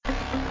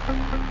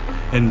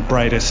in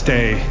brightest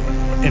day,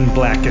 in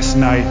blackest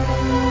night,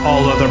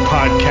 all other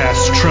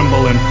podcasts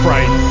tremble in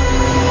fright.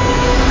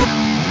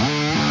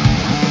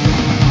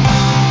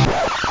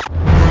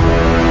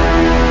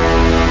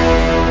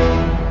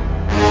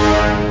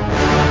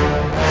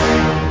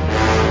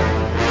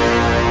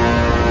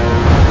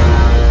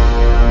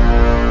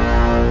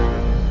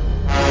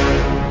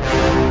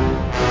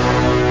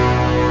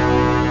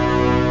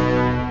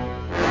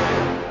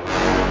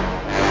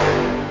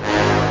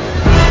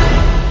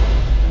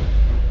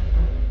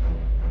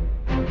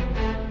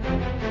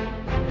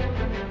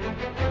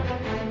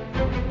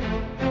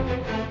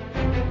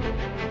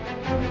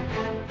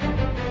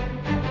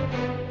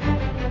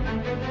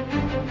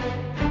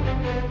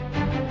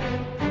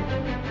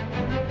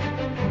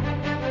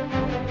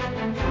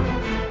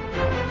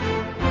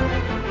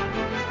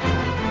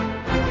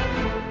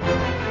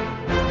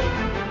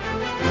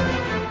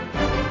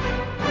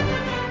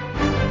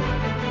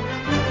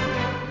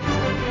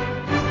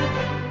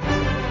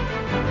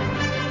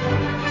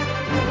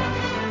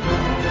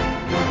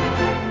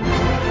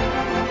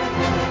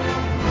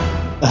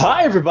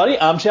 Hi, everybody.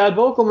 I'm Chad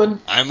Vogelman.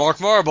 I'm Mark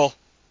Marble.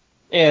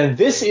 And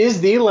this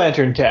is the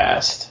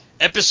LanternCast.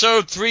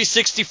 Episode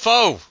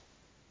 364.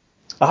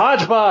 A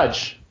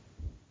hodgepodge.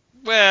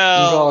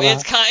 Well,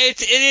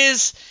 it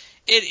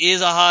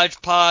is a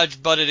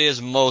hodgepodge, but it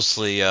is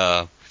mostly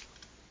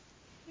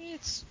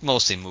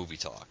movie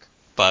talk.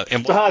 But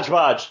it's a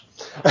hodgepodge.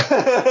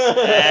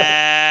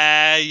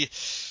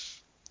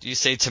 You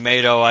say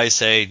tomato, I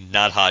say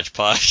not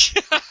hodgepodge.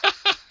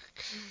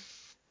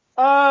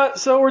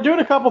 So we're doing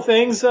a couple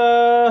things.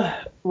 We're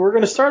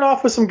going to start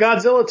off with some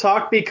Godzilla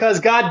talk because,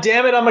 god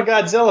damn it, I'm a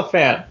Godzilla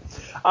fan.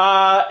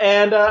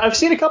 And I've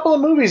seen a couple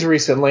of movies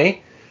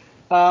recently.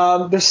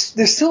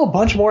 There's still a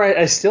bunch more.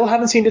 I still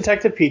haven't seen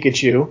Detective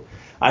Pikachu.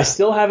 I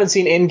still haven't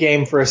seen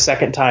Endgame for a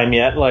second time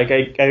yet. Like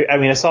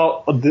I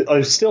still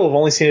have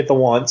only seen it the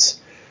once.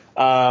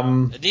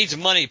 It needs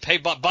money.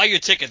 Buy your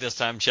ticket this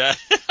time, Chad.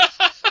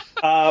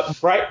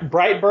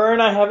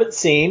 Brightburn I haven't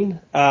seen,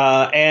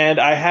 and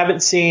I haven't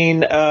seen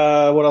what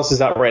else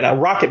is out right now?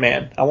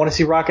 Rocketman. I want to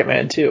see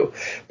Rocketman too,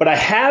 but I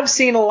have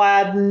seen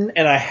Aladdin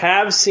and I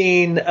have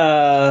seen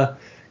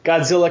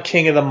Godzilla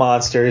King of the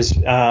Monsters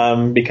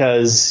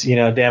because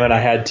damn it, I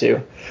had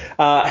to.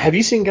 Have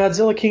you seen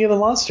Godzilla King of the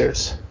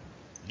Monsters?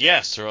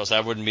 Yes, or else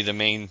that wouldn't be the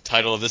main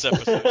title of this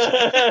episode.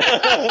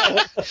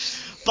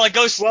 But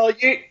well,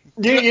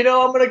 you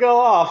know I'm going to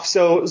go off,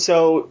 so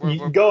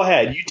go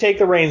ahead. You take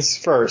the reins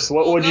first.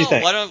 What did you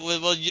think?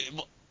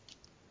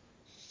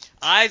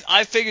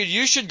 I figured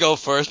you should go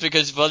first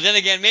because, well, then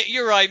again,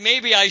 you're right.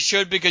 Maybe I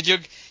should because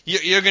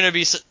you're going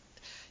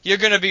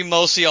to be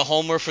mostly a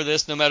homer for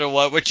this, no matter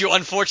what, which you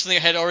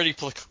unfortunately had already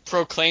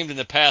proclaimed in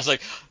the past.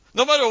 Like,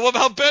 no matter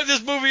how bad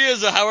this movie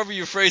is or however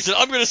you phrase it,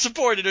 I'm going to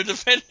support it or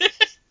defend it.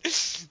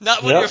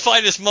 Not one of your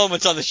finest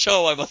moments on the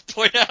show, I must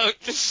point out.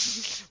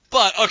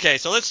 But okay,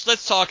 so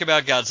let's talk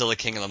about Godzilla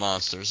King of the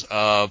Monsters.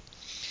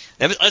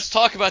 Let's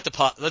talk about the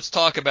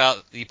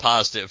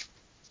positive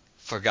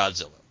for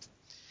Godzilla.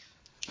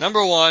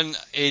 Number one,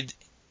 I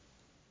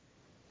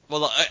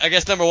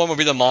guess number one would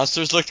be the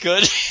monsters looked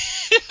good,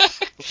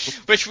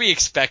 which we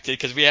expected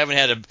because we haven't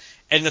had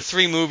in the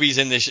three movies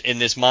in this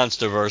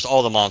MonsterVerse,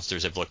 all the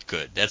monsters have looked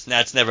good.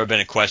 That's never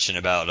been a question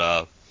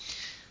about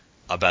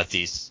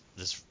this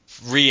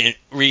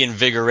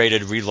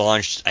reinvigorated,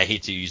 relaunched, I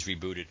hate to use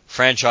rebooted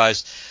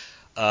franchise.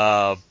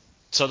 So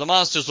the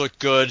monsters look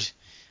good.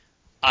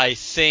 I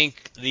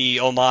think the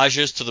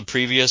homages to the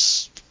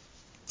previous,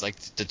 like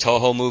the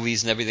Toho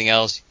movies and everything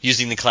else,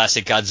 using the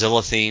classic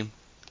Godzilla theme,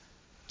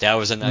 that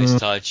was a nice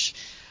touch.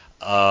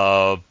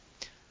 And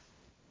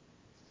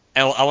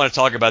I want to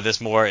talk about this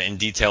more in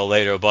detail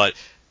later, but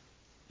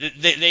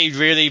they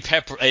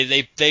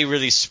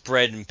really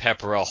spread and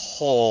pepper a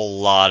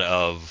whole lot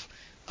of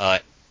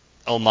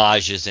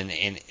homages and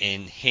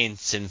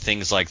hints and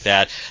things like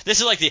that.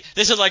 This is like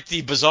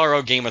the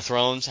bizarro Game of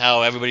Thrones,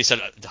 how everybody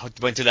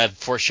went through that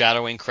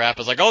foreshadowing crap.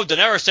 It's like, oh,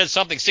 Daenerys said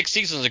something 6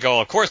 seasons ago.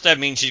 Of course that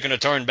means she's going to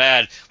turn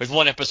bad with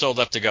one episode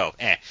left to go.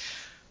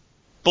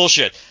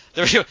 Bullshit.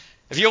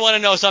 If you want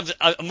to know something,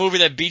 a movie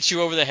that beats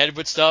you over the head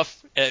with stuff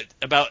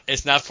about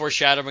it's not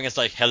foreshadowing, it's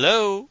like,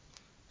 hello,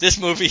 this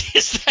movie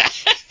is that.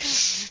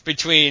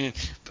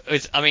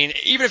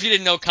 Even if you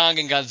didn't know Kong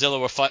and Godzilla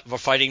were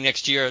fighting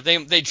next year,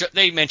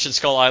 they mentioned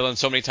Skull Island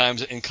so many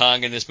times in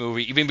Kong in this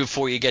movie, even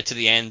before you get to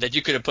the end, that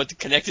you could have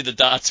connected the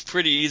dots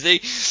pretty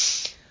easy.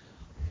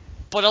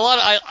 But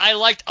I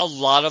liked a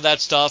lot of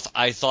that stuff.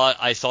 I thought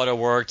it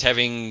worked.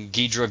 Having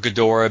Ghidorah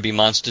Ghidorah be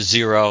Monster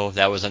Zero,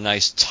 that was a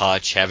nice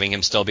touch. Having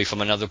him still be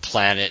from another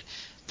planet,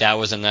 that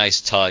was a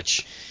nice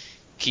touch.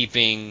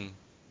 Having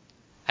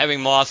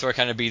Mothra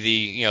kind of be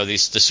the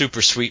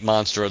super sweet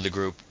monster of the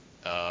group.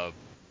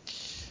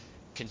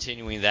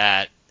 Continuing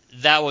that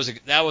was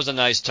a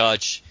nice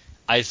touch.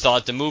 I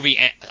thought the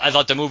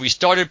movie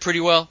started pretty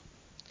well,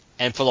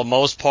 and for the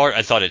most part,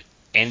 I thought it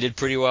ended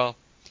pretty well.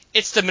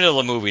 It's the middle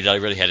of the movie that I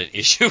really had an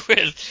issue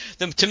with.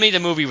 To me, the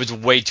movie was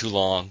way too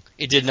long.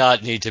 It did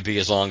not need to be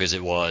as long as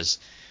it was.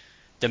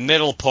 the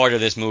middle part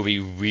of this movie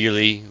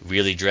really,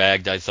 really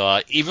dragged, I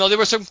thought. Even though there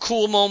were some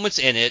cool moments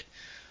in it,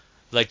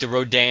 like the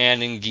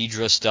Rodan and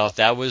Ghidra stuff,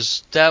 that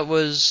was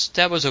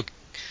okay.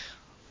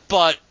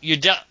 But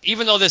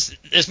even though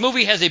this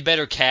movie has a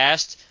better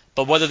cast,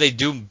 but whether they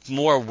do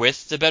more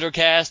with the better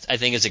cast, I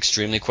think is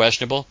extremely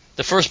questionable.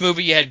 The first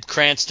movie, you had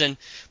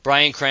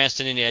Bryan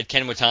Cranston, and you had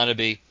Ken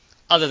Watanabe.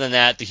 Other than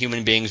that, the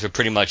human beings were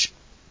pretty much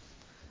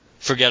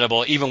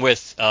forgettable, even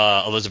with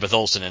Elizabeth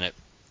Olsen in it.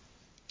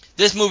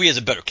 This movie has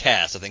a better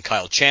cast. I think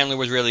Kyle Chandler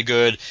was really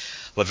good,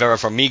 but Vera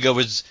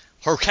Farmiga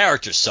her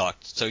character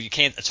sucked, so you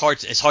can't. It's hard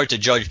to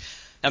judge.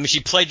 I mean,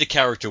 she played the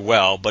character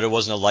well, but it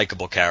wasn't a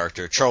likable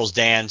character. Charles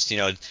Dance,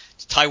 Tywin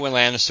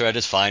Lannister at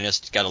his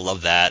finest. Gotta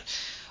love that.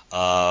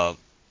 I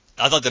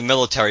thought the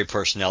military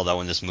personnel,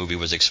 though, in this movie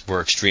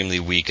were extremely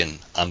weak and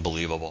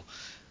unbelievable.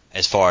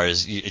 As far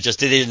as they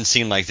didn't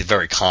seem like they're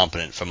very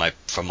competent from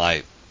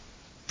my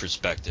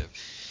perspective.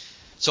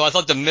 So I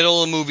thought the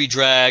middle of the movie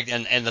dragged,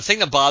 and the thing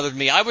that bothered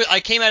me,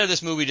 I came out of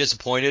this movie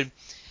disappointed,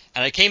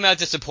 and I came out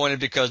disappointed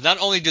because not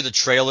only do the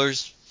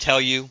trailers tell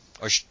you,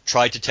 or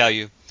try to tell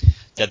you,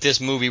 that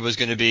this movie was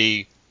going to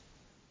be,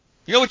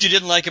 you know what you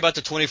didn't like about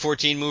the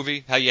 2014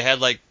 movie? How you had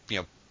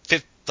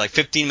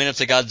 15 minutes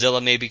of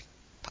Godzilla maybe?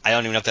 I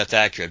don't even know if that's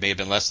accurate. It may have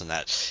been less than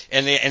that.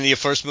 And the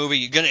first movie,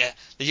 you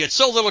had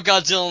so little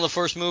Godzilla in the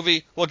first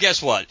movie. Well,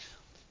 guess what?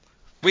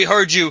 We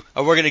heard you,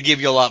 and we're going to give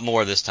you a lot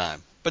more this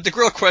time. But the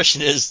real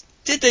question is,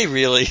 did they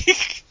really?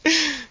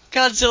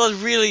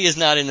 Godzilla really is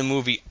not in the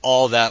movie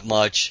all that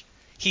much.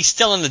 He's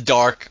still in the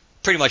dark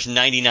pretty much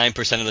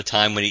 99% of the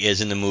time when he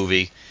is in the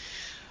movie.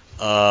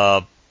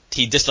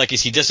 He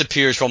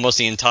disappears for almost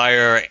the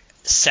entire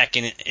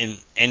second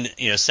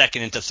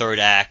into third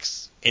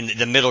acts, in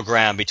the middle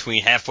ground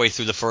between halfway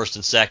through the first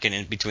and second,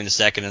 and between the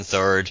second and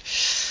third.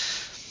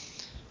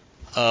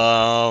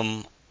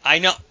 I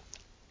know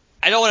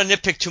I don't want to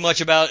nitpick too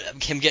much about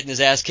him getting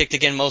his ass kicked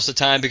again most of the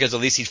time, because at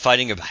least he's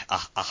fighting a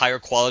higher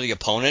quality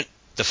opponent.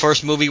 The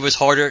first movie was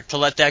harder to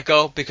let that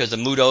go because the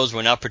Mutos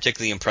were not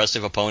particularly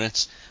impressive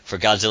opponents for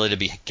Godzilla to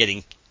be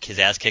getting his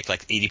ass kicked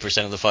like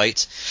 80% of the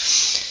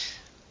fights.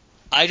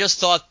 I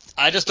just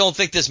don't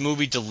think this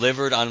movie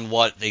delivered on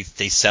what they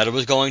said it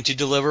was going to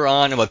deliver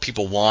on and what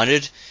people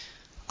wanted.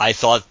 I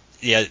thought,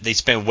 they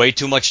spent way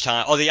too much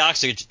time. Oh, the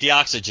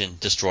oxygen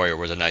destroyer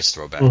was a nice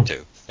throwback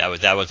too. That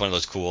was one of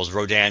those cools.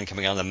 Rodan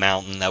coming on the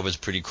mountain, that was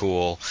pretty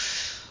cool.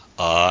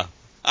 I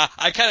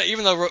kind of,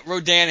 even though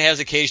Rodan has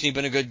occasionally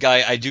been a good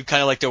guy, I do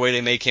kind of like the way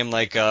they make him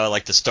like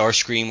the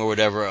Starscream or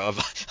whatever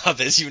of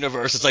this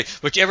universe. It's like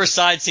whichever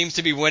side seems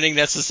to be winning,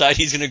 that's the side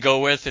he's going to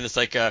go with, and it's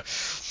like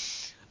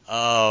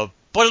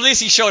but at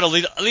least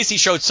he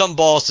showed some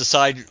balls to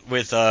side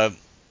with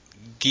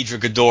Ghidra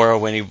Ghidorah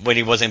when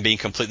he wasn't being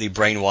completely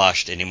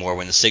brainwashed anymore,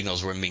 when the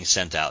signals weren't being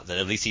sent out. That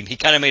at least he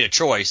kind of made a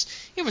choice.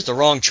 It was the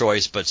wrong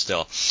choice, but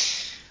still.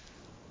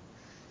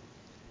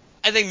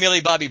 I think Millie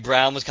Bobby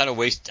Brown was kind of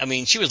wasted. I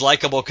mean, she was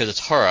likable because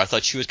it's her. I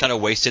thought she was kind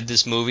of wasted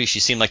this movie. She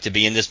seemed like to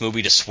be in this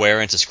movie to swear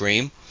and to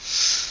scream.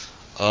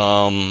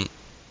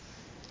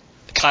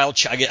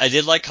 I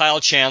did like Kyle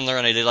Chandler,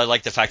 and I did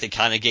like the fact that it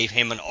kind of gave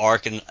him an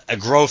arc, and a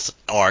growth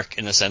arc,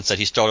 in the sense that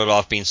he started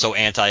off being so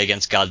anti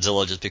against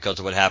Godzilla just because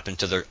of what happened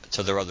to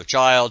their other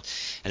child,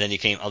 and then he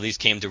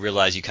came to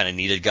realize you kind of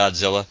needed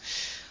Godzilla.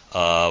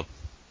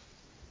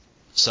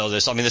 So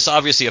there's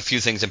obviously a few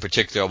things in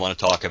particular I want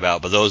to talk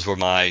about, but those were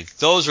my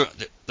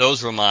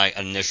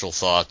initial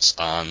thoughts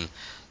on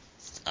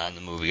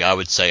the movie. I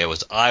would say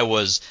I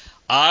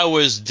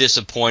was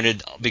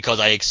disappointed because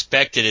I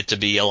expected it to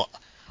be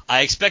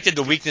I expected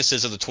the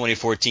weaknesses of the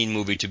 2014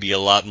 movie to be a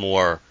lot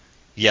more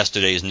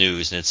yesterday's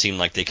news, and it seemed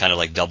like they kind of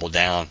like doubled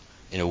down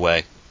in a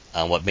way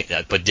on what made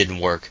that, but didn't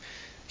work,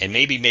 and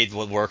maybe made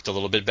what worked a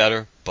little bit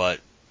better, but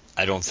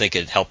I don't think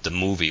it helped the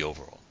movie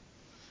overall.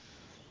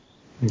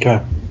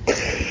 Okay.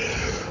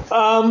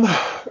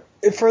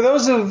 For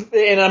those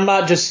and I'm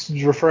not just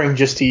referring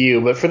just to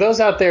you, but for those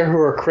out there who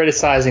are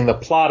criticizing the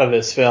plot of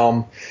this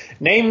film,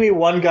 name me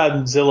one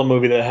Godzilla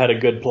movie that had a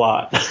good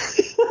plot.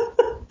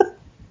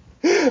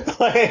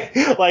 like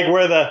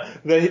where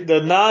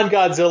the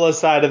non-Godzilla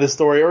side of the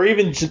story, or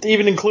even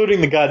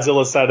including the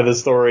Godzilla side of the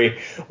story,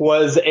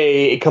 was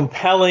a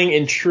compelling,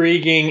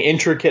 intriguing,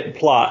 intricate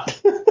plot.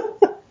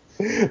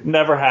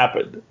 Never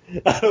happened.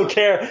 I don't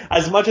care.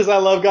 As much as I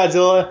love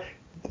Godzilla,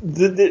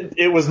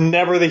 it was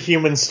never the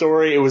human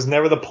story. It was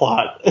never the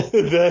plot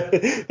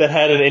that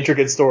had an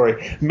intricate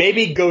story.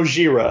 Maybe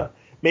Gojira.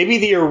 Maybe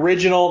the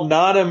original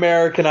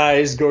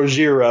non-Americanized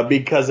Gojira,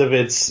 because of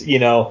its,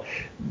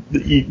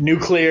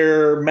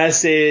 nuclear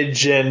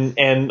message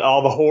and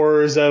all the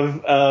horrors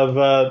of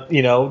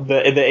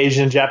the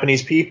Asian and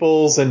Japanese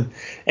peoples and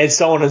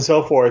so on and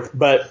so forth.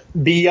 But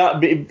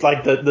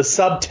like the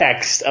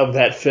subtext of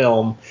that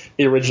film,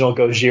 the original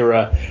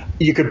Gojira,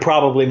 you could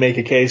probably make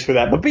a case for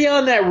that. But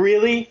beyond that,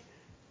 really,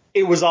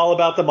 it was all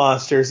about the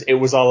monsters. It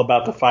was all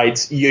about the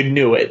fights. You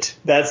knew it.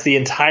 That's the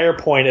entire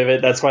point of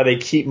it. That's why they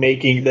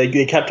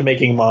kept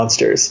making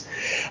monsters.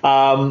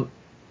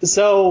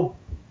 So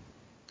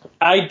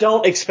I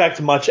don't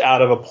expect much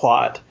out of a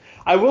plot.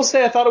 I will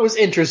say I thought it was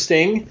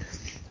interesting.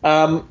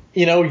 You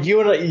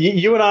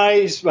and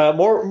I,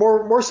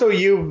 more so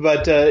you,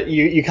 but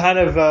you kind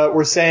of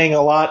were saying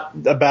a lot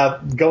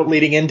about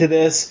leading into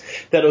this,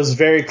 that it was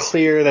very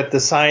clear that the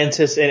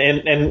scientists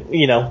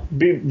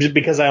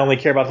because I only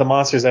care about the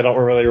monsters, I don't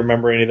really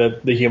remember any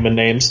of the human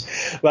names.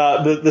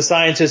 The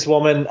scientist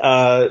woman,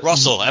 Emma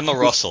Russell.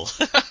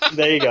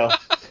 There you go.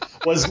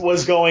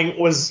 Was going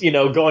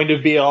to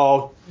be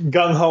all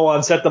gung ho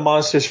on set the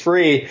monsters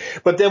free,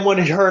 but then when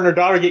her and her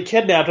daughter get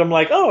kidnapped, I'm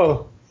like,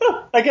 oh.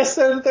 I guess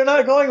they're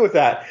not going with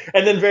that.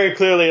 And then very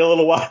clearly a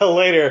little while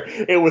later,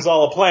 it was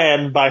all a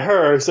plan by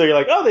her. So you're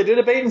like, oh, they did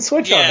a bait and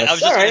switch on this. Yeah, I was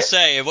just going to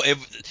say,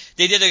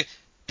 they did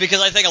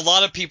because I think a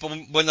lot of people,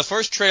 when the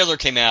first trailer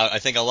came out, I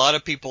think a lot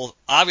of people,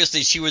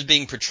 obviously she was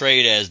being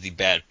portrayed as the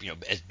bad,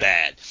 as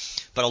bad.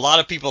 But a lot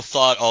of people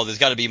thought, oh, there's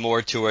got to be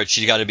more to it.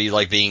 She's got to be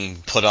like being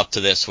put up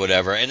to this,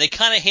 whatever. And they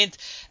kind of hint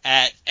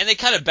at, and they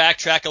kind of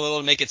backtrack a little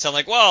to make it sound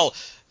like, well,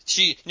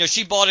 she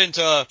bought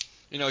into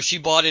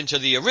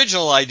the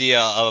original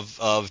idea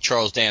of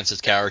Charles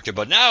Dance's character,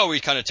 but now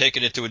we've kind of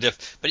taken it to a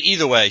different. But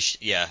either way,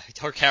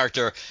 her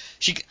character,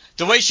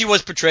 the way she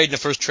was portrayed in the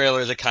first trailer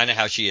is kind of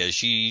how she is.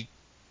 She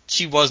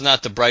was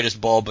not the brightest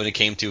bulb when it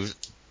came to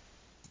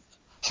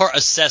her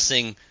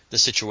assessing the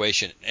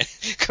situation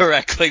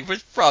correctly.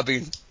 But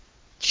probably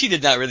she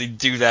did not really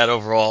do that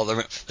overall.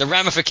 The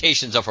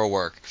ramifications of her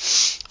work.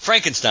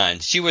 Frankenstein,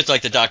 she was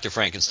like the Dr.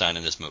 Frankenstein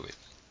in this movie.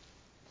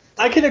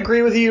 I can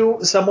agree with you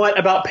somewhat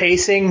about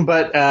pacing,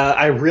 but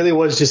I really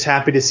was just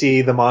happy to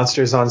see the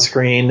monsters on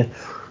screen,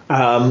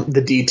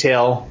 the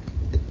detail.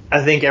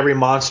 I think every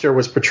monster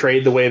was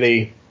portrayed the way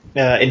they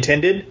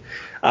intended,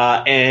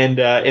 and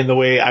in the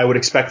way I would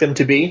expect them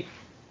to be.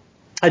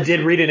 I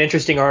did read an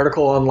interesting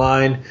article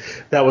online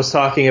that was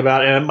talking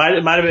about, and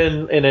it might have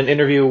been in an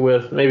interview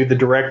with maybe the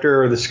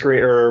director or the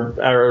screen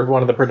or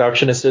one of the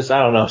production assistants, I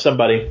don't know,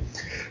 somebody,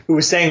 who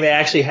was saying they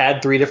actually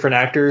had 3 different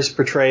actors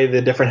portray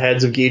the different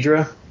heads of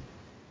Ghidorah.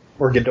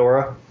 Or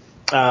Ghidorah,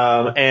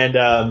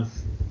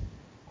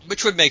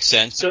 which would make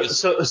sense. So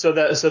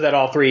that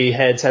all 3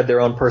 heads had their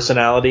own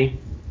personality.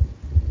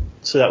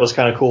 So that was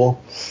kind of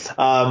cool.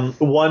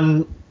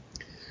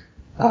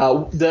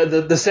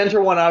 The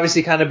center one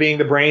obviously kind of being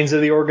the brains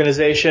of the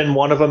organization.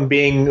 One of them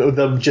being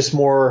the just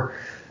more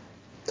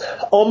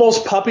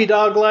almost puppy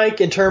dog like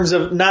in terms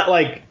of not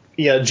like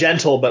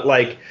gentle, but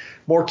like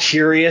more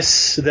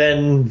curious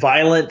than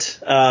violent,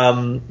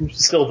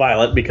 still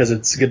violent because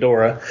it's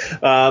Ghidorah.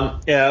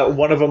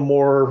 One of them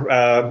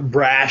more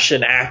brash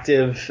and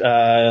active,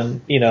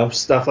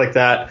 stuff like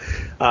that.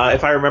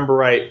 If I remember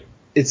right,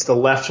 it's the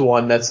left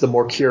one that's the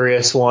more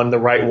curious one, the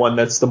right one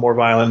that's the more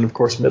violent, and of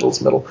course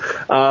middle's middle.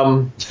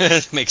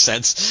 Makes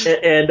sense.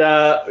 And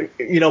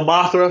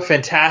Mothra,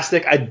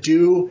 fantastic. I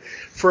do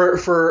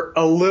for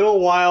a little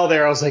while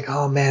there, I was like,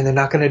 oh man, they're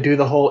not going to do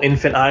the whole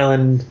Infant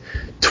Island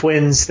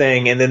twins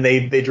thing, and then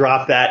they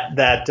drop that.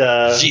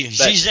 Zhang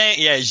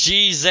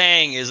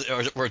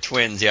were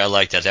twins. Yeah, I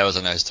like that. That was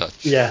a nice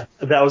touch. Yeah,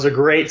 that was a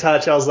great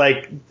touch. I was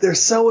like, they're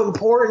so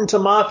important to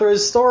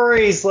Mothra's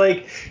stories.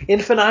 Like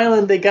Infant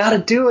Island, they got to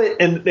do it.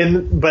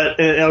 But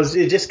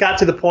it just got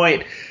to the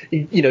point.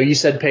 You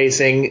said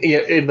pacing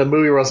in the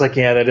movie where I was like,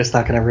 yeah, they're just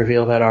not going to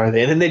reveal that, are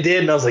they? And then they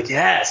did, and I was like,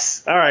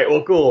 yes, all right,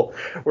 well, cool,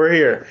 we're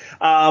here.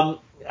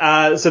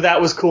 So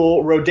that was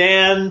cool.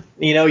 Rodan,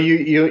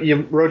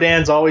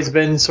 Rodan's always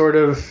been sort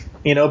of,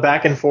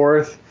 back and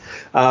forth.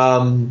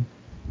 One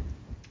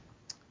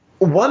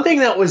thing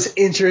that was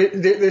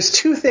interesting, there's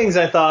 2 things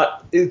I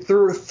thought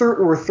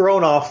were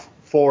thrown off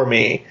for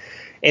me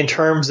in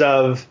terms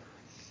of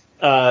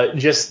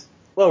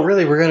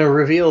really, we're going to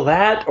reveal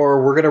that,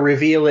 or we're going to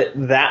reveal it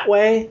that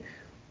way.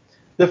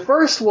 The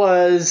first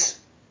was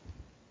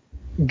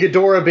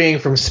Ghidorah being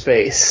from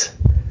space.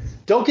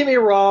 Don't get me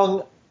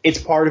wrong,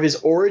 it's part of his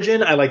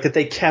origin. I like that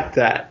they kept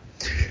that.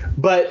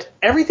 But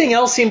everything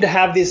else seemed to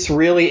have this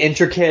really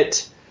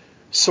intricate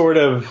sort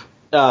of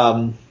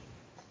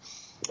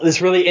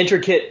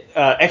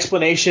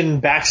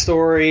explanation,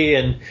 backstory,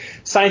 and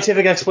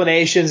scientific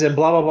explanations, and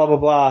blah, blah, blah, blah,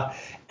 blah.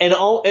 And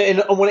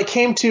when it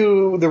came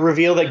to the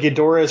reveal that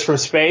Ghidorah is from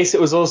space, it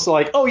was also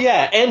like, oh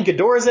yeah, and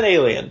Ghidorah is an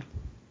alien.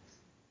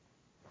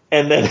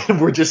 And then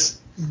we're just,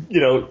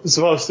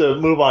 supposed to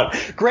move on.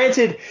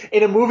 Granted,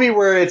 in a movie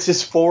where it's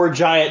just 4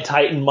 giant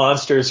Titan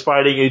monsters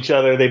fighting each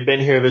other, they've been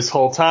here this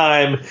whole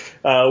time.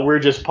 We're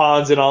just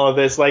pawns in all of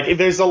this. Like,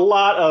 there's a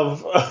lot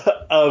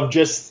of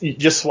just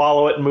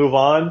swallow it and move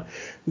on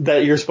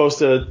that you're supposed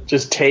to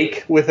just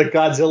take with a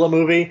Godzilla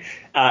movie,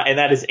 and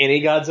that is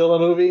any Godzilla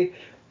movie.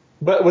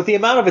 But with the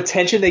amount of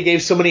attention they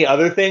gave so many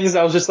other things,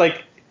 I was just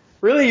like,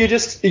 really? You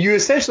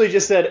essentially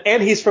just said,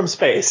 and he's from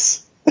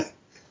space.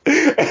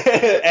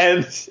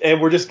 and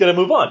we're just going to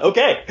move on.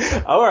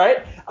 Okay. All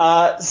right.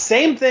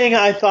 Same thing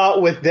I thought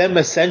with them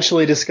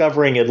essentially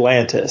discovering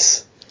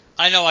Atlantis.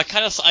 I know. I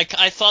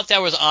thought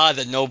that was odd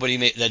that no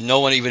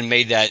one even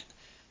made that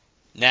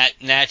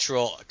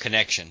natural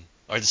connection.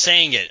 Or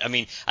saying it. I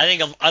mean, I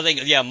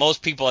think, yeah,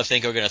 most people I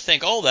think are going to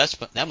think, oh,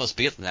 that must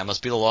be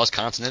the lost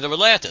continent of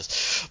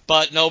Atlantis.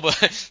 But no,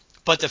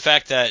 But the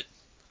fact that,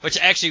 which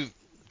actually,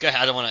 go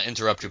ahead, I don't want to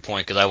interrupt your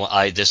point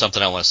because there's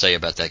something I want to say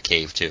about that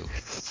cave too.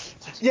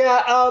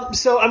 Yeah,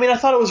 so, I mean, I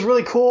thought it was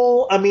really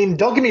cool. I mean,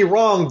 don't get me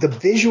wrong, the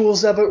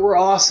visuals of it were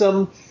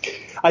awesome.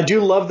 I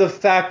do love the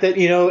fact that,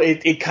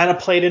 it kind of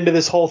played into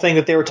this whole thing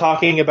that they were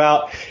talking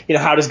about,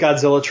 how does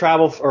Godzilla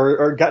travel,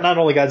 or not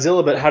only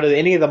Godzilla, but how do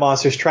any of the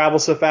monsters travel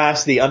so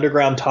fast, the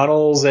underground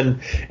tunnels and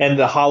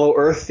the hollow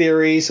earth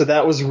theory. So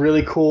that was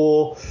really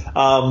cool.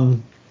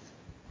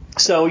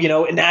 So,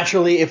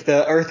 naturally, if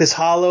the Earth is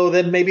hollow,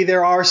 then maybe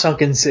there are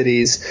sunken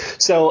cities.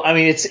 So, I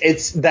mean,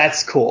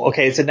 that's cool.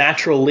 Okay, it's a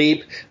natural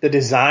leap. The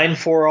design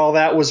for all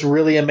that was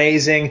really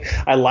amazing.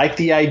 I like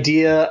the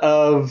idea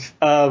of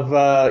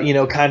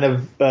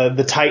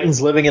the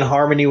Titans living in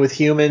harmony with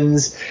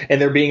humans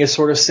and there being a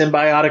sort of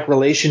symbiotic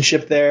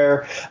relationship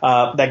there.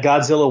 That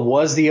Godzilla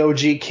was the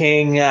OG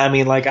king. I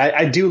mean, like,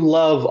 I do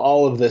love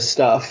all of this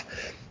stuff.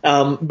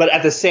 But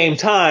at the same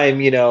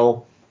time,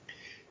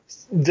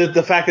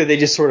 the fact that they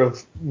just sort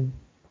of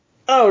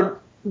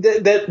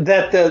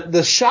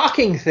the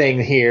shocking thing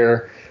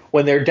here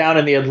when they're down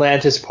in the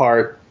Atlantis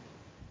part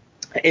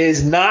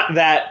is not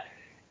that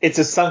it's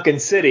a sunken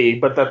city,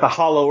 but that the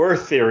hollow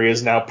earth theory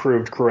is now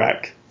proved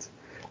correct.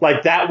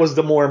 Like, that was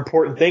the more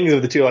important thing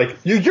of the two. Like,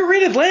 you're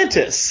in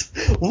Atlantis.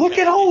 Look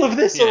at all of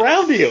this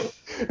around you.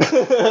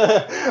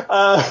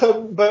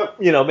 But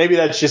maybe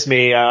that's just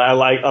me. I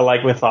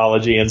like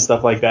mythology and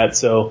stuff like that.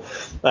 So,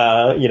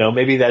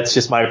 maybe that's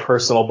just my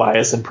personal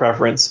bias and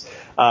preference.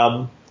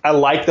 I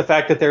like the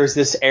fact that there's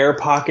this air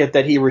pocket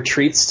that he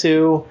retreats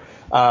to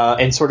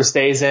and sort of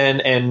stays in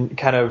and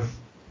kind of.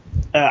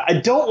 I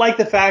don't like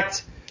the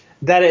fact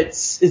that it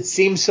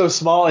seems so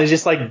small and it's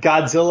just like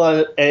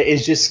Godzilla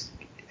is just.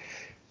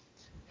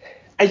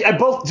 I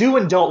both do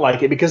and don't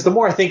like it because the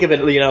more I think of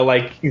it, a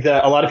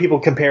lot of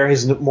people compare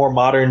his more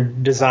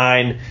modern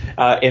design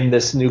in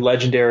this new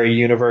legendary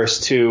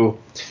universe to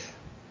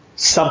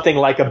something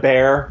like a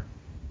bear,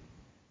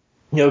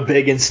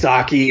 big and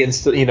stocky and,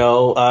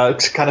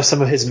 kind of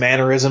some of his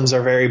mannerisms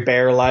are very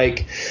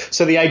bear-like.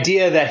 So the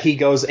idea that he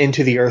goes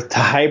into the earth to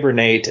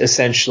hibernate,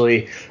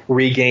 essentially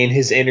regain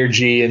his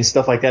energy and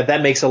stuff like that,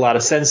 that makes a lot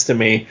of sense to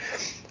me.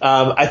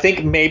 I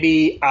think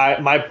maybe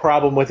my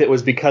problem with it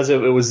was because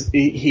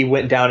he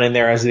went down in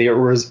there as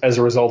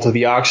a result of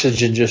the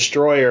oxygen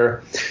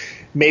destroyer.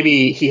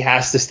 Maybe he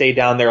has to stay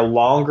down there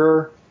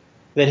longer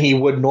than he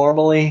would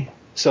normally.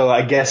 So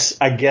I guess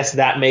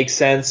that makes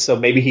sense. So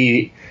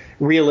maybe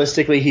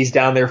realistically he's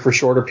down there for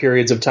shorter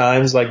periods of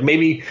times. Like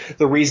maybe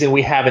the reason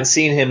we haven't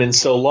seen him in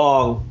so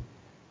long,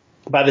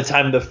 by the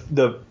time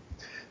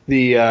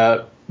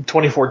the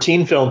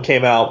 2014 film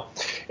came out,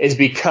 is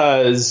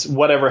because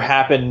whatever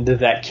happened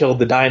that killed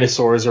the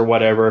dinosaurs or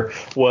whatever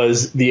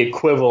was the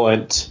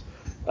equivalent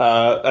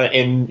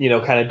in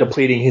kind of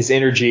depleting his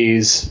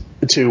energies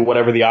to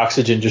whatever the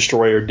oxygen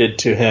destroyer did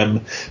to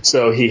him.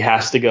 So he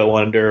has to go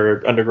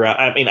underground.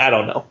 I mean, I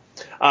don't know.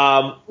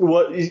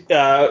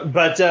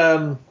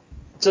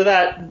 So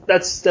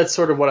that's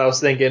sort of what I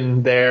was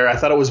thinking there. I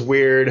thought it was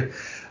weird.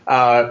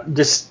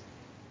 Just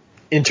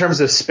in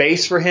terms of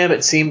space for him,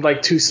 it seemed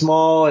like too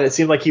small, and it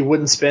seemed like he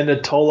wouldn't spend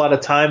a whole lot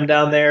of time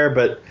down there.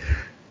 But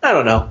I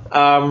don't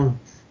know.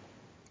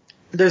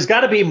 There's got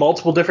to be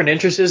multiple different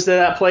entrances to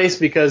that place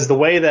because the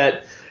way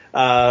that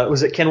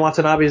was it Ken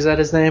Watanabe? Is that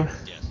his name?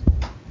 Yes.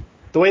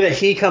 The way that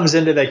he comes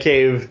into that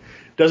cave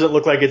doesn't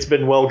look like it's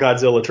been well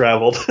Godzilla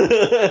traveled.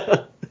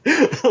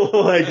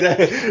 Like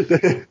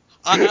that.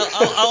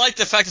 I like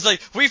the fact it's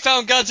like, we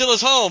found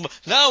Godzilla's home.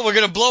 Now we're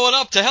gonna blow it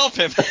up to help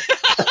him.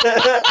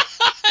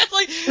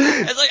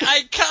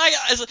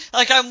 it's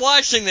like I'm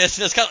watching this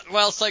and it's kind of,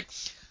 it's like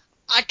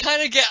I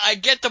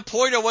get the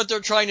point of what they're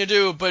trying to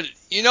do, but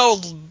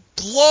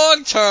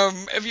long term,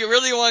 if you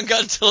really want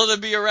Godzilla to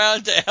be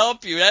around to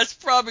help you, that's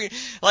probably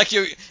like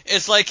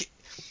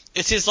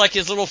it's his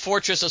little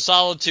fortress of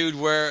solitude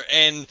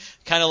and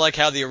kind of like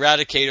how the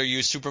Eradicator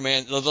used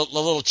Superman, the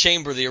little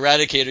chamber, the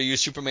Eradicator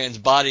used Superman's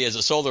body as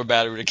a solar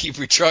battery to keep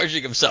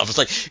recharging himself. It's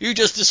like, you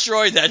just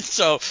destroyed that.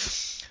 So,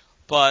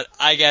 but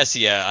I guess,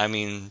 yeah, I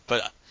mean,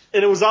 but.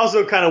 And it was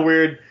also kind of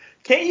weird.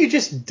 Can't you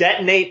just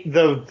detonate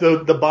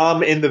the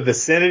bomb in the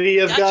vicinity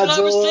of Godzilla? That's what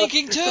I was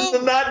thinking too.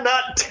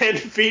 Not 10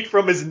 feet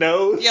from his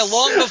nose. Yeah,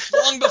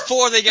 long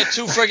before they get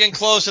too friggin'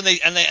 close and they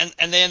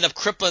end up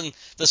crippling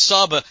the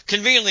sub,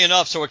 conveniently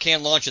enough, so it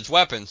can't launch its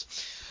weapons.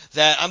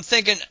 That I'm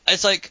thinking,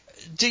 it's like,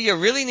 do you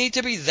really need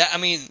to be that? I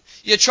mean,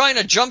 you're trying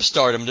to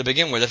jumpstart them to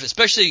begin with,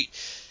 especially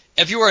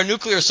if you were a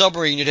nuclear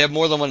submarine, you'd have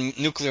more than one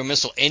nuclear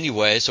missile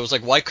anyway. So it's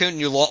like, why couldn't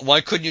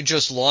you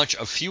just launch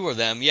a few of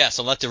them? Yes,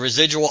 and let the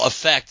residual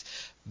effect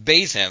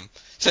bathe him.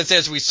 Since,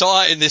 as we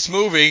saw in this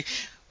movie,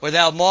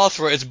 without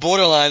Mothra, it's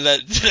borderline that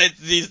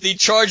the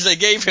charge they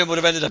gave him would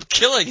have ended up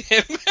killing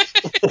him.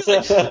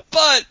 Like,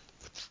 but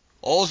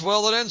all's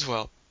well that ends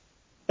well.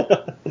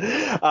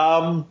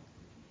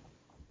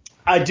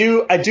 I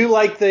do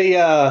like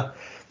the.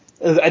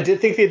 I did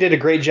think they did a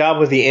great job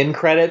with the end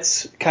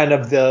credits, kind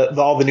of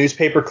all the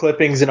newspaper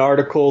clippings and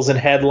articles and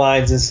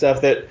headlines and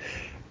stuff that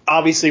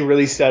obviously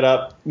really set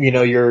up,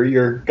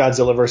 your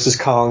Godzilla versus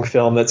Kong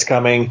film that's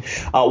coming.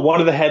 One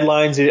of the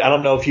headlines, I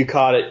don't know if you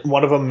caught it,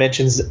 one of them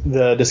mentions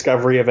the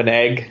discovery of an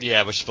egg.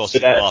 Yeah, which is supposed to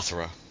be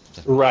Mothra.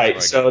 Right,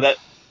 Mothra so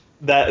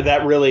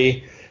that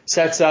really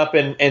sets up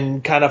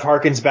and kind of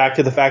harkens back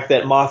to the fact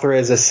that Mothra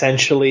is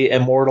essentially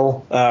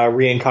immortal,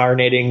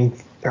 reincarnating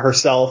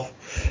herself,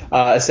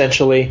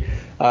 essentially.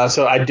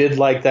 So I did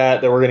like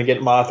that we're going to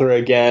get Mothra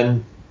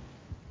again.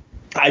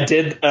 I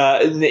did,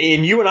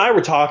 and you and I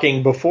were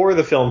talking before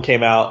the film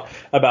came out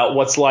about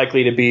what's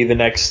likely to be the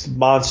next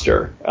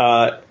monster,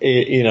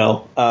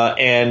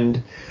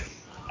 and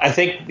I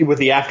think with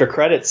the after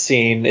credits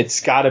scene,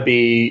 it's got to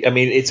be. I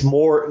mean, it's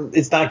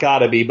not got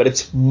to be, but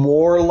it's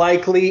more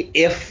likely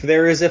if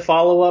there is a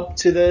follow up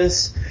to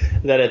this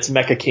that it's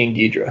Mecha King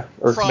Ghidorah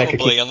or probably Mecha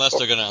King,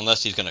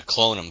 unless he's gonna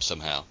clone him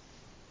somehow.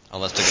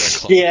 Unless they're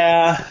gonna clone.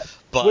 Yeah,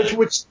 but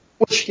which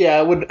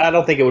yeah, I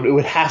don't think it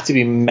would have to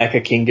be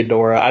Mecha King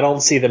Ghidorah. I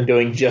don't see them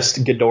doing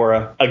just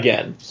Ghidorah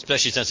again,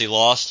 especially since he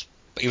lost.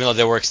 Even though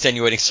there were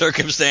extenuating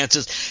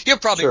circumstances, you're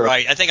probably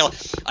right. I think a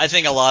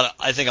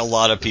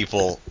lot of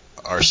people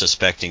are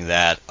suspecting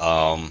that.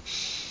 But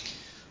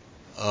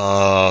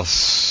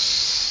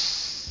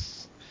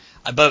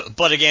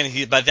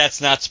again, that's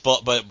not.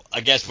 But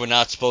I guess we're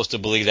not supposed to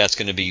believe that's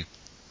going to be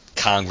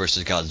Kong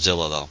versus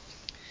Godzilla, though.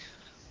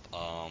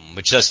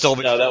 Which does still.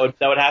 No, that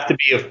would have to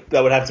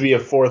be a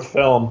fourth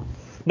film.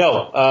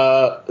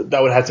 No,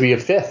 that would have to be a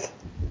fifth.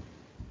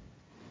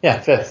 Yeah,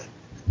 fifth.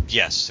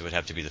 Yes, it would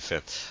have to be the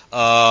fifth.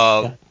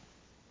 So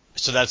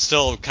that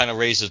still kind of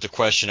raises the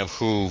question of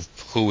who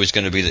is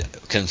going to be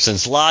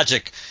since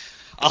logic.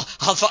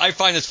 I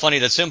find it funny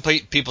that some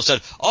people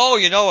said, "Oh,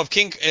 if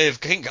King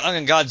Kong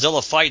and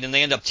Godzilla fight and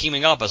they end up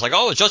teaming up, it's like,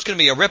 oh, it's just going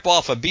to be a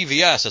rip-off of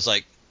BVS." It's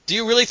like, do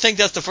you really think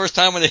that's the first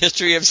time in the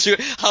history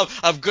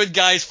of good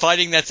guys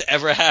fighting that's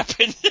ever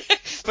happened?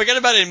 Forget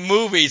about it in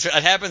movies. It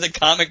happens in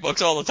comic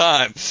books all the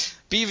time.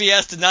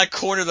 BVS did not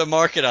corner the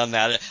market on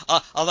that,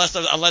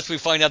 unless we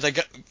find out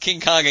that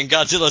King Kong and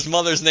Godzilla's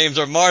mother's names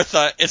are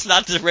Martha. It's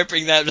not just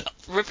ripping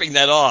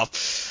that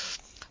off.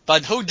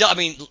 But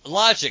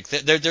logic.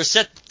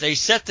 They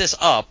set this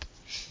up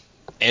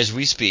as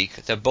we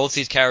speak that both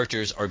these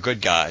characters are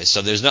good guys.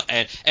 So there's no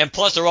and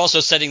plus they're also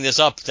setting this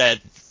up that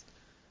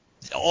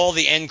all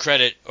the end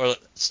credit or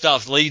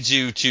stuff leads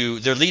you to.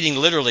 They're leading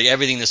literally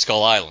everything to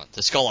Skull Island.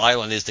 The Skull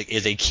Island is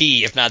a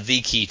key, if not the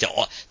key,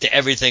 to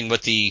everything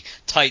with the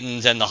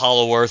Titans and the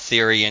Hollow Earth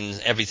theory and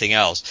everything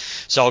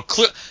else. So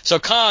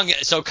Kong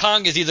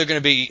is either going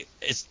to be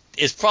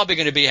is probably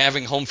going to be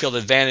having home field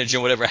advantage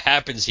in whatever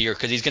happens here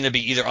because he's going to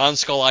be either on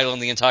Skull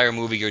Island the entire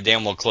movie or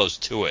damn well close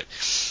to it.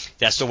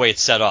 That's the way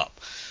it's set up.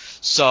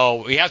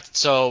 So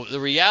the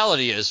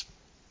reality is,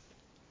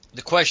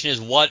 the question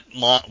is what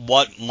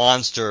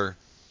monster.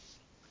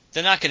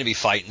 They're not going to be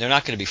fighting. They're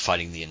not going to be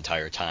fighting the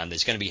entire time.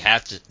 There's going to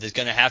have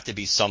to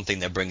be something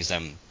that brings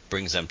them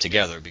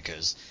together.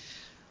 Because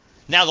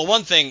now the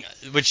one thing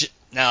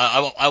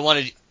I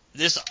wanted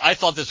this. I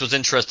thought this was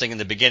interesting in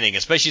the beginning,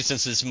 especially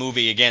since this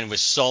movie again was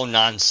so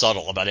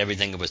non-subtle about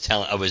everything it was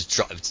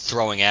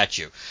throwing at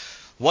you.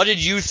 What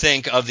did you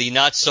think of the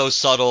not so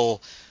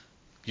subtle,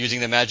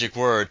 using the magic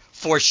word,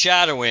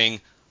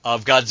 foreshadowing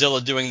of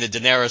Godzilla doing the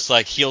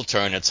Daenerys-like heel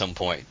turn at some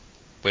point?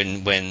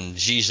 When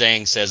Xi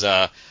Zhang says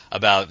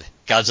about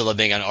Godzilla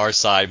being on our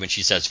side when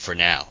she says for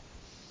now.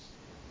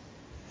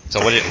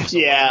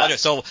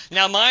 So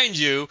now, mind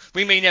you,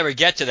 we may never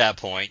get to that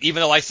point,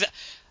 even though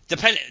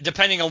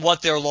depending on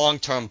what their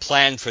long-term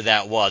plan for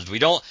that was, we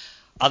don't.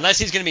 Unless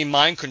he's going to be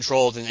mind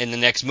controlled in the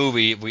next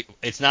movie,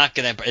 it's not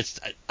going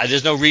to.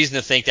 There's no reason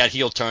to think that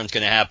heel turn is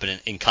going to happen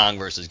in Kong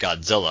versus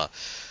Godzilla.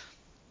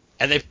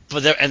 I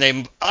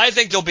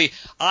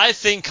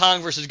think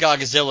Kong versus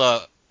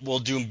Godzilla will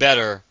do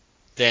better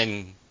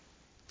than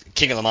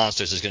King of the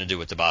Monsters is going to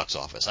do at the box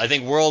office. I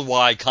think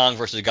worldwide, Kong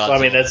versus Godzilla. Well,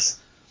 I mean,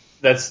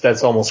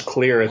 that's almost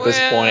clear at this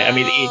point. I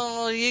mean,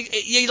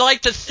 you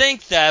like to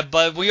think that,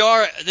 but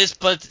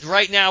But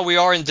right now, we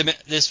are in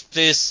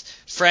this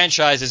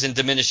franchise is in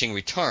diminishing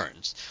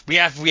returns. We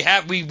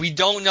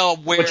don't know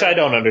where. Which I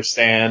don't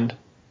understand.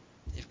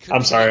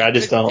 I'm sorry, I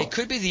just don't. It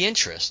could be the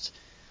interest.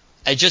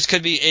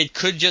 It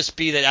could just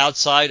be that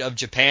outside of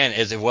Japan,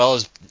 as well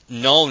as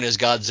known as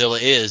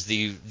Godzilla is,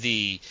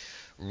 the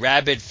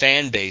rabid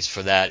fan base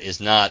for that is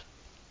not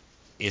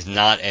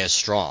as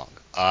strong.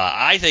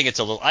 I think it's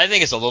a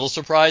little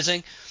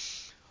surprising,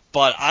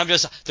 but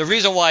the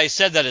reason why I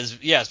said that is,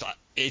 yes,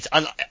 it's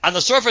on the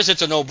surface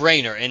it's a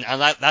no-brainer, and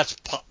that's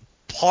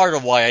part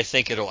of why I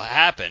think it'll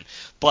happen.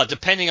 But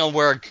depending on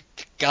where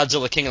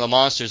Godzilla King of the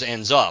Monsters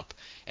ends up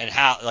and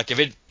how, like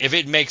if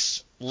it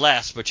makes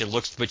less, which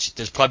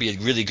there's probably a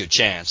really good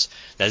chance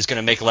that it's going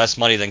to make less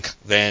money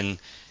than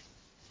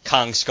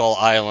Kong Skull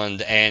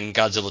Island and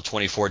Godzilla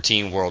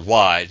 2014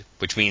 worldwide,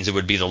 which means it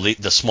would be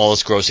the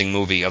smallest grossing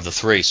movie of the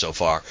three so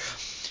far.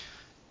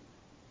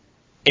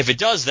 If it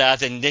does that,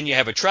 then you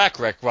have a track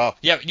record. Well,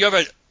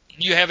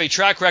 you have a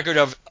track record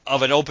of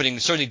an opening,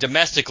 certainly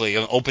domestically,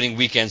 opening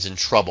weekends in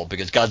trouble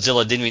because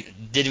Godzilla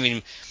didn't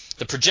even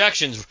the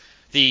projections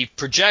the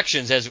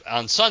projections as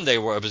on Sunday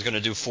where it was going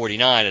to do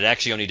 49, it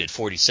actually only did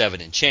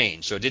 47 and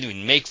change, so it didn't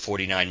even make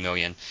 49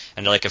 million.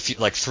 And like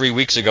 3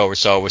 weeks ago or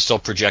so, it was still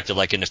projected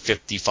like in the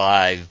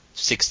 55,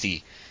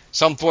 60,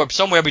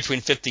 somewhere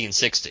between 50 and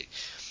 60,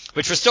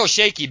 which was still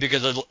shaky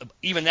because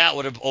even that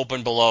would have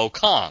opened below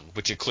Kong,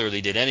 which it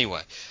clearly did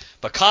anyway.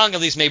 But Kong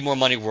at least made more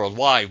money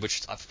worldwide,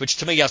 which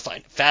to me I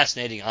find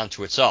fascinating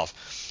unto itself.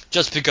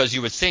 Just because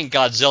you would think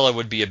Godzilla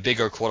would be a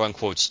bigger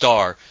quote-unquote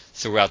star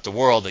throughout the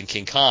world than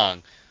King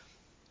Kong.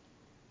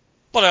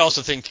 But I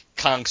also think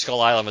Kong Skull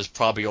Island was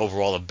probably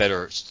overall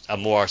a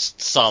more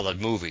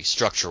solid movie,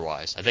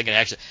 structure-wise. I think it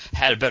actually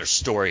had a better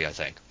story, I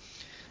think.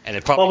 And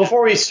it probably. Well,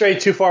 before we stray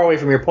too far away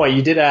from your point,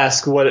 you did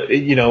ask what,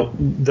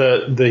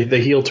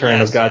 the heel turn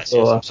of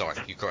Godzilla. Yes, I'm sorry,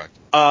 you're correct.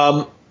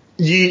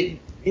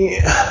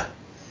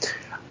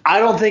 I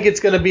don't think it's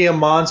going to be a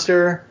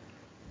monster.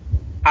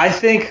 I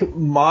think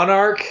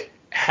Monarch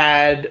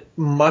had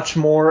much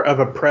more of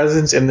a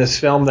presence in this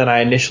film than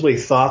I initially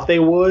thought they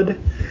would.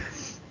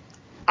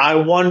 I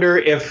wonder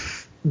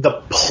if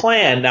the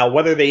plan, now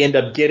whether they end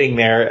up getting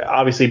there,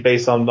 obviously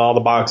based on all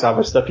the box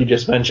office stuff you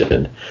just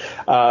mentioned,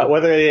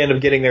 whether they end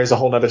up getting there is a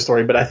whole other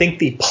story. But I think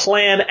the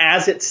plan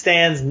as it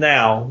stands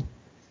now,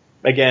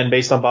 again,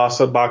 based on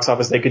box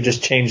office, they could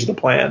just change the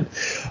plan.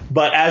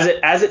 But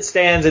as it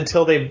stands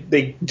until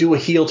they do a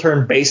heel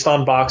turn based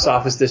on box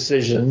office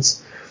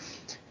decisions,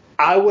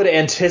 I would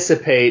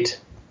anticipate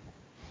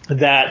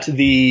that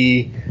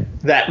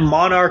that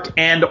Monarch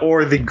and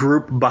or the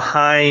group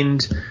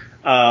behind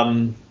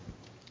Tywin.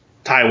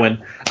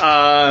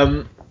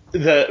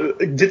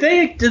 Did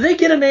they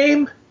get a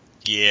name?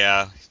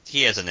 Yeah,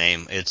 he has a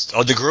name. It's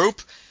the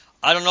group.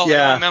 I don't know.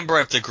 Yeah. I don't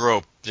remember if the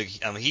group.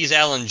 He's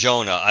Alan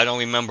Jonah. I don't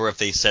remember if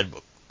they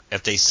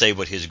say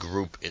what his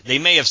group. They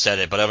may have said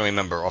it, but I don't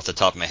remember off the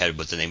top of my head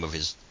what the name of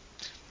his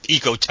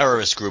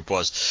eco-terrorist group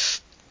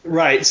was.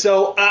 Right.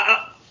 So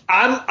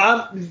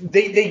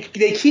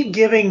they keep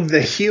giving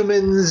the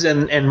humans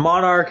and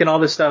Monarch and all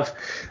this stuff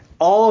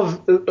a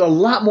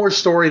lot more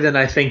story than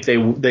I think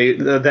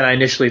than I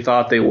initially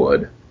thought they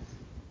would.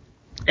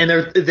 And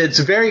it's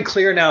very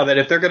clear now that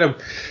if they're going to,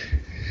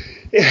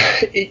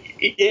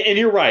 and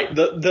you're right,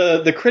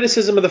 the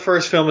criticism of the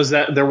first film is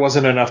that there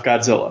wasn't enough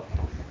Godzilla,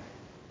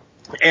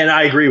 and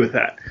I agree with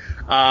that.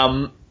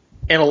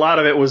 And a lot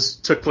of it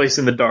took place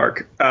in the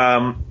dark.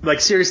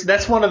 Seriously,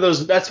 that's one of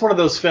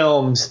those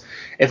films.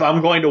 If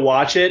I'm going to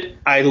watch it,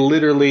 I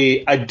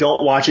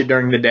don't watch it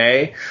during the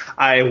day.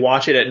 I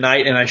watch it at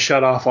night and I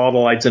shut off all the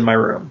lights in my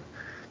room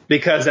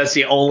because that's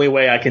the only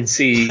way I can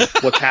see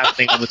what's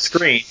happening on the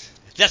screen.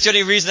 That's the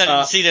only reason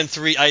I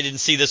didn't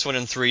see this one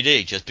in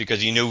 3D, just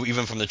because you knew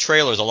even from the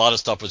trailers a lot of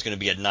stuff was going to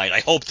be at night. I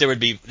hoped there was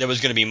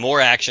going to be more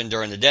action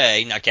during the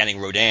day, not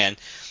counting Rodan.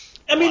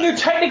 I mean, there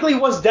technically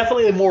was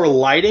definitely more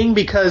lighting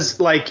because,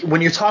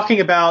 when you're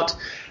talking about,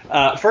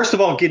 first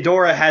of all,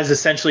 Ghidorah has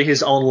essentially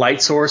his own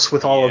light source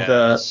with all of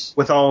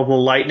the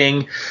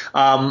lightning.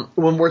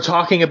 When we're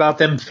talking about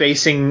them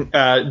facing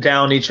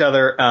down each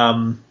other,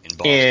 in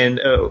Boston.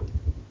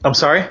 I'm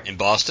sorry? In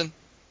Boston.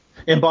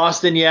 In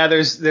Boston, yeah,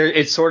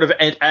 it's sort of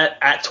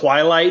at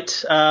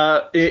twilight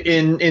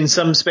in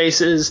some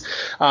spaces.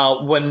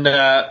 When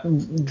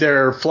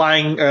they're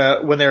flying,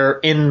 when they're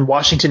in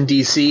Washington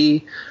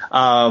D.C.,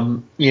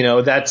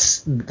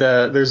 that's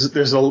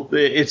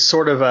it's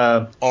sort of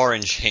a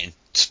orange hint.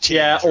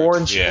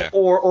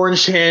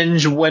 Orange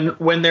tinge.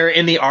 When they're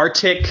in the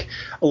Arctic,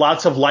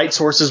 lots of light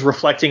sources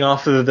reflecting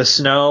off of the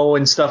snow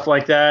and stuff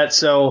like that.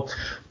 So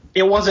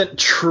it wasn't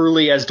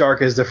truly as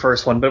dark as the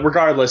first one, but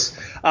regardless.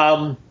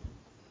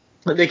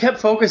 They kept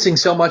focusing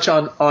so much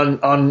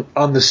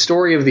on the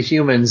story of the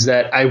humans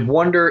that I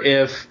wonder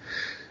if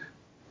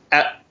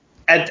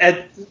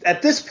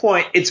at this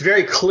point it's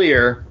very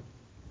clear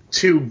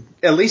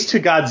at least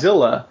to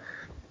Godzilla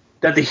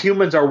that the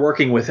humans are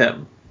working with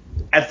him.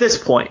 At this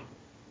point,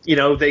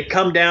 they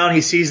come down,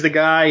 he sees the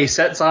guy, he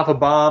sets off a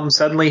bomb,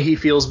 suddenly he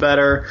feels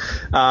better.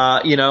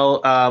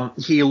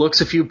 He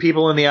looks a few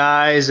people in the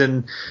eyes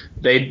and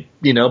they,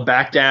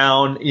 back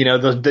down.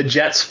 The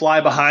jets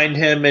fly behind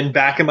him and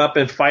back him up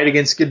and fight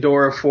against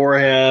Ghidorah for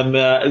him.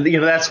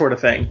 That sort of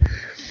thing.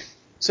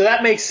 So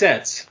that makes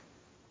sense.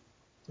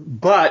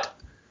 But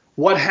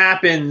what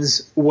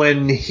happens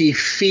when he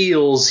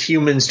feels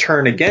humans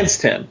turn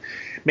against him?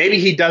 Maybe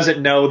he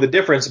doesn't know the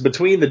difference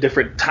between the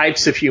different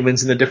types of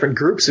humans and the different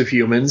groups of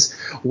humans.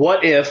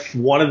 What if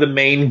one of the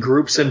main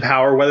groups in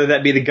power, whether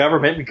that be the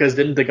government, because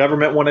didn't the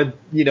government want to,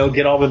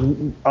 get all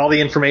the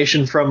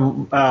information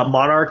from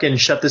Monarch and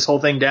shut this whole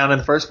thing down in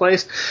the first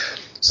place?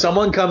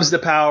 Someone comes to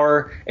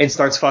power and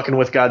starts fucking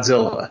with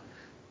Godzilla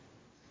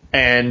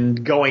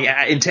and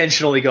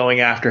intentionally going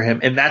after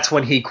him, and that's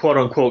when he quote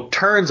unquote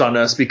turns on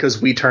us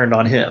because we turned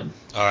on him.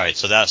 All right,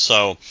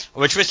 so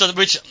which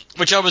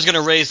I was going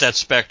to raise that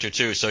specter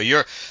too. So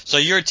your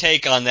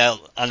take on that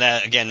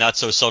again, not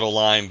so subtle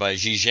line by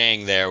Xi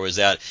Zhang there was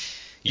that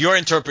your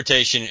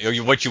interpretation or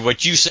what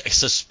you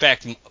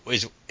suspect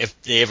is,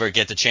 if they ever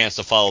get the chance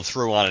to follow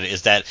through on it,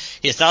 is that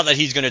it's not that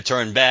he's going to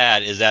turn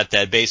bad, is that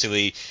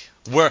basically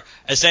where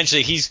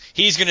essentially he's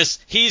gonna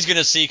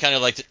see kind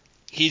of like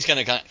he's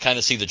gonna kind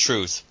of see the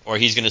truth, or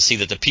he's gonna see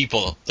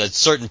that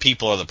certain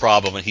people are the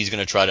problem, and he's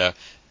gonna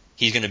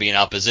be in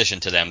opposition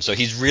to them. So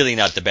he's really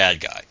not the bad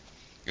guy.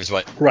 Is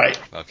what? Right.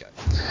 Okay.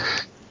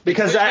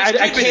 Because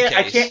I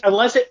can't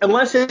unless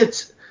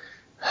it's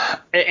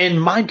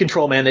and mind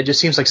control, man. It just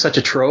seems like such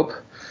a trope.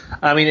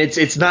 I mean,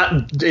 it's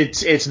not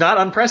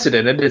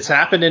unprecedented. It's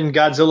happened in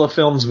Godzilla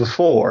films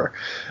before,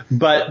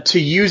 but to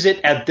use it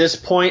at this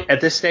point,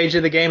 at this stage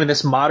of the game, in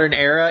this modern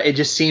era, it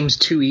just seems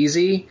too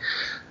easy.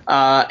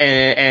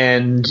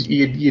 And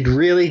you'd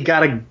really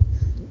gotta.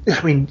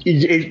 I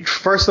mean,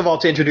 first of all,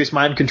 to introduce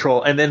mind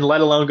control, and then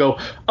let alone go,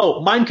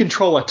 oh, mind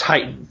control a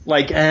Titan.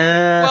 Like,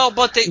 well,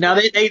 but they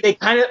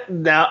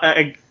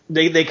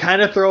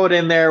kind of throw it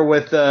in there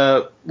with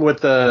the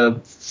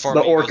orca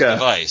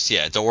device,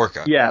 the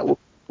orca,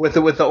 with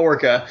the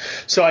orca.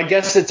 So I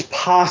guess it's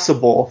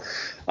possible,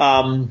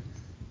 and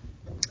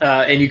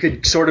you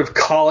could sort of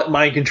call it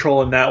mind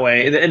control in that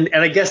way, and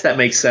I guess that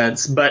makes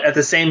sense. But at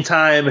the same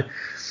time,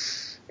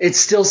 it's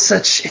still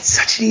such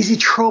an easy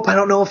trope. I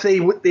don't know if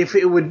it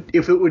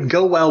would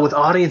go well with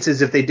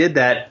audiences if they did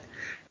that.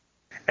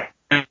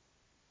 I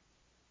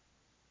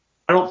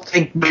don't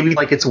think maybe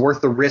like it's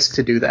worth the risk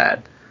to do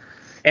that.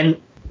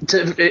 And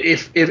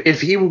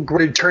if he were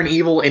to turn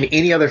evil in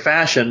any other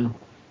fashion,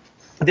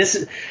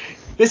 this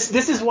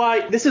is why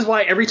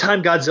every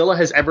time Godzilla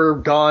has ever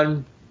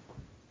gone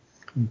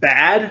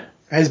bad,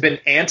 has been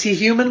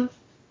anti-human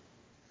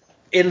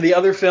in the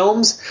other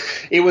films,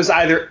 it was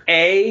either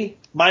A,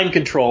 mind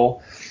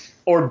control,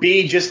 or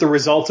B, just the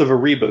result of a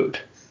reboot.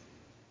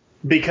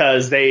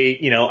 Because they,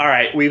 all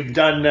right, we've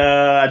done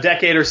a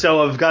decade or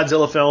so of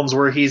Godzilla films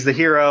where he's the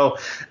hero.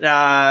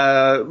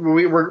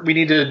 We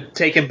need to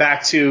take him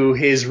back to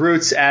his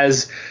roots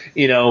as,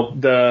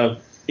 the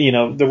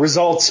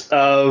results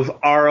of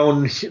our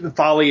own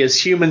folly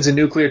as humans and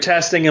nuclear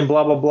testing and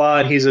blah, blah, blah.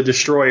 And he's a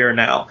destroyer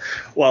now.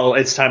 Well,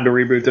 it's time to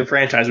reboot the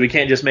franchise. We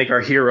can't just make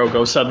our hero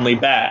go suddenly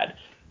bad.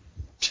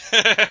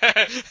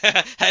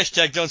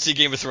 Hashtag don't see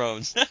Game of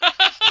Thrones.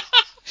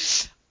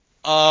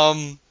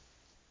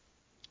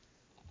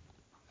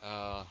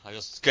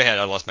 Go ahead.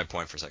 I lost my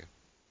point for a second.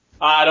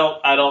 I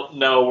don't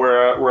know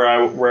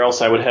where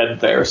else I would head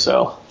there.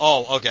 So.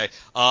 Oh, okay.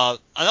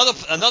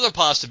 Another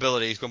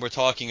possibility is when we're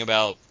talking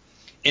about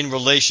in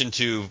relation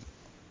to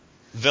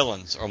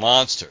villains or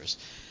monsters.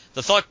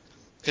 The thought,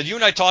 because you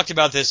and I talked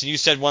about this, and you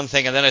said one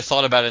thing, and then I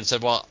thought about it and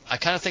said, well, I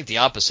kind of think the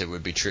opposite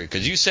would be true.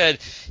 Because you said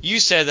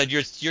that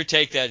your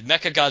take that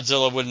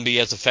Mechagodzilla wouldn't be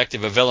as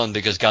effective a villain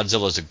because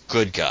Godzilla's a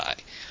good guy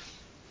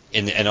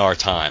in our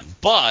time.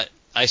 But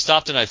I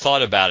stopped and I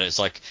thought about it. It's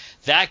like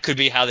that could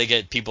be how they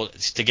get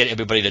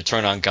everybody to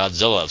turn on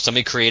Godzilla. If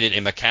somebody created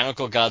a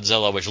mechanical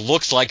Godzilla which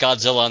looks like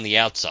Godzilla on the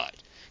outside,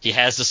 he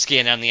has the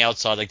skin on the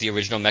outside like the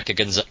original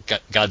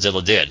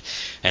Mechagodzilla did,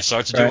 and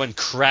starts doing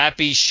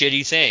crappy,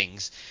 shitty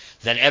things,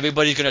 then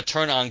everybody's going to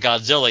turn on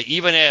Godzilla,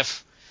 even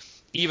if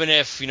even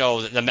if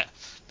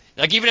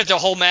the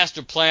whole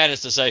master plan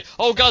is to say,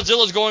 oh,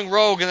 Godzilla's going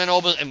rogue, and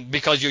then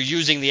because you're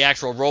using the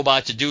actual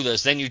robot to do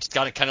this, then you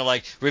got to kind of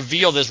like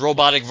reveal this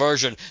robotic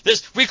version.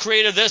 We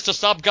created this to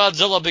stop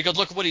Godzilla because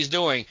look what he's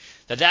doing.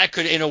 That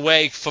could in a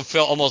way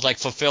fulfill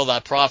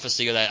that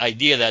prophecy or that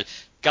idea that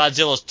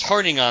Godzilla's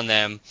turning on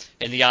them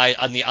in the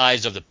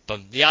eyes of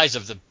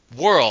the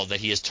world, that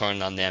he has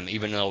turned on them,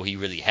 even though he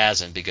really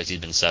hasn't because he's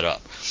been set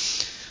up.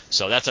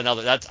 So that's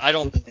another. I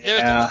don't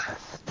know.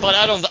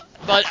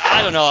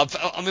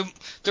 I mean,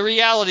 the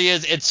reality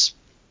is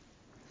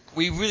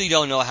we really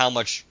don't know how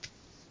much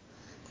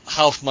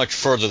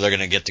further they're going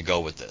to get to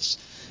go with this.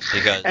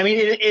 Because I mean,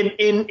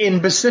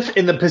 in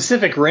the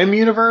Pacific Rim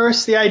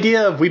universe, the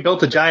idea of we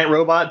built a giant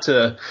robot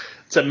to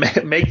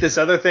make this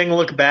other thing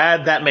look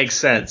bad, that makes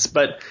sense.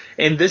 But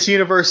in this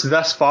universe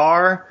thus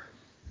far,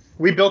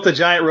 we built a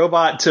giant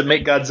robot to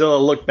make Godzilla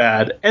look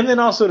bad, and then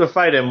also to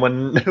fight him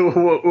when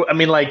I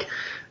mean, like.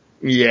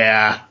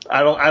 Yeah,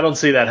 I don't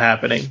see that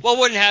happening. Well, it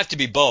wouldn't have to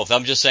be both.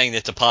 I'm just saying that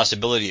it's a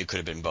possibility it could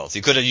have been both.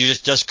 You could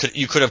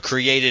have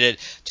created it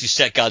to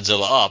set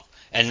Godzilla up,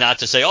 and not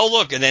to say, oh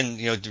look, and then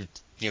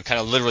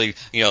kind of literally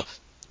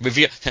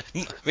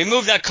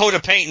remove that coat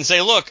of paint and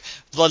say, look,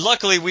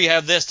 luckily we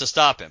have this to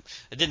stop him.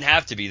 It didn't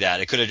have to be that.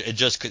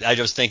 I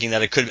was thinking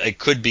that it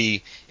could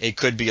be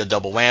a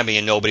double whammy,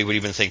 and nobody would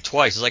even think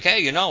twice. It's like,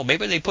 hey,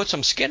 maybe they put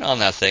some skin on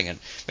that thing, and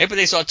maybe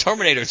they saw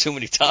Terminator too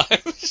many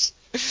times.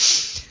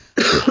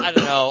 I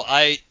don't know.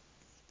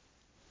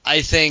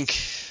 I think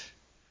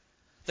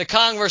the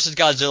Kong versus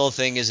Godzilla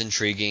thing is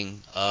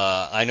intriguing.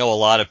 I know a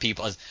lot of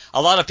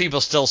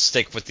people still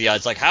stick with the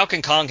odds. Like, how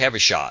can Kong have a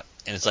shot?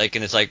 And it's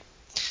like,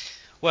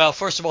 well,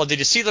 first of all, did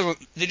you see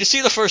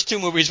the first two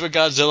movies with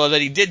Godzilla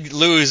that he did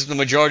lose the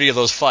majority of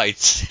those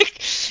fights?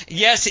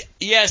 Yes,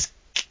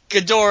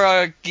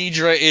 Ghidorah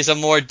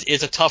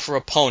is a tougher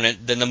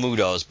opponent than the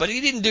Mutos, but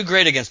he didn't do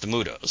great against the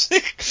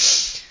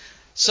Mutos.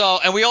 So,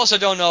 and we also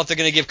don't know if they're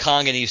going to give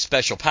Kong any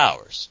special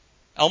powers.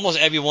 Almost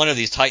every one of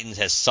these Titans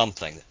has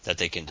something that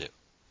they can do,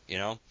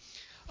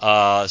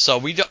 So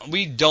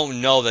we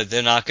don't know that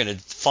they're not going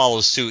to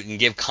follow suit and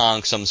give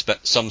Kong some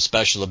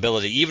special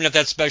ability, even if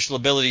that special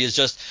ability is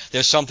just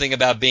there's something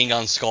about being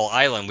on Skull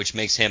Island which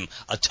makes him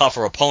a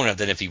tougher opponent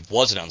than if he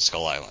wasn't on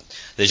Skull Island.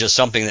 There's just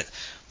something that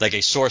like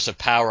a source of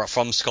power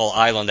from Skull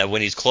Island that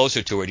when he's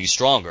closer to it he's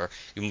stronger.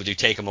 Even when you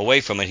take him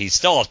away from it, he's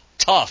still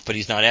tough, but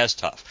he's not as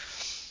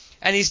tough.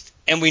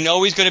 And we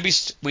know he's going to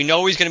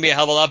be a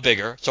hell of a lot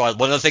bigger. So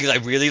one of the things I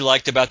really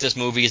liked about this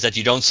movie is that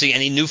you don't see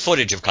any new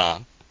footage of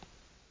Kong.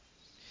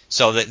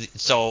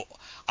 So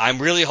I'm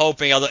really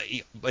hoping,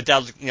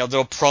 without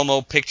little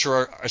promo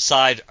picture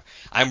aside,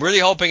 I'm really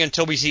hoping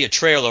until we see a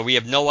trailer, we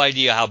have no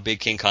idea how big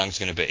King Kong's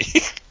going to be.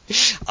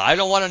 I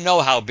don't want to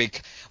know how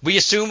big. We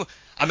assume.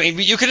 I mean,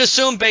 you can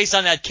assume based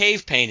on that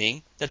cave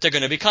painting that they're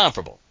going to be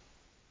comparable,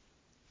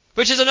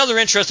 which is another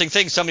interesting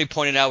thing somebody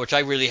pointed out, which I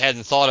really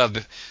hadn't thought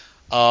of,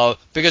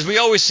 because we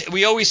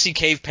always see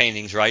cave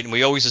paintings, right, and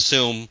we always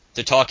assume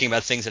they're talking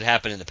about things that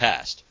happened in the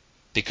past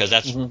because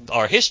that's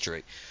our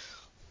history.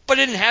 But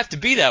it didn't have to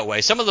be that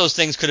way. Some of those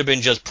things could have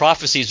been just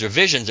prophecies or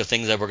visions of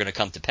things that were going to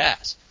come to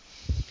pass.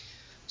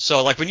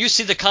 So, like when you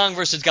see the Kong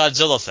versus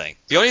Godzilla thing,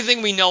 the only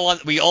thing we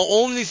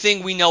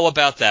know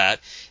about that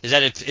is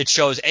that it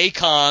shows a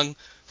Kong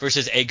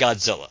versus a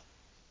Godzilla.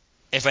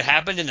 If it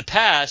happened in the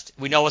past,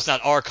 we know it's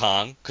not our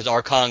Kong because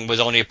our Kong was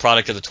only a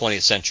product of the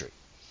 20th century.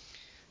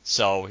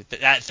 So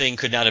that thing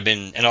could not have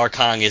been, and our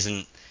Kong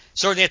isn't.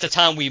 Certainly at the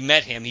time we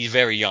met him, he's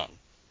very young.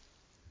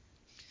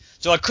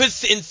 So it could,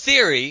 in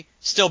theory,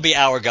 still be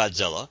our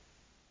Godzilla,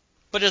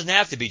 but it doesn't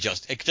have to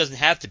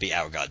be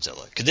our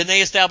Godzilla. Because didn't they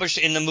establish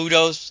in the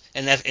Mutos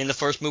in the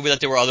first movie that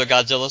there were other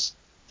Godzillas?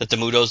 That the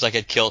Mutos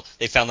had killed?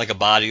 They found like a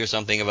body or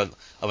something of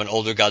an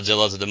older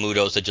Godzilla that the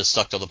Mutos had just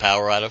sucked all the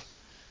power out of.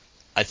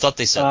 I thought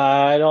they said.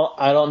 I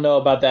don't know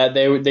about that.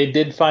 They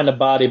did find a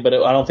body, but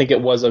I don't think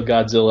it was of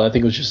Godzilla. I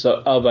think it was just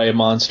of a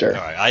monster.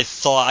 All right,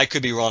 I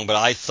could be wrong, but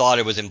I thought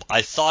it was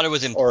implied.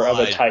 Or of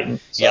a Titan.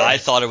 Sorry. Yeah, I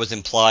thought it was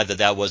implied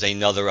that was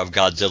another of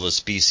Godzilla's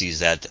species.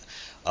 That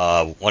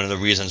one of the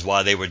reasons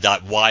why they were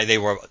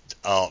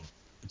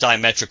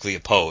diametrically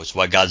opposed,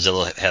 why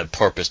Godzilla had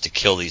purpose to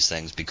kill these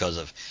things because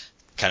of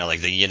kind of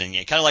like the yin and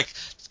yang, kind of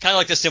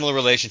like the similar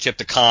relationship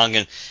to Kong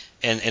and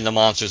the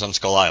monsters on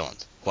Skull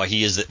Island. Why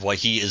he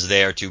is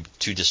there to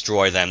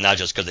destroy them, not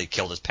just because they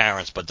killed his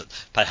parents, but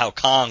how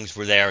Kongs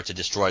were there to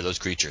destroy those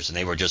creatures, and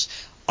they were just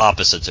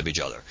opposites of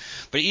each other.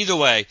 But either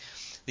way,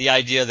 the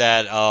idea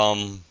that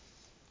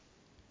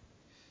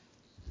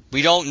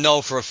we don't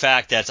know for a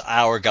fact that's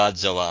our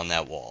Godzilla on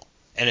that wall,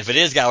 and if it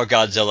is our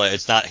Godzilla,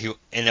 it's not,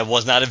 and it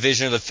was not a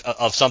vision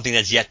of something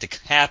that's yet to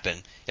happen.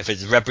 If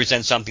it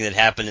represents something that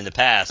happened in the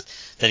past,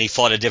 then he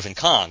fought a different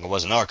Kong. It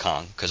wasn't our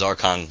Kong, because our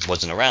Kong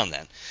wasn't around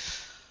then.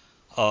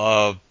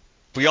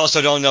 We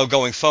also don't know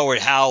going forward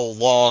how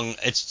long.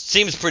 It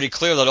seems pretty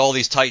clear that all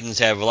these Titans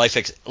have life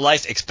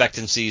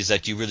expectancies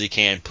that you really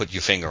can't put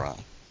your finger on.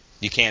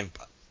 You can't,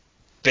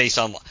 based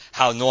on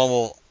how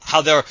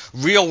their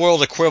real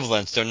world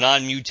equivalents, their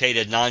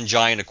non-mutated,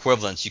 non-giant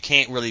equivalents. You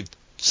can't really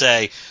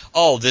say,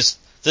 oh, this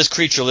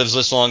creature lives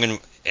this long and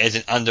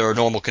under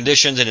normal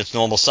conditions and its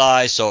normal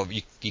size. So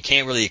you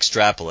can't really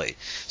extrapolate,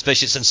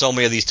 especially since so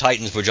many of these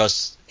Titans were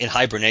just in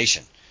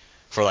hibernation.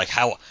 For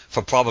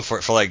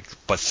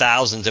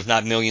thousands, if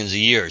not millions of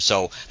years.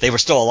 So they were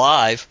still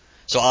alive.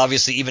 So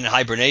obviously, even in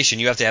hibernation,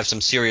 you have to have some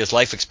serious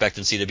life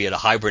expectancy to be able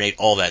to hibernate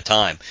all that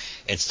time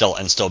and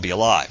still be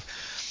alive.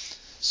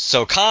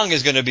 So Kong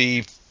is going to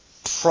be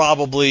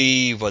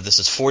probably, this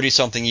is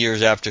 40-something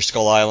years after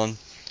Skull Island.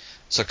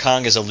 So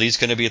Kong is at least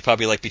going to be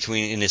probably like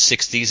between in his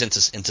 60s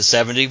into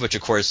 70, which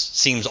of course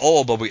seems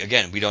old, but we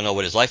don't know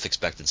what his life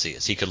expectancy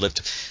is. He could live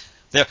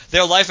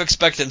their life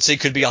expectancy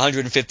could be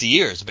 150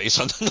 years based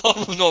on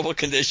the normal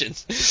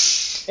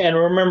conditions. And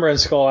remember, in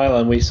Skull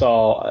Island, we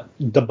saw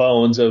the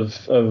bones of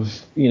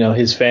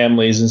his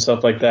families and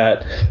stuff like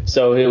that.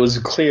 So it was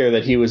clear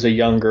that he was a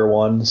younger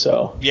one.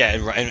 So yeah,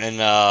 and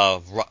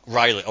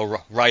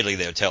Riley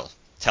there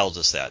tells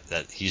us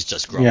that he's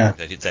just growing,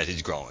 that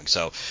he's growing.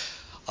 So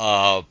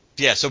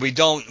so we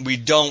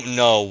don't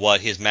know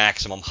what his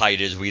maximum height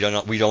is. We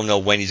don't know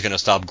when he's going to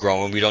stop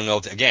growing. We don't know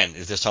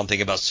if there's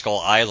something about Skull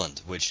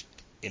Island which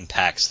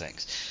impacts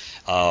things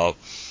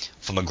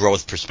from a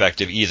growth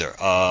perspective either.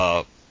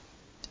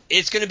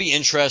 It's going to be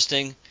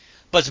interesting,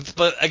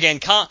 but again,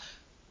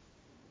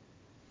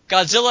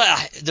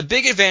 Godzilla. The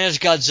big advantage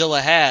Godzilla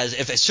has,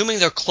 assuming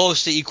they're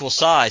close to equal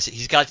size,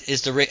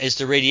 is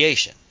the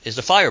radiation, is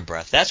the fire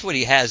breath. That's what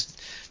he has.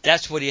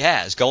 That's what he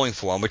has going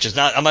for him, which is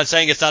not. I'm not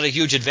saying it's not a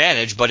huge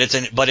advantage, but it's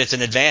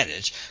an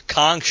advantage.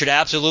 Kong should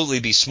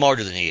absolutely be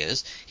smarter than he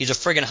is. He's a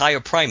friggin'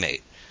 higher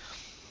primate.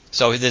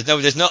 So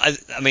there's no.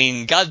 I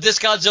mean, this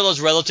Godzilla is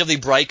relatively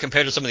bright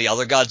compared to some of the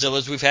other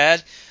Godzillas we've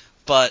had,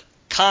 but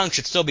Kong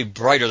should still be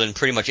brighter than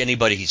pretty much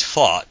anybody he's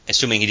fought,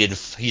 assuming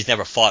he's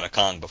never fought a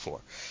Kong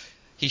before.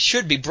 He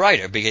should be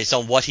brighter based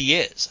on what he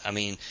is. I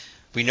mean,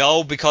 we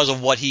know because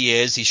of what he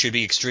is, he should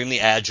be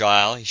extremely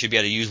agile. He should be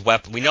able to use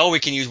weapons. We know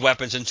we can use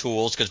weapons and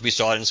tools because we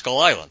saw it in Skull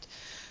Island.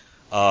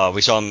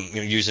 We saw him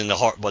using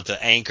the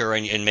anchor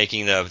and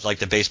making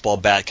the baseball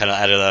bat kind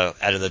of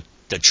out of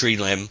the tree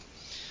limb.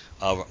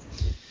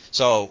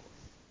 So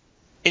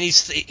he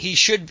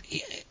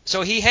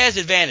has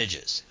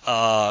advantages.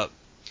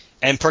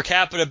 And per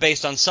capita,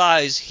 based on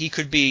size, he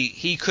could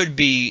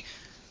be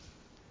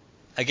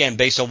again,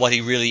 based on what he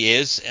really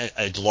is,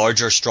 a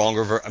larger,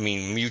 stronger,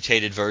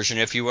 mutated version,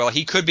 if you will.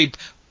 He could be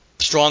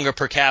stronger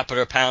per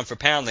capita, pound for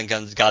pound, than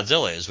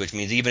Godzilla is, which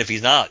means even if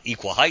he's not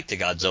equal height to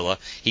Godzilla,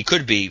 he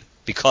could be,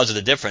 because of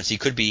the difference, he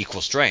could be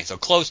equal strength or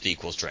close to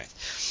equal strength.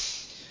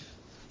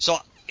 So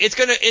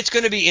it's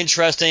gonna be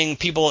interesting.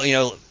 People,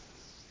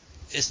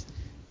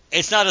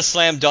 it's not a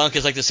slam dunk.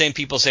 It's like the same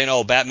people saying,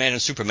 "Oh, Batman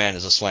and Superman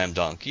is a slam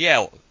dunk."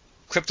 Yeah.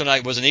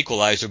 Kryptonite was an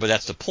equalizer, but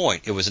that's the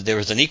point. There was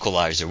an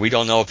equalizer. We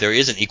don't know if there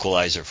is an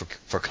equalizer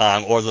for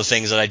Kong, or the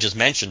things that I just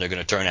mentioned are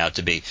going to turn out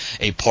to be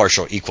a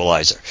partial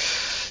equalizer.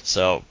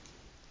 So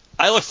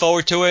I look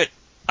forward to it.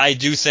 I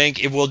do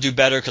think it will do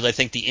better because I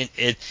think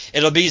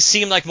it'll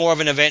seem like more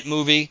of an event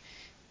movie,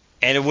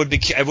 and it would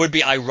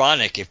be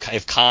ironic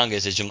if Kong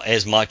is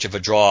as much of a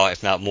draw,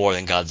 if not more,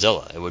 than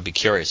Godzilla. It would be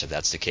curious if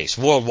that's the case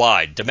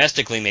worldwide.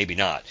 Domestically, maybe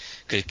not,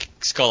 because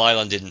Skull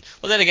Island didn't.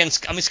 Well, then again,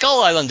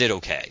 Skull Island did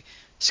okay.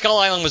 Skull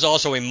Island was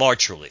also a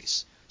March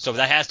release, so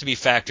that has to be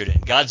factored in.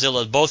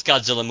 Both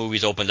Godzilla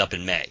movies opened up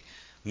in May.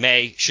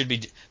 May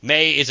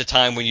is a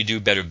time when you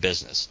do better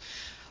business.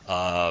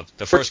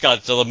 The first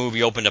Godzilla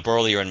movie opened up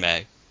earlier in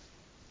May,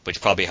 which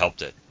probably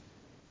helped it.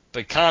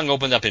 But Kong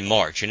opened up in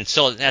March, and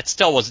that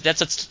still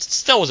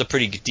was a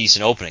pretty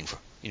decent opening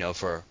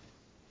for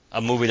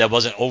a movie that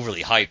wasn't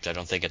overly hyped. I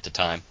don't think at the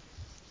time.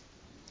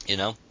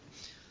 Yeah.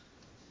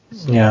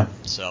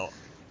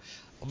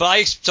 But I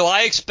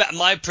expect,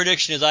 my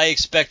prediction is I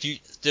expect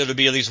there to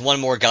be at least one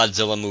more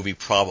Godzilla movie,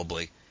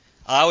 probably.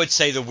 I would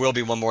say there will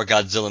be one more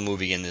Godzilla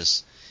movie in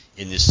this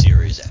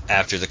series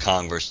after the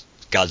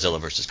Godzilla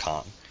versus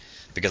Kong,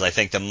 because I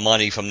think the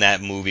money from that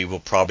movie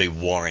will probably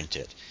warrant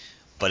it.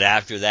 But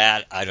after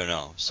that, I don't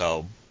know.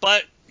 So,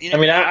 but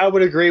I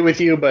would agree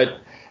with you,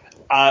 but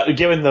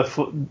given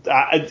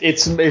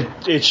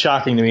it's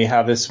shocking to me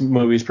how this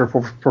movie's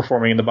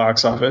performing in the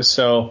box office.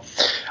 So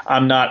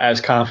I'm not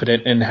as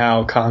confident in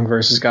how Kong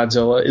versus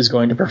Godzilla is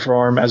going to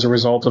perform as a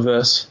result of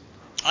this.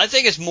 I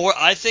think it's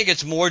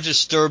more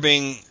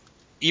disturbing,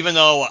 even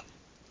though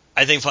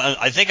I think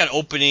an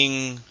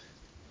opening.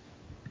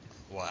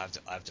 Well, I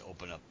have to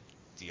open up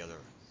the other.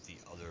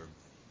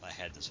 I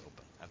had this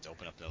open. I have to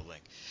open up the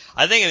link.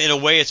 I think in a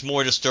way it's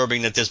more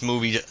disturbing that this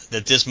movie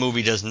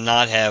does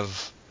not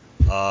have.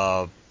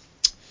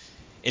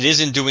 It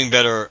isn't doing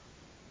better.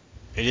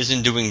 It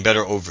isn't doing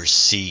better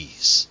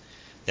overseas.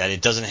 That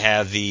it doesn't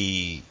have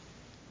the.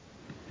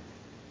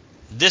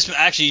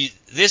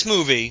 This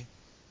movie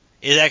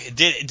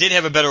did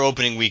have a better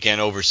opening weekend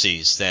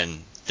overseas than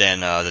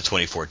the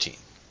 2014.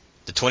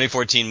 The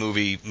 2014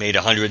 movie made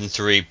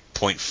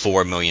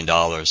 $103.4 million,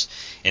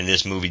 and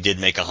this movie did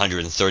make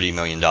 $130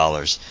 million,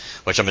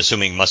 which I'm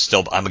assuming must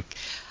still.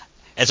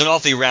 It's an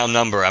awfully round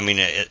number.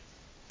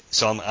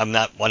 So I'm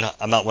not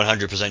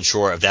 100%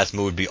 sure if that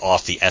movie would be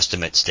off the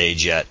estimate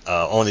stage yet.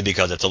 Only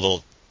because it's a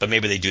little. But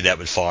maybe they do that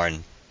with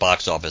foreign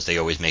box office. They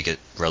always make it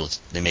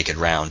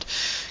round,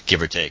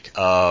 give or take.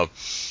 So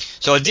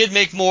it did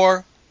make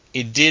more.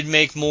 It did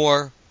make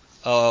more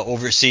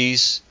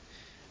overseas.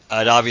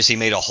 It obviously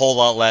made a whole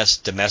lot less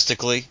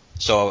domestically.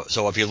 So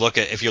if you look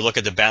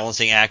at the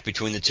balancing act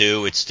between the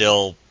two, it's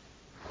still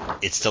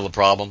a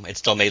problem. It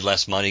still made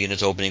less money in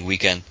its opening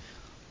weekend,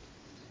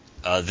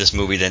 this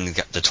movie, than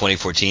the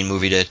 2014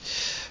 movie did.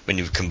 When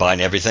you combine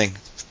everything,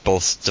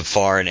 both the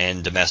foreign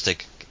and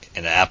domestic,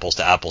 in an apples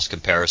to apples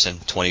comparison,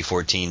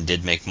 2014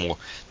 did make more.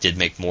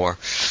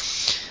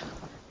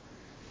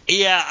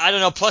 Yeah, I don't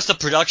know. Plus the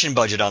production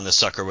budget on this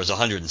sucker was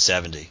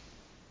 170.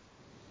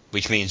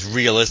 Which means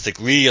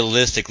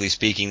realistically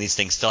speaking, this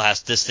thing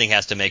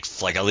has to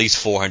make like at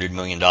least $400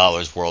 million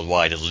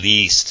worldwide, at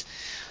least,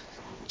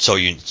 so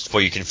you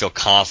can feel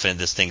confident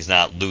this thing's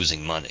not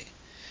losing money.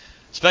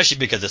 Especially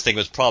because this thing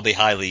was probably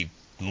highly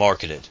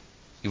marketed.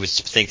 You would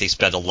think they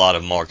spent a lot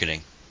of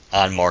marketing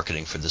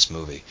for this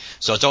movie.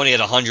 So it's only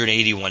at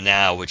 181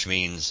 now, which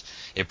means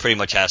it pretty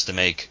much has to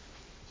make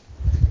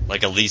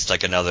like at least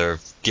like another,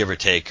 give or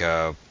take,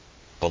 at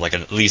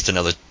least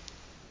another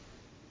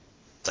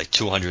like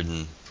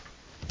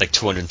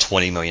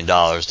 $220 million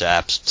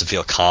to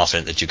feel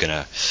confident that you're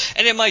gonna,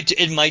 and it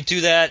might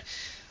do that,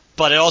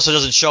 but it also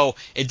doesn't show.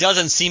 It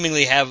doesn't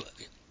seemingly have.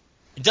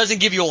 It doesn't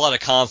give you a lot of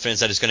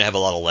confidence that it's gonna have a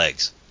lot of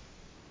legs.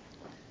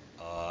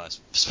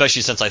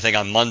 Especially since I think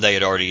on Monday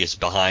it already is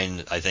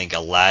behind. I think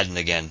Aladdin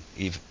again,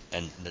 even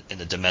in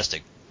the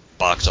domestic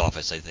box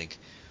office. I think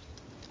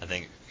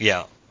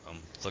yeah.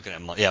 I'm looking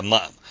at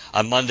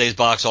on Monday's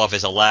box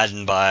office,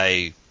 Aladdin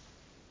by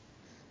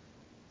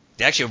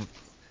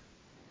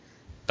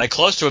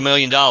close to $1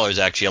 million.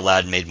 Actually,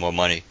 Aladdin made more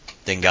money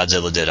than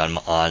Godzilla did on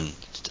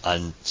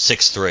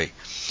 6/3.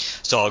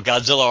 So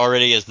Godzilla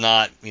already is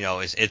not,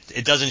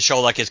 it doesn't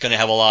show like it's going to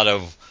have a lot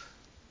of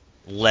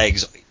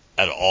legs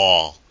at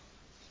all.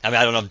 I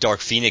don't know if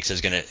Dark Phoenix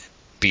is going to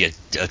be a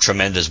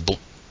tremendous.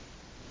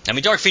 I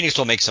mean, Dark Phoenix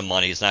will make some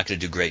money. It's not going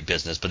to do great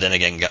business, but then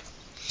again,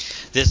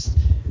 this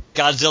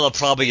Godzilla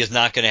probably is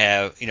not going to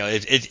have.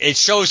 It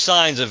shows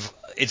signs of.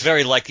 It's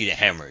very likely to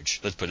hemorrhage.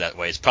 Let's put it that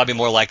way. It's probably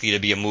more likely to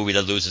be a movie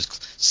that loses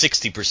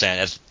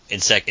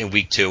 60% in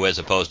week 2 as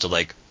opposed to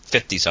like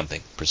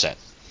 50-something%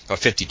 or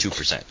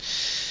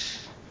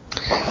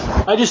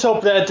 52%. I just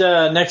hope that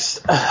next.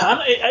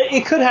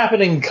 It could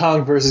happen in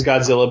Kong versus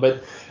Godzilla,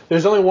 but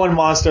there's only one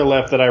monster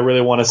left that I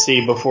really want to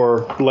see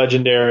before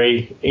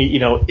Legendary.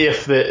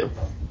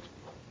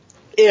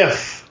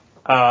 If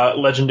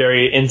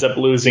Legendary ends up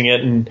losing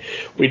it and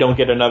we don't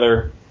get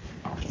another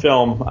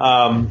film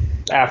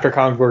after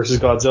Kong versus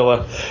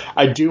Godzilla,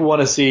 I do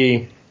want to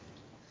see,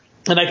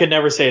 and I could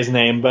never say his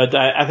name, but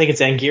I think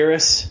it's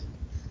Anguirus.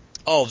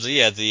 Oh, the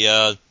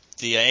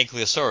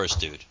Ankylosaurus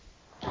dude.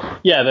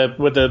 Yeah,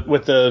 with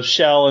the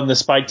shell and the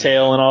spiked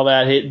tail and all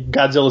that.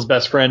 Godzilla's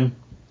best friend.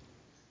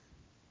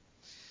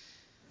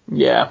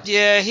 Yeah.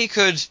 Yeah, he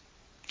could.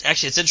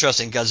 Actually, it's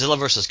interesting. Godzilla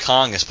vs.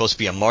 Kong is supposed to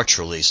be a March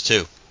release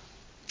too.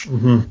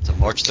 Mm-hmm. It's a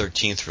March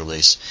 13th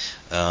release.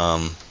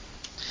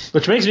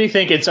 Which makes me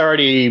think it's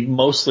already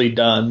mostly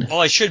done.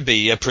 Well, it should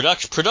be.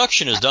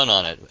 Production is done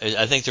on it.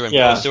 I think they're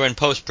in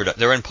post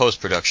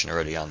production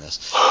already on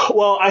this.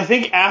 Well, I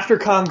think after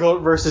Kong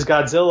versus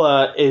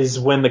Godzilla is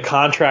when the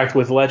contract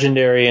with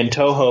Legendary and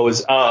Toho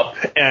is up,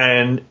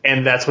 and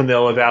that's when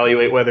they'll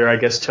evaluate whether, I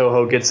guess,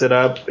 Toho gets it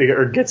up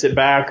or gets it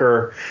back,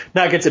 or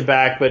not gets it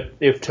back, but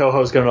if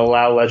Toho's going to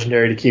allow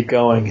Legendary to keep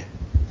going.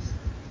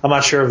 I'm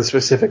not sure of the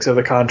specifics of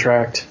the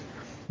contract,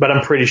 but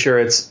I'm pretty sure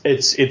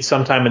it's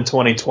sometime in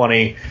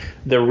 2020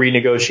 the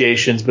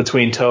renegotiations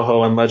between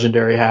Toho and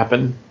Legendary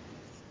happen.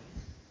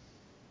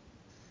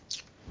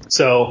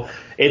 So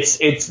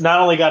it's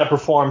not only got to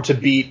perform to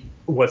beat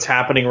what's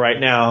happening right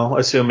now,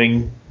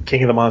 assuming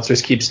King of the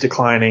Monsters keeps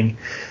declining,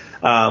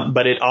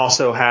 but it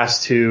also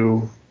has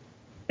to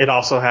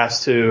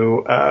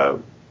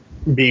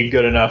be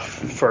good enough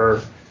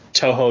for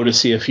Toho to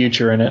see a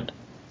future in it.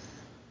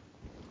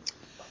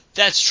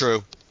 That's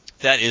true.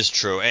 That is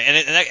true,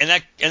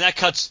 and that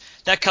cuts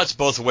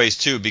both ways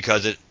too,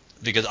 because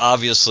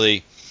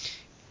obviously,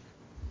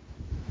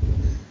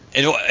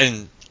 in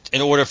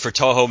order for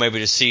Toho maybe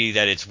to see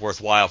that it's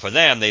worthwhile for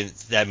them,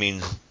 that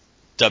means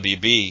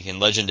WB and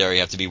Legendary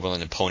have to be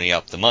willing to pony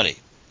up the money,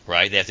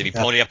 right? They have to be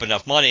pony up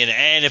enough money,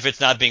 and if it's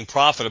not being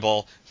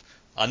profitable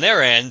on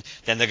their end,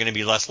 then they're going to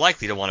be less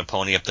likely to want to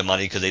pony up the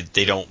money because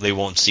they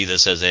won't see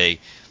this as a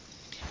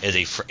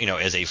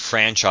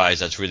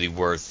franchise that's really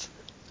worth.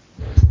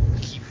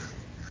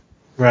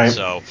 Right.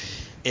 So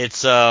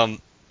it's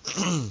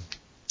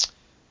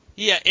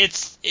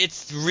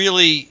it's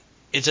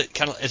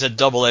a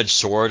double-edged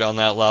sword on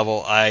that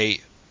level. It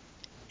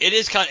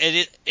is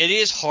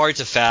hard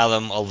to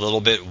fathom a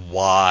little bit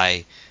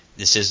why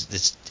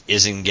this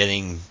isn't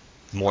getting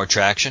more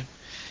traction.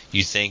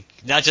 You think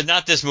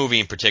not this movie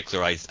in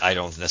particular, I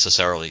don't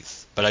necessarily,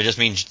 but I just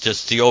mean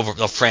just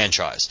the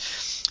franchise.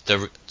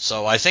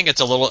 So I think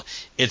it's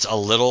a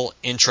little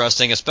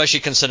interesting, especially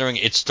considering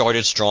it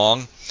started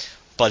strong.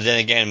 But then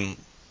again,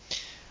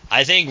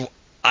 I think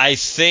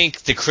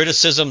the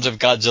criticisms of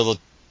Godzilla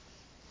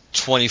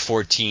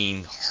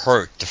 2014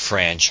 hurt the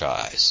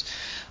franchise.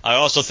 I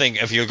also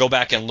think if you go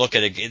back and look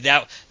at it,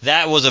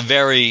 that was a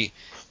very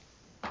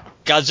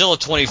Godzilla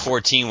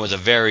 2014 was a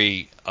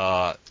very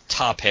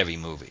top-heavy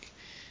movie.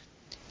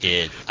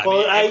 It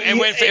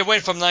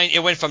went from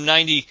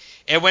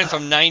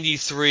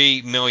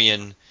 93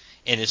 million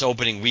in its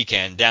opening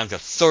weekend down to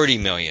 30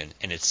 million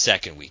in its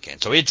second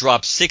weekend. So it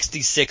dropped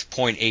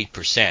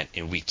 66.8%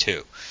 in week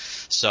 2.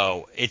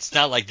 So it's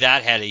not like it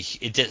had a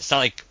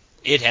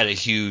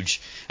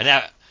huge, so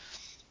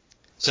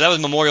that was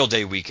Memorial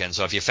Day weekend.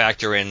 So if you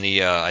factor in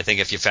the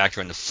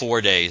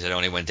 4 days, it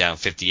only went down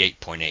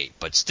 58.8.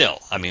 But still,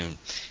 I mean,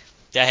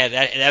 that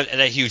had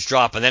a huge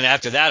drop. And then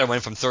after that, it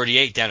went from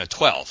 38 down to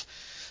 12.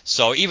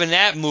 So even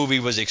that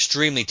movie was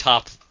extremely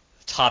top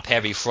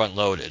heavy, front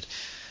loaded.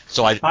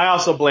 So I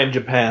also blame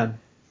Japan.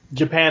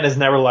 Japan has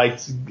never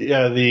liked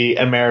the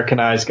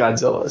Americanized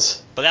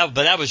Godzillas. But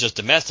that was just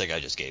domestic.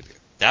 I just gave you.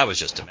 That was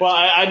just domestic. Well,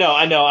 I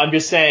know. I'm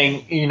just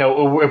saying,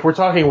 if we're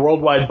talking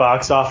worldwide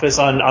box office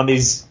on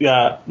these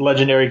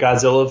legendary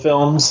Godzilla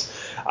films,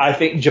 I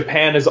think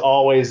Japan is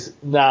always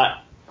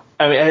not.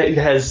 I mean, it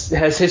has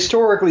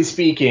historically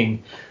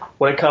speaking,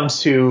 when it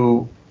comes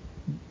to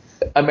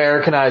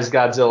Americanized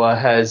Godzilla,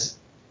 has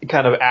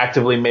kind of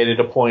actively made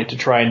it a point to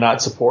try and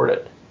not support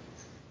it.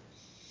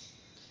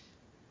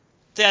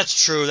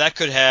 That's true. That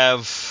could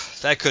have.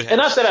 And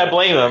not that I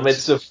blame them.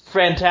 It's a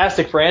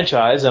fantastic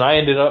franchise, and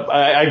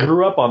I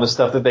grew up on the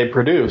stuff that they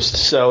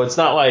produced. So it's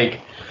not like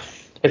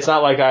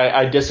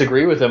I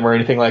disagree with them or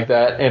anything like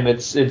that. And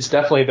it's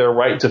definitely their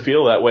right to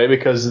feel that way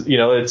because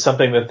it's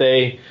something that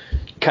they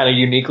kind of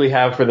uniquely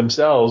have for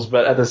themselves.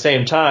 But at the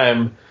same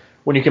time,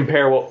 when you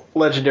compare what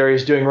Legendary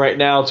is doing right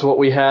now to what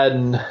we had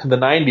in the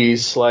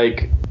 90s,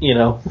 like you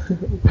know,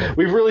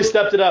 we've really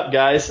stepped it up,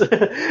 guys. Take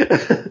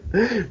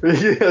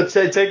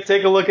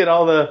a look at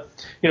all the,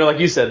 like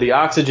you said, the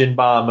oxygen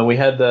bomb, and we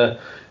had the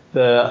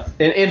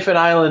Infant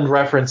Island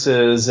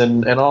references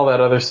and all that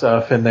other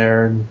stuff in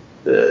there, and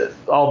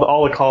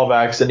all the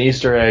callbacks and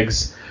Easter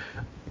eggs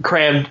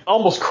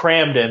almost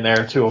crammed in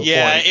there to a point.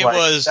 Yeah, it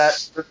was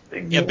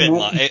a bit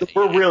much.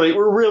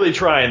 We're really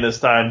trying this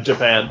time,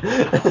 Japan.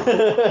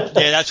 Yeah,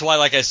 that's why,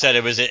 like I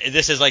said,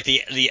 this is like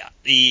the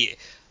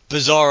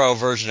bizarro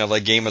version of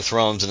like Game of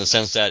Thrones in the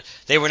sense that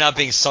they were not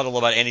being subtle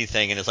about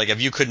anything, and it's like if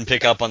you couldn't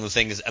pick up on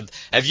some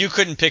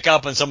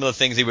of the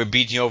things they were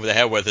beating you over the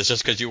head with, it's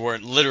just because you were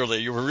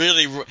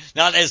really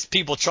not, as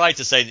people tried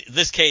to say. In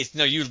this case,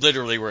 no, you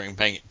literally weren't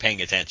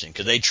paying attention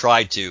because they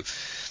tried to.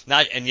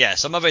 Not, and yeah,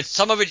 some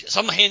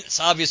hints,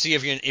 obviously,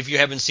 if you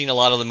haven't seen a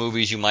lot of the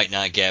movies, you might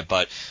not get,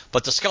 but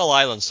the Skull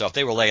Island stuff,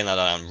 they were laying that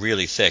on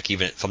really thick,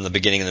 even from the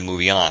beginning of the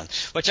movie on,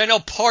 which I know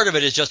part of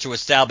it is just to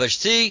establish,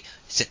 they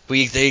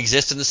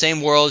exist in the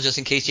same world, just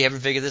in case you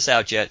haven't figured this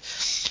out yet,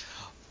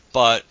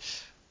 but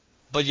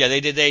yeah,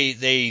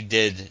 they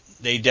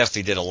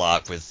definitely did a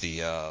lot with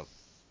the,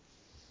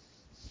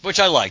 which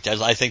I liked.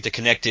 I think the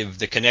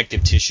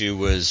connective tissue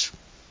was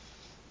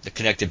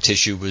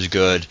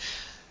good.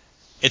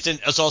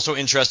 It's also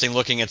interesting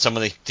looking at some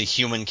of the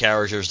human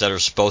characters that are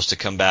supposed to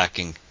come back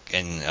in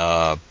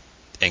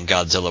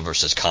Godzilla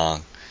vs.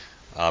 Kong.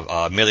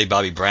 Millie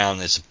Bobby Brown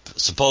is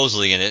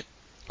supposedly in it,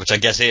 which I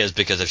guess is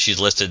because if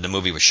she's listed, the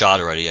movie was shot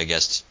already, I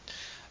guess.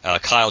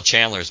 Kyle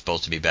Chandler is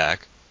supposed to be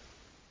back,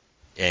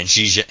 and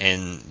Xi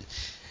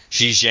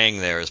Zhang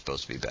there is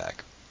supposed to be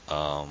back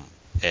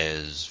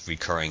as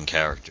recurring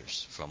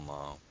characters from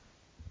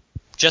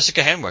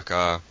Jessica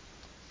Henwick.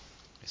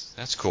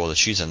 That's cool that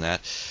she's in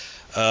that.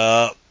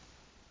 Yeah,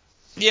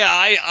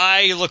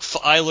 I look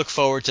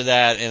forward to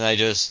that, and I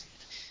just,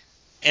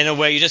 in a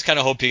way, you just kind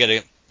of hope you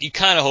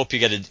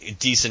get a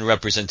decent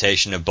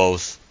representation of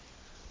both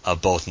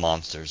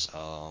monsters,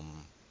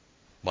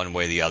 one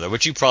way or the other,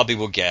 which you probably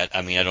will get.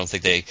 I mean, I don't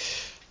think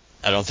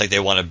they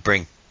want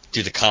to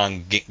do the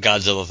Kong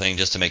Godzilla thing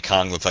just to make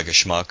Kong look like a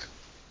schmuck,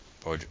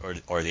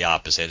 or the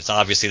opposite. It's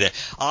obviously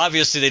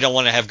they don't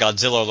want to have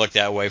Godzilla look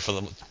that way for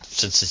them,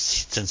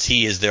 since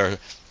he is their.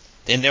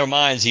 In their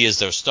minds, he is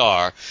their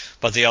star,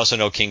 but they also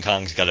know King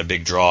Kong's got a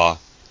big draw,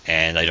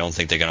 and I don't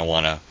think they're going to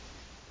want to.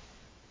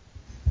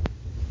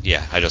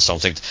 Yeah, I just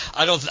don't think.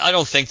 I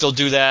don't think they'll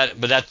do that.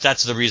 But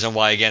that's the reason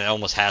why. Again, it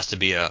almost has to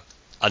be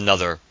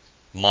another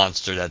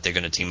monster that they're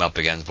going to team up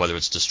against. Whether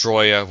it's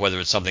Destroyer, whether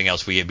it's something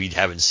else we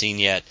haven't seen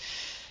yet,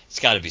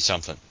 it's got to be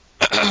something.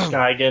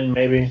 Gigan,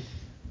 maybe.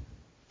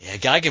 Yeah,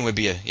 Gigan would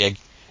be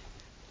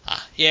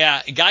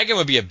Gigan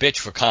would be a bitch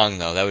for Kong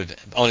though. That would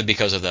only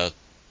because of the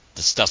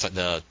stuff at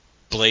the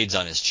blades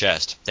on his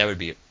chest. That would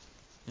be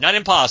not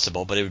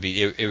impossible, but it would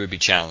be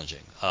challenging.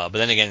 But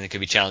then again, it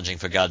could be challenging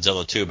for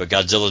Godzilla too. But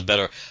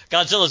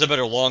Godzilla's a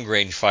better long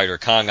range fighter.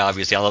 Kong,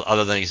 obviously,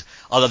 other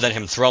than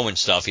him throwing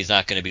stuff, he's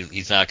not going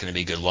to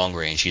be good long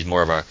range. He's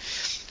more of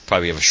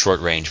probably a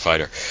short range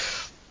fighter.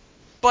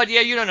 But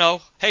yeah, you don't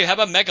know. Hey, how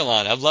about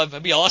Megalon?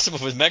 It'd be awesome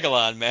if it was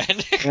Megalon, man.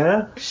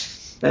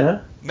 Yeah.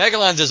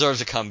 Megalon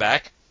deserves a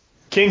comeback.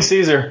 King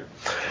Caesar.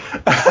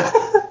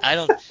 I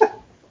don't.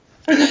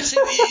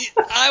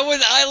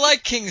 I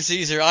like King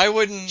Caesar. I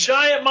wouldn't.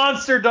 Giant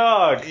monster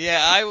dog. Yeah,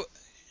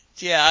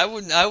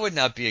 I would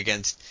not be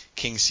against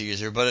King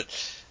Caesar, but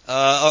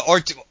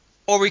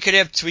or we could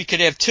have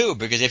two,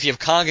 because if you have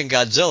Kong and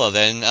Godzilla,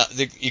 then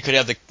you could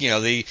have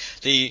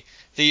the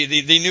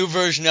new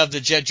version of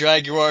the Jet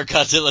Jaguar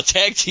Godzilla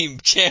Tag Team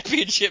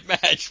Championship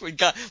match with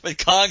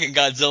Kong and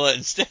Godzilla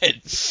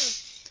instead.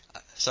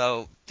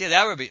 So yeah,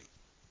 that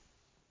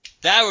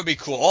would be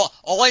cool.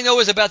 All I know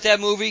is about that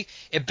movie,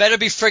 it better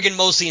be friggin'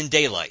 mostly in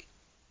daylight.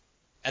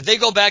 If they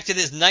go back to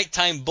this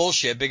nighttime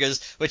bullshit,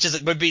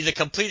 would be the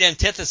complete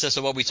antithesis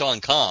of what we saw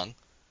in Kong.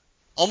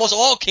 Almost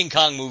all King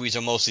Kong movies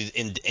are mostly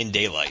in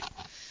daylight.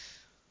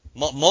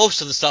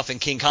 Most of the stuff in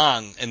King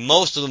Kong and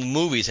most of the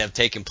movies have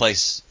taken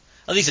place,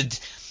 at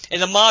least in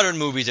the modern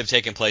movies, have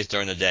taken place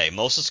during the day.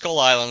 Most of Skull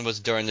Island was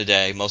during the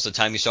day. Most of the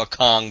time you saw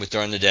Kong was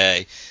during the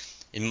day.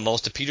 And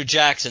most of Peter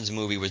Jackson's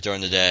movie was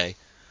during the day.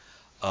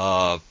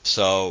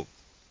 So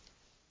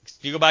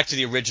if you go back to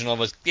the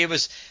original, it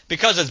was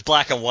because it's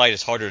black and white,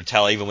 it's harder to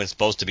tell. Even when it's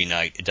supposed to be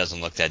night, it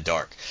doesn't look that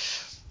dark.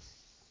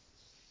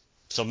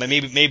 So maybe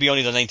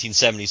only the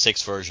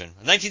 1976 version.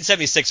 The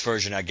 1976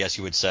 version, I guess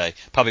you would say,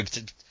 probably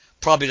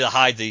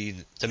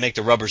to make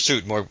the rubber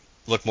suit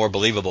look more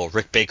believable,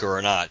 Rick Baker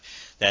or not.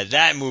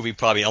 That movie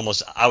probably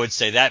I would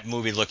say that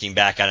movie, looking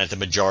back on it, the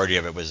majority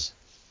of it was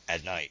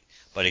at night.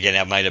 But again,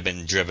 that might have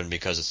been driven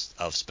because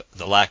of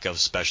the lack of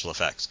special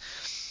effects.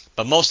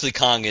 But mostly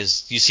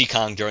you see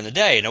Kong during the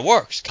day, and it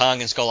works.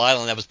 Kong and Skull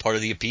Island, that was part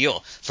of the appeal.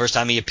 First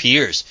time he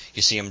appears,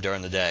 you see him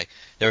during the day.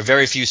 There are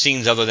very few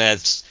scenes other than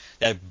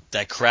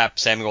that crap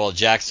Samuel L.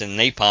 Jackson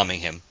napalming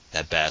him,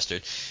 that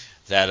bastard.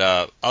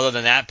 Other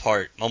than that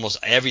part, almost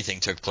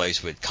everything took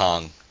place with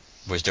Kong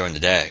was during the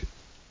day.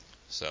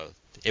 So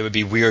it would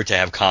be weird to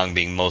have Kong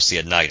being mostly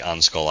at night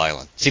on Skull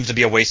Island. Seems to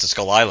be a waste of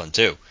Skull Island,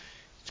 too.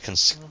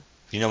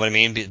 You know what I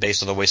mean?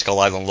 Based on the way Skull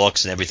Island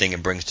looks and everything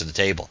it brings to the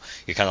table.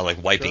 You're kind of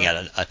like wiping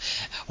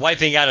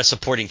out a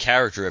supporting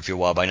character, if you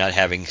will, by not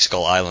having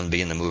Skull Island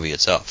be in the movie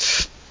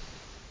itself.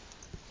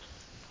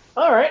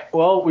 All right.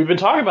 Well, we've been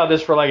talking about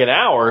this for like an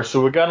hour,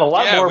 so we've gotten a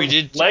lot more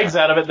legs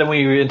out of it than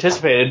we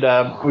anticipated.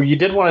 You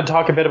did want to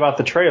talk a bit about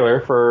the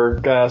trailer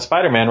for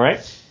Spider-Man, right?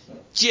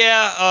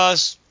 Yeah.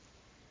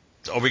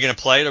 Are we going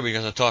to play it, or are we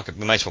going to talk?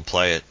 We might as well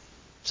play it.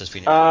 Since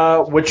we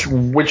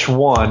which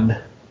one?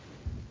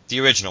 The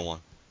original one.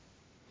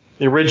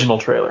 The original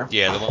trailer.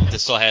 Yeah, the one that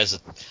still has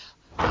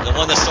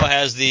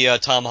the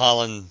Tom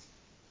Holland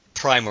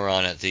primer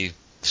on it, the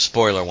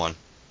spoiler one.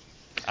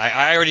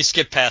 I already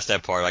skipped past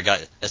that part.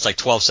 It's like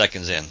 12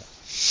 seconds in.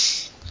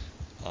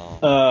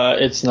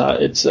 It's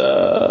not. It's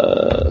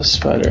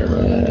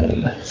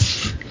Spider-Man.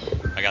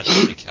 I got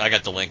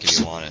the link if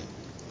you want it.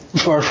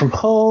 Far From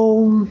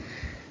Home.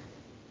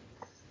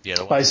 Yeah,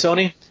 the one, by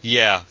Sony.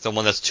 Yeah, the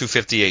one that's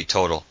 2:58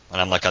 total,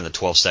 and I'm like on the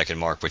 12-second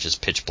mark, which is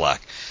pitch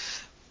black.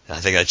 I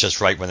think that's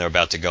just right when they're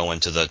about to go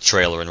into the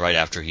trailer, and right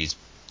after he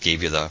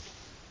gave you the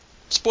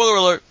spoiler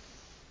alert.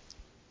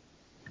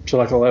 So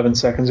like 11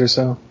 seconds or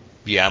so.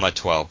 Yeah, I'm at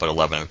 12, but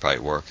 11 would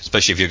probably work,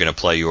 especially if you're going to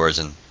play yours.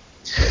 And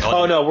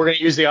oh no, we're going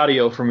to use the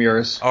audio from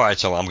yours. All right,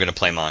 so I'm going to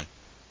play mine.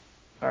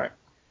 All right.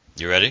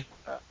 You ready?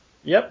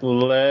 Yep.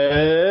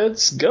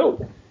 Let's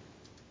go.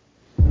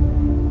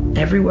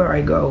 Everywhere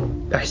I go,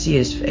 I see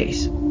his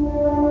face. I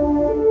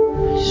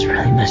just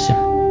really miss him.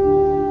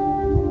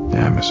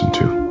 Yeah, I miss him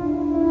too.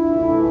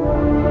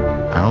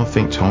 I don't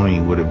think Tony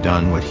would have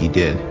done what he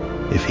did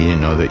if he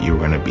didn't know that you were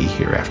going to be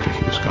here after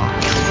he was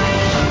gone.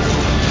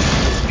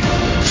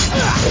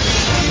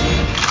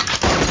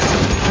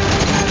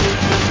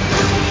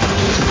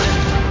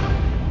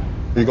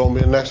 You gonna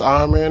be the next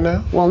Iron Man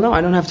now? Well, no,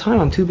 I don't have time.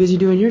 I'm too busy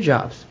doing your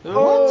jobs.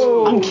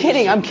 Oh. I'm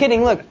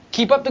kidding. Look,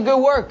 keep up the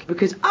good work.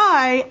 Because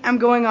I am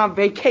going on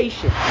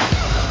vacation.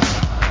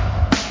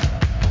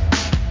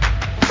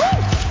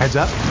 Heads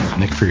up.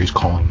 Nick Fury's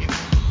calling you.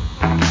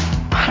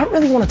 I don't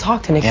really want to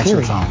talk to Nick Answer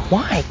Fury. the phone.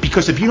 Why?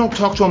 Because if you don't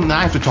talk to him, then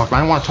I have to talk to him.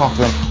 I don't want to talk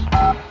to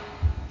him.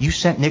 You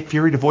sent Nick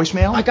Fury to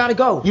voicemail? I gotta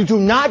go. You do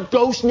not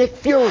ghost Nick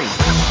Fury.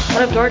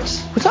 What up,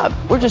 dorks? What's up?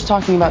 We're just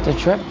talking about the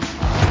trip.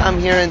 I'm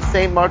here in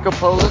St. Marco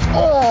Polo.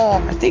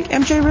 Oh, I think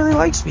MJ really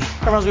likes me.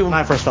 That reminds me when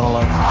I first fell in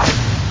love.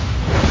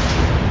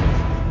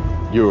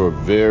 You're a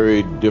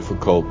very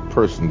difficult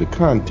person to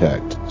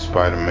contact,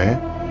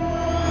 Spider-Man.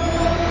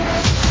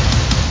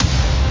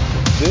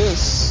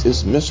 This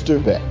is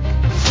Mr. Beck.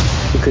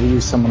 We could have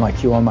used someone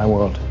like you on my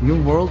world.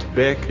 Your world?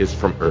 Beck is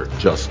from Earth,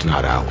 just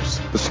not ours.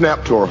 The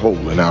snap to our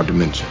hole in our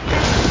dimension.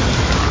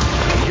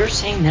 You're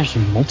saying there's a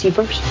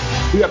multiverse?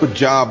 We have a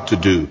job to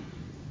do,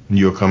 and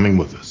you're coming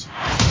with us.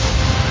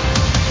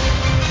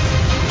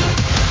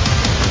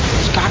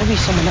 There's gotta be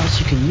someone else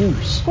you can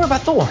use. What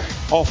about Thor?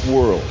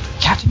 Off-world.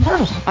 Captain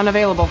Marvel.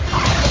 Unavailable.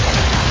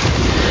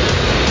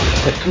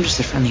 But I'm just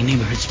a friendly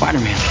neighborhood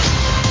Spider-Man.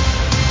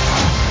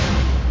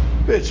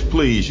 Bitch,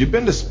 please, you've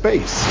been to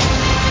space.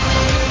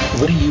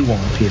 What do you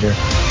want, Peter?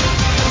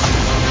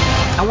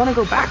 I want to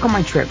go back on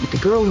my trip with the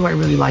girl who I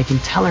really like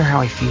and tell her how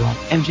I feel.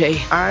 MJ,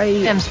 I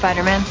am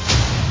Spider-Man.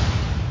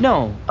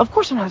 No, of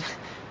course I'm not.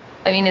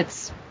 I mean,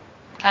 it's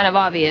kind of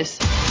obvious.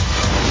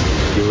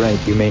 You're right,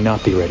 you may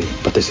not be ready,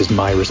 but this is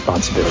my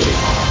responsibility.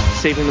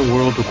 Saving the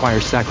world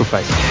requires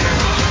sacrifice.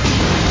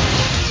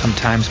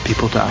 Sometimes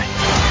people die.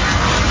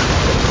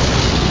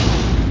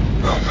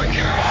 Oh my God.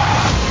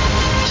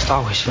 I just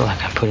always feel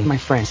like I'm putting my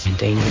friends in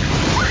danger.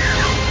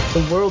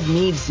 The world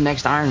needs the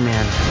next Iron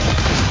Man.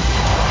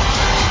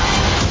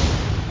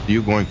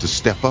 You going to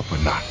step up or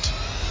not?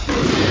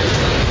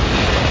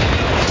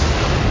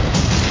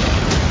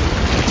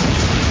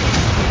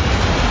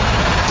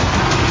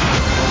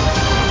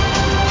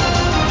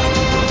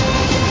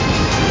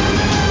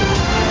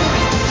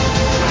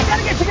 I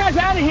gotta get you guys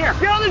out of here.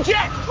 Get on the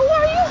jet. Who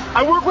are you?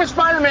 I work with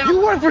Spider-Man.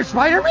 You work for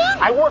Spider-Man?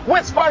 I work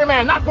with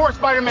Spider-Man, not for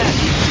Spider-Man.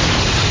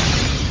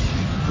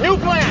 New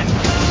plan.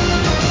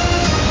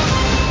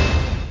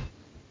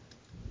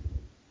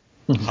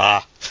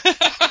 Ha.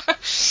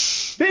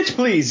 Bitch,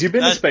 please, you've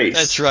been to space.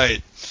 That's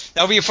right.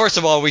 Now, first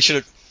of all,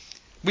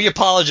 we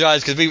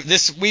apologize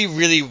because we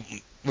really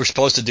were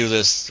supposed to do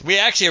this. We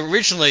actually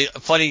originally,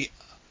 funny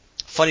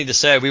to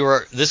say, we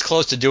were this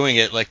close to doing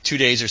it like 2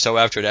 days or so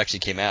after it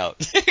actually came out.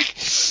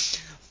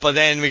 But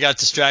then we got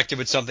distracted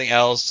with something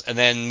else, and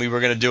then we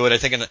were going to do it. I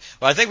think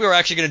we were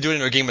actually going to do it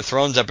in our Game of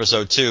Thrones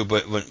episode too,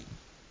 but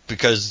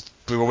because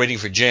we were waiting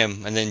for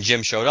Jim, and then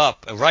Jim showed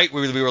up. Right,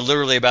 we were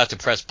literally about to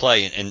press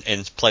play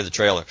and play the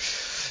trailer.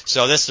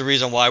 So that's the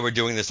reason why we're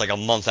doing this like a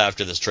month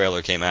after this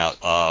trailer came out.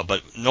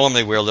 But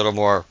normally we're a little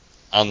more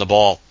on the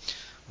ball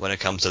when it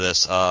comes to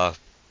this. At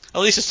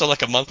least it's still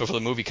like a month before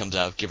the movie comes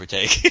out, give or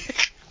take.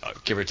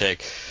 Give or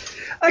take.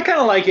 I kind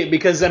of like it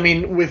because, I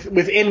mean, with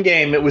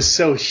Endgame, it was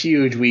so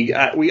huge. We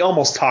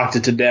almost talked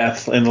it to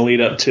death in the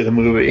lead up to the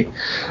movie.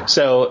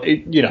 So,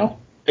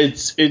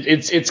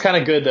 it's kind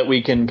of good that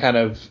we can kind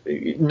of,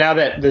 now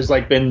that there's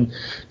like been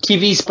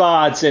TV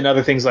spots and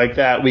other things like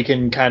that, we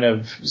can kind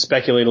of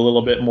speculate a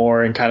little bit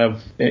more in kind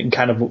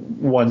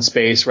of one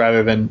space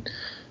rather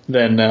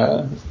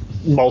than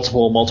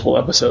multiple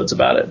episodes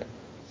about it.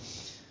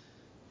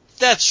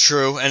 That's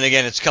true, and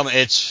again, it's coming.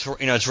 It's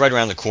right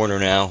around the corner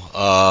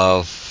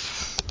now.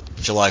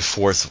 July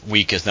 4th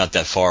week is not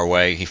that far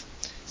away.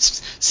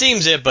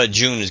 Seems it, but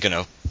June is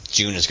gonna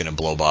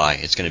blow by.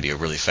 It's gonna be a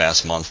really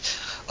fast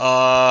month.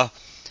 I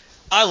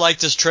like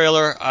this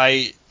trailer.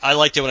 I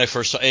liked it when I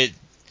first saw it.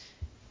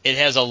 It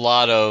has a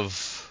lot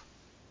of.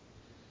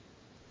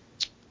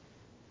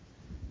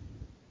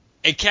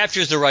 It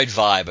captures the right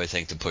vibe, I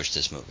think, to push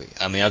this movie.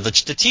 I mean, the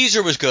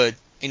teaser was good.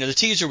 The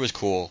teaser was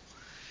cool.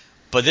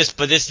 But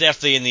this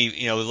definitely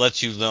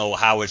lets you know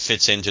how it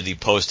fits into the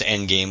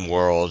post-Endgame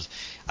world.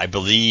 I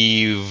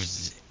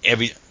believe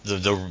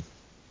the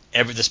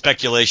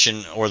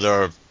speculation or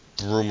the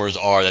rumors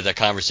are that the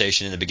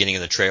conversation in the beginning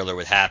of the trailer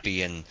with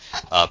Happy and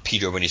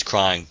Peter when he's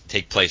crying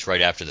take place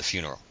right after the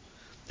funeral.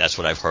 That's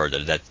what I've heard.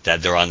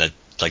 That they're on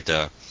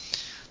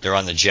they're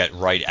on the jet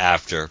right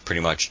after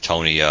pretty much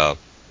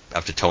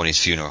after Tony's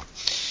funeral.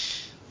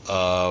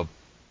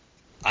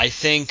 I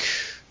think.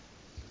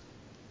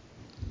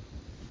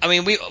 I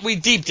mean, we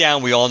deep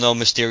down we all know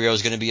Mysterio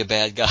is going to be a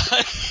bad guy.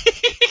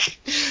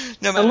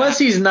 Unless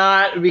he's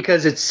not,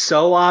 because it's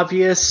so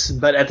obvious.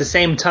 But at the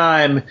same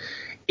time,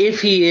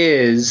 if he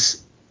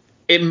is,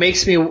 it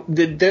makes me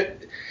the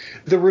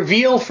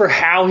reveal for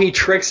how he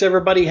tricks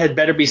everybody had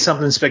better be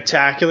something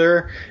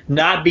spectacular,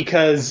 not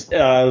because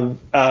of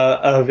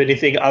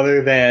anything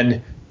other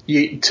than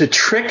to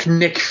trick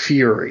Nick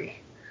Fury.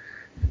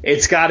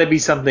 It's got to be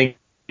something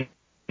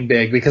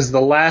big, because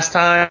the last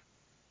time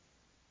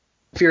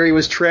Fury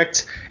was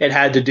tricked, it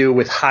had to do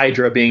with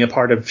Hydra being a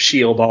part of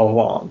S.H.I.E.L.D. all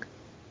along.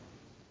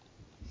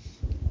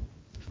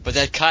 But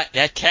that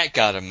cat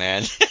got him,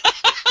 man.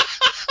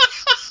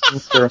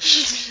 Sure.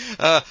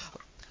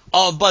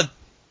 But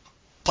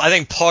I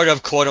think part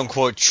of quote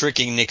unquote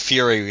tricking Nick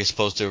Fury is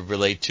supposed to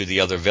relate to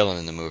the other villain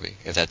in the movie,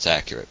 if that's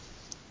accurate.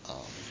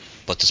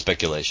 But the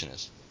speculation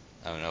is,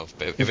 I don't know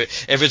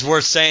if it's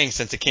worth saying,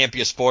 since it can't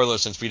be a spoiler,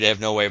 since we'd have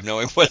no way of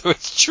knowing whether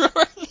it's true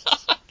or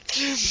not.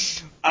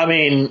 I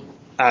mean,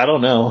 I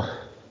don't know.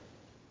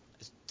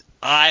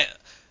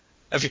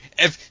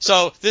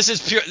 So this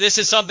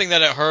is something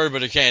that I heard,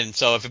 but again,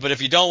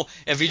 if you don't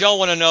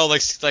want to know,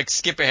 like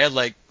skip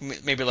ahead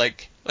maybe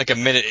like a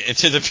minute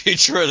into the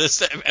future of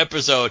this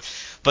episode.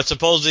 But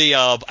supposedly,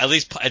 at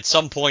least at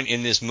some point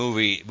in this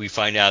movie, we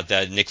find out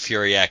that Nick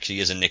Fury actually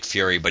isn't Nick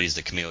Fury, but he's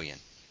the Chameleon.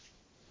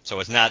 So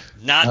it's not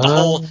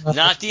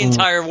the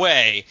entire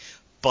way.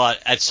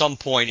 But at some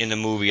point in the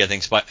movie, I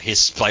think his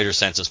spider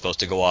sense is supposed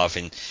to go off,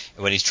 and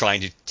when he's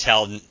trying to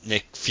tell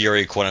Nick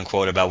Fury, quote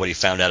unquote, about what he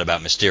found out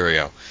about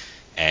Mysterio.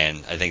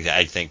 And I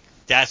think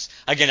that's,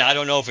 again, I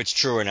don't know if it's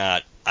true or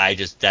not.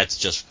 That's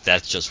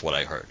just what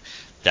I heard.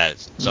 That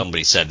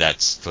somebody said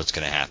that's what's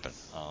going to happen.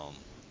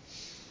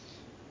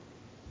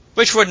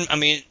 Which wouldn't, I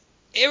mean,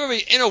 it would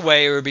be, in a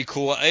way, it would be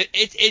cool.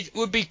 It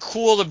would be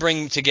cool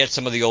to get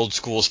some of the old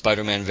school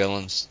Spider-Man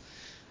villains.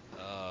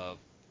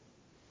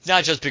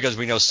 Not just because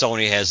we know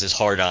Sony has this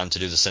hard-on to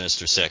do the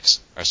Sinister Six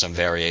or some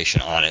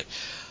variation on it,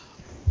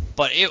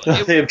 but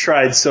they've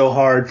tried so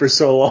hard for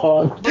so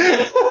long.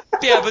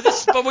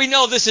 But we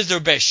know this is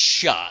their best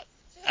shot.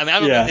 I mean, I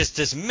don't mean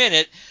this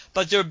minute,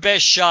 but their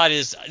best shot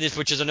is this,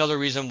 which is another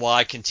reason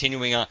why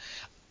continuing on.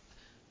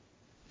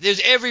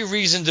 There's every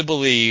reason to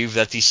believe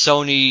that the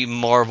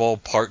Sony-Marvel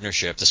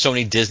partnership, the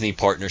Sony-Disney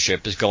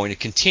partnership, is going to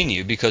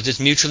continue because it's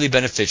mutually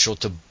beneficial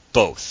to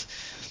both.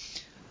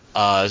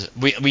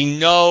 We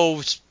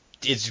know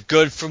it's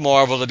good for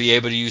Marvel to be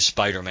able to use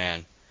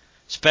Spider-Man,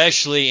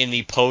 especially in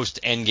the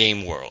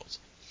post-Endgame world.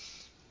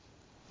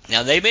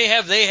 Now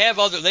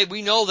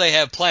we know they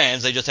have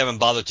plans, they just haven't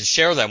bothered to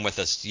share them with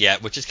us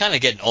yet, which is kind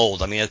of getting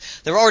old. I mean,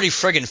 they're already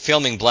friggin'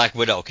 filming Black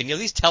Widow. Can you at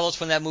least tell us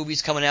when that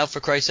movie's coming out, for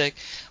Christ's sake?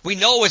 We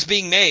know it's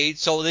being made,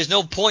 so there's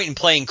no point in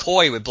playing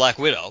coy with Black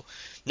Widow.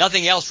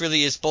 Nothing else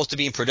really is supposed to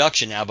be in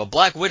production now, but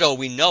Black Widow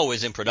we know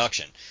is in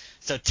production.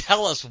 So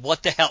tell us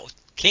what the hell.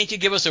 Can't you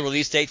give us a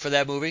release date for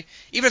that movie?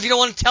 Even if you don't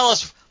want to tell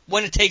us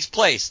when it takes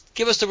place,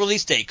 give us the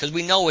release date, because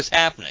we know it's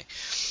happening.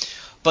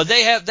 But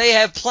they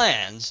have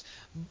plans.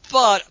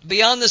 But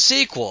beyond the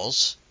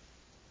sequels,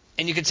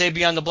 and you could say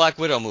beyond the Black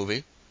Widow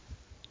movie,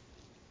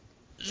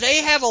 they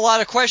have a lot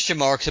of question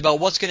marks about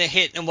what's going to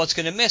hit and what's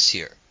going to miss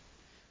here.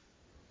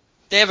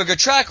 They have a good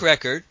track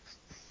record,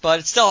 but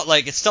it's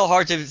still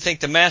hard to think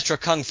the Master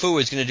of Kung Fu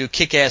is going to do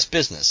kick-ass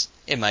business.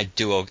 It might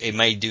do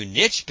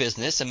niche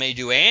business. It may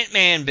do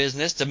Ant-Man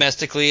business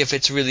domestically if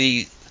it's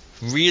really,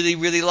 really,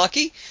 really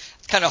lucky.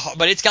 It's kind of hard,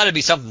 but it's got to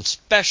be something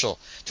special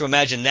to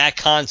imagine that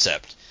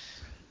concept.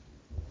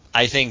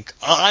 I think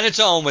on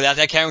its own, without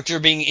that character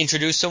being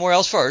introduced somewhere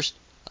else first,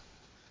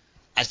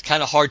 it's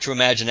kind of hard to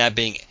imagine that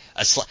being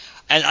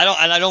and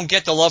I don't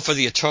get the love for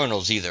the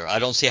Eternals either. I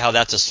don't see how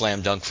that's a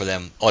slam dunk for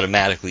them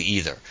automatically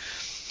either.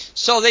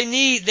 So they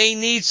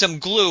need some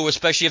glue,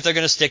 especially if they're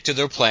going to stick to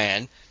their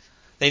plan.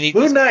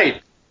 Moon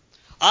Knight.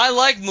 I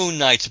like Moon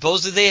Knight.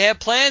 Supposedly they have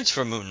plans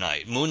for Moon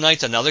Knight. Moon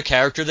Knight's another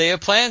character they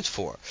have plans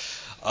for.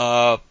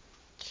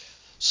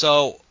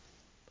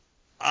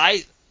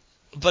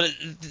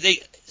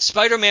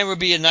 Spider-Man would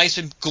be a nice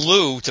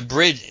glue to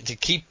bridge to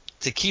keep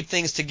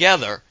things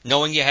together,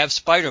 knowing you have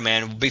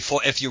Spider-Man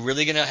before. If you're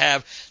really going to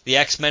have the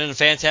X-Men and the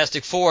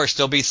Fantastic Four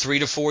still be 3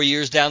 to 4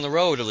 years down the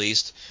road at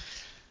least,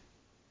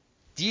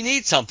 you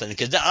need something,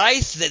 because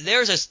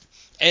there's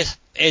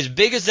as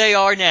big as they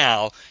are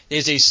now,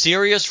 there's a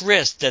serious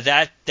risk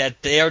that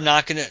they are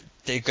not going to.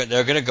 They're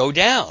going to go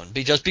down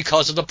just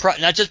because of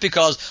not just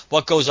because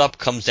what goes up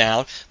comes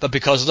down, but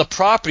because of the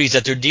properties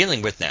that they're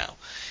dealing with now.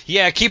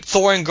 Yeah, keep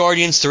Thor in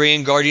Guardians 3,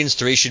 and Guardians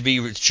 3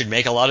 should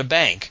make a lot of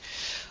bank.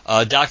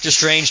 Doctor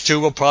Strange 2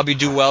 will probably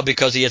do well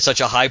because he had such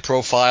a high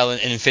profile in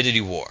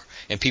Infinity War,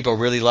 and people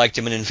really liked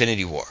him in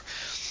Infinity War.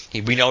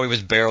 We know he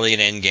was barely an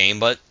Endgame,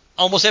 but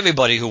almost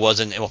everybody who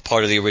wasn't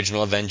part of the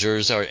original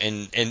Avengers or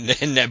in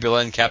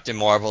Nebula and Captain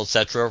Marvel,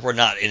 etc., were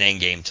not in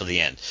Endgame till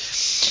the end.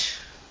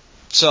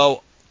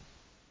 So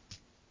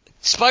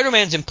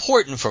Spider-Man's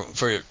important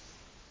for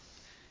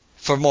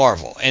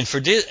Marvel, and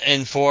for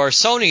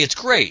Sony it's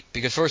great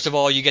because first of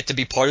all you get to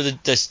be part of the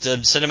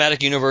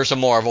cinematic universe of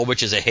Marvel,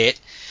 which is a hit.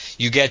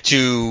 You get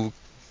to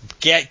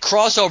get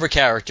crossover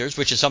characters,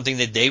 which is something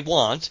that they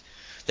want.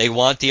 They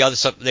want to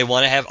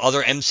have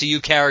other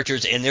MCU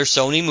characters in their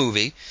Sony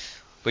movie,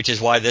 which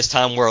is why this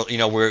time we're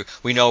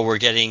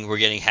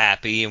getting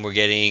Happy, and we're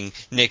getting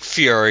Nick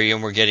Fury,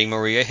 and we're getting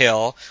Maria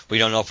Hill. We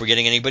don't know if we're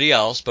getting anybody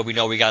else, but we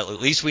know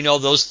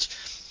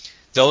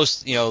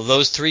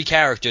those 3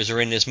 characters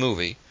are in this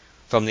movie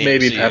from the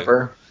Maybe MCU.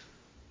 Pepper.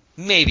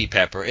 Maybe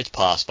Pepper. It's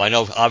possible. I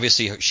know.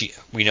 Obviously,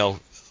 we know,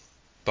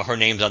 but her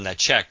name's on that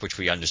check, which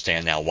we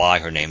understand now why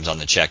her name's on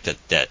the check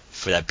that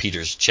for that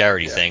Peter's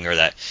charity thing or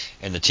that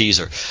in the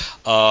teaser.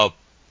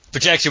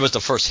 Which actually was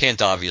the first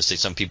hint. Obviously,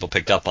 some people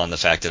picked up on the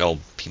fact that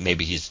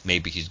maybe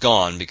he's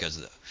gone because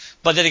of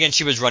but then again,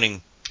 she was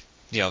running,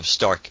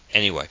 Stark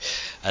anyway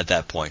at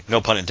that point.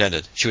 No pun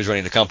intended. She was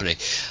running the company.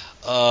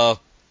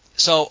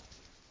 So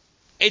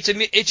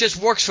it just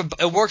works for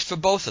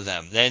both of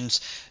them.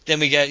 Then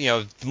we get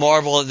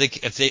Marvel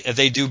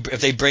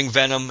if they bring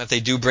Venom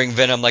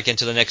like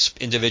into the next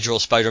individual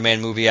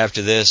Spider-Man movie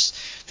after this,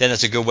 then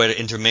that's a good way to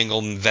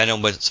intermingle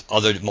Venom with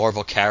other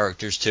Marvel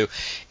characters too.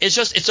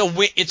 It's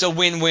a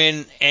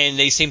win-win, and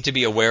they seem to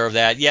be aware of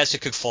that. Yes,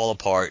 it could fall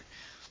apart,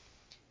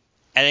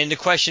 and then the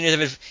question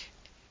is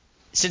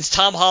since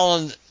Tom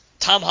Holland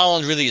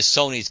really is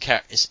Sony's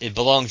it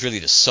belongs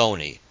really to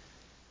Sony.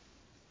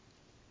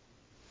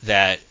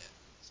 That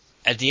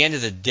at the end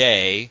of the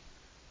day,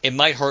 it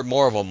might hurt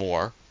Marvel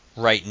more.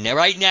 Right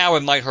now,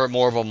 it might hurt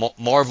Marvel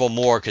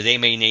more because they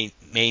may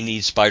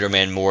need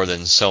Spider-Man more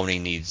than Sony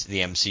needs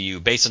the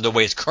MCU, based on the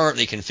way it's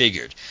currently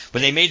configured.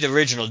 When they made the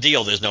original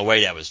deal, there's no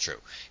way that was true.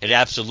 It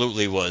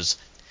absolutely was.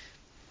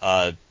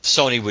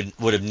 Sony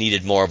would have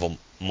needed Marvel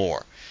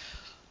more.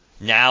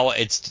 Now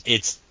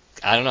it's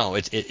I don't know.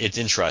 It's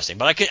interesting,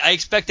 but I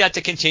expect that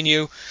to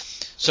continue.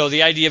 So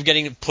the idea of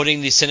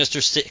putting the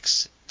Sinister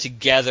Six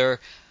together.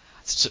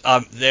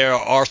 There are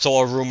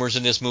also rumors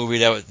in this movie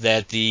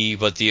that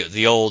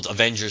the old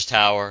Avengers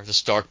Tower, the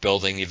Stark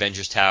building, the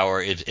Avengers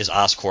Tower is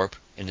Oscorp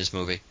in this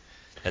movie.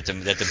 That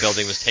the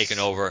building was taken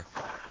over.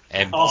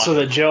 And also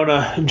that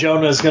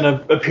Jonah is going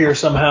to appear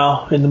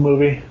somehow in the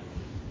movie.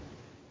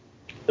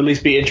 At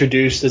least be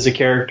introduced as a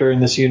character in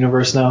this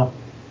universe now.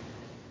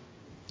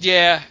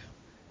 Yeah.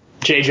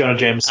 J. Jonah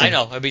Jameson. I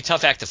know. It'd be a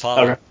tough act to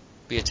follow. Okay.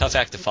 Be a tough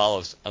act to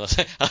follow unless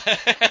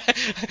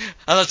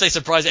they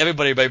surprise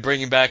everybody by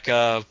bringing back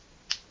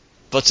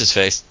what's his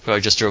face? Who I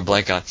just drew a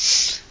blank on.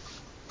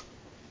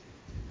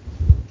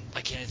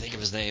 I can't even think of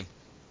his name.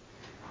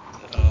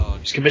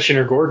 It's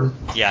Commissioner Gordon.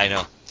 Yeah, I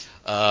know.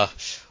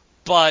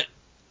 But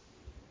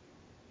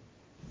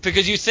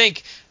because you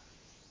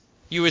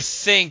would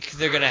think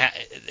they're gonna.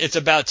 It's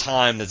about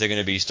time that they're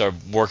gonna start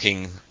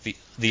working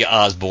the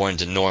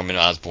Osborns and Norman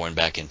Osborn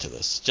back into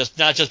this.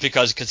 Not just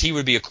because he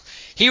would be a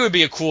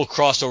cool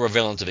crossover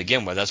villain to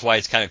begin with. That's why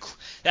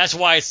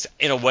it's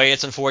in a way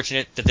it's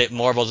unfortunate that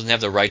Marvel doesn't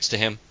have the rights to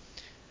him,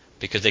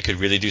 because they could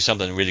really do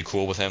something really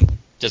cool with him.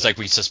 Just like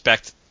we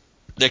suspect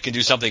they can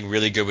do something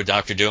really good with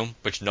Doctor Doom,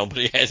 which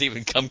nobody has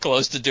even come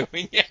close to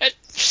doing yet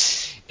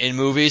in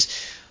movies.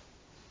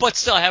 But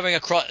still, having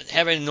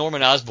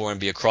Norman Osborn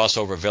be a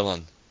crossover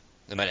villain,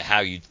 no matter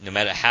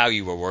how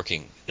you were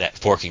working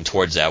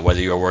towards that,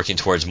 whether you were working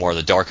towards more of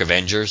the Dark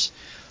Avengers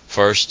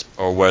first,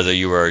 or whether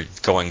you were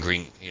going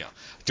green,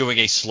 doing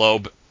a slow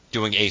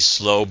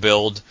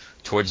build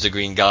towards the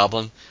Green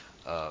Goblin.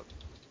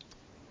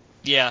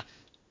 Yeah,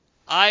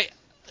 I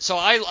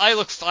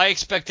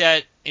expect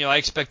that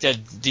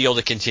deal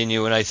to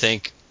continue, and I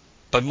think,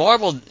 but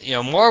Marvel.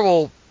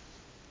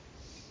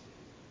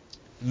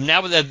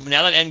 Now that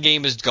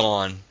Endgame is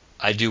gone,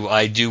 I do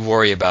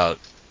worry about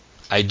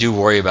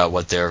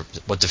what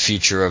the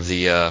future of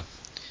the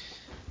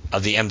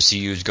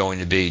MCU is going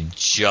to be,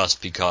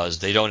 just because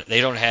they don't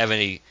have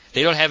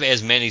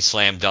as many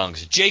slam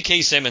dunks.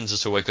 J.K. Simmons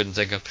is who I couldn't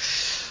think of.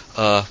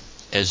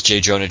 as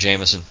J. Jonah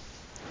Jameson.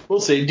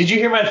 We'll see. Did you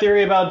hear my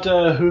theory about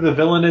who the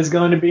villain is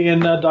going to be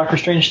in Doctor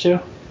Strange 2?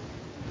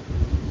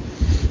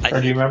 Or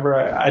do you remember?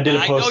 I did a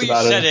post about it. I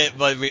know you said it,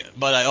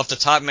 but off the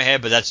top of my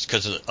head, but that's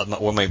because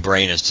of where my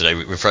brain is today.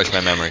 Refresh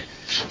my memory.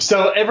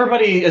 So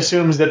everybody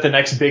assumes that the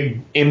next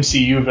big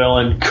MCU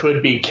villain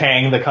could be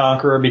Kang the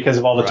Conqueror because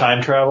of all the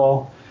time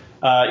travel.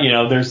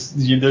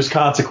 There's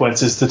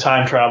consequences to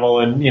time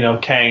travel,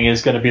 and Kang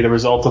is going to be the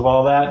result of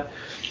all that.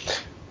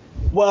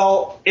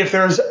 Well, if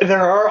there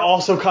are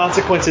also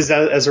consequences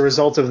as a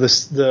result of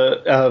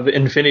the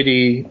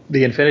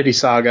Infinity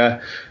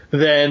Saga,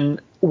 then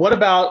what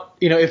about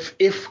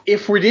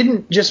if we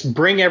didn't just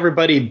bring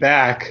everybody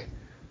back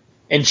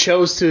and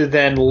chose to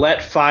then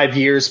let 5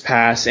 years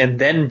pass and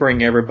then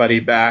bring everybody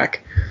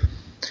back?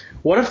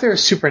 What if there are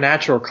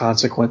supernatural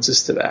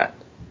consequences to that?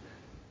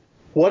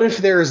 What if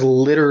there's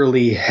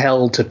literally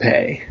hell to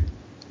pay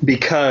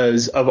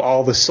because of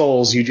all the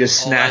souls you just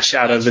snatched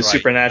out of the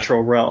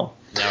supernatural realm?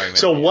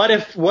 So what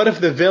if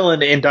the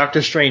villain in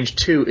Doctor Strange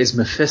 2 is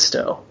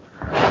Mephisto?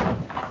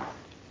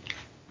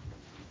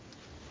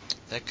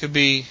 That could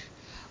be.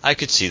 I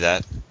could see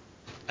that.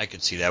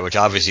 Which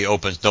obviously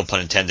opens, no pun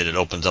intended, it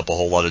opens up a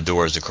whole lot of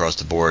doors across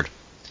the board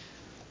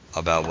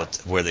about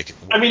where they could.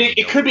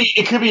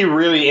 It could be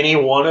really any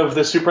one of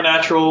the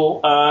supernatural,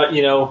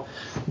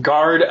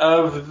 guard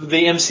of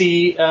the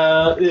MC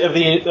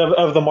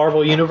of the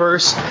Marvel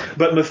universe,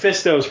 but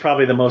Mephisto is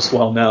probably the most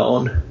well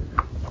known.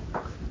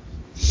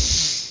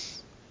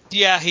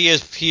 Yeah, he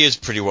is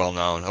pretty well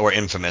known, or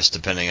infamous,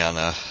 depending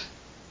on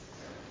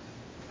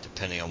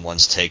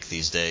one's take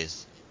these days.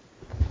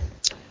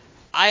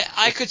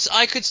 I could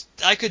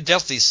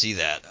definitely see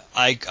that.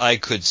 I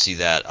could see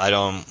that. I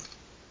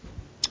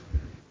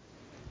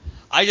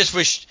just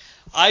wish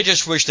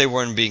they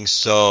weren't being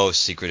so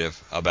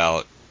secretive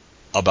about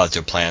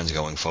their plans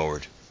going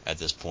forward at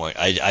this point.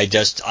 I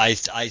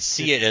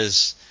see it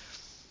as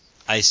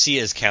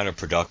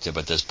counterproductive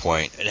at this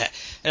point.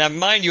 And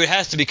mind you, it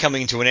has to be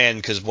coming to an end,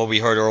 because what we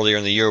heard earlier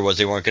in the year was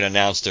they weren't going to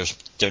announce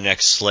their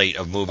next slate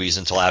of movies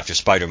until after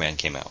Spider-Man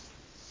came out.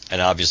 And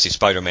obviously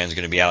Spider-Man is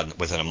going to be out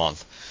within a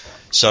month.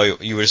 So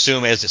you would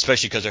assume,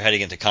 especially because they're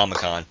heading into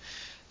Comic-Con,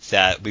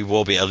 that we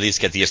will at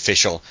least get the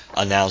official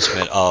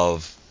announcement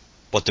of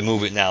what the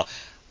movie. Now,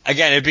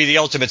 again, it'd be the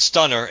ultimate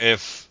stunner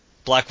if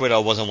Black Widow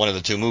wasn't one of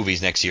the two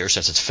movies next year,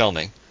 since it's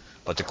filming.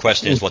 But the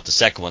question is what the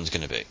second one's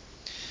going to be.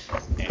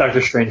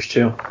 Doctor Strange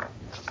 2.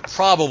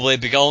 Probably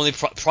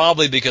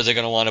because they're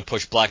going to want to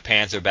push Black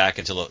Panther back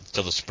until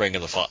the spring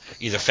of the fall,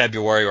 either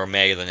February or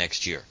May of the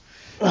next year.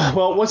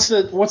 Well, what's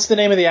the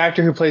name of the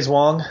actor who plays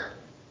Wong?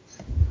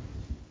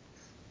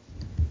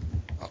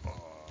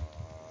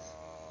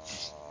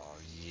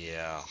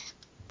 Yeah,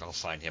 I'll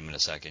find him in a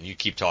second. You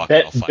keep talking.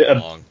 I'll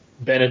find Wong.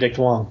 Benedict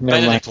Wong.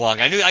 Benedict Wong.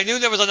 I knew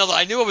there was another.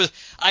 I knew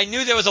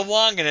there was a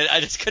Wong in it. I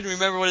just couldn't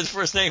remember what his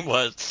first name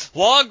was.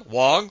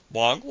 Wong.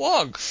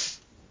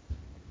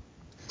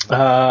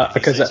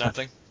 Because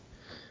something.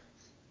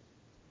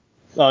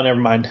 Oh, never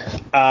mind.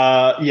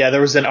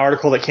 There was an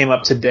article that came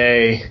up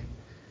today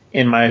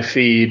in my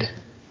feed.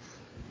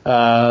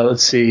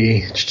 Let's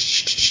see.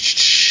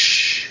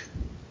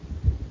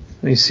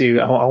 Let me see.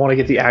 I want to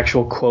get the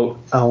actual quote.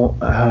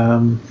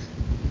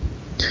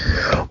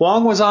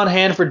 Wong was on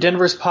hand for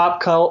Denver's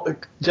Pop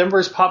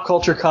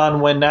Culture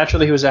Con when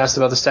naturally he was asked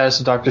about the status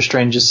of Doctor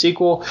Strange's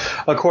sequel.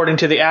 According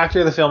to the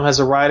actor, the film has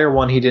a writer,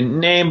 one he didn't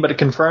name, but it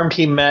confirmed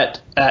he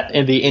met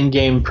in the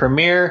in-game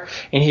premiere,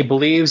 and he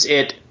believes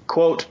it,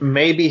 quote,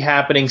 may be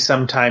happening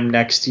sometime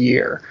next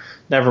year.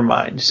 Never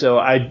mind.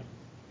 For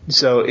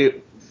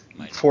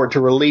it to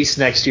release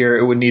next year,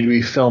 it would need to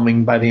be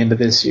filming by the end of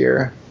this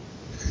year.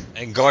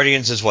 And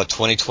Guardians is what,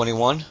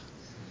 2021?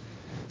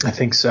 I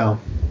think so.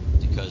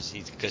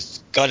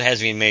 Because Gunn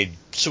hasn't even made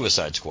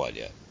Suicide Squad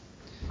yet.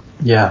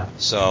 Yeah.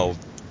 So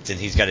then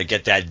he's got to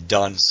get that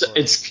done. So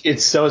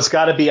it's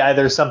got to be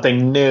either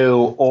something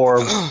new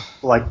or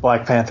like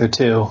Black Panther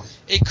 2.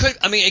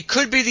 It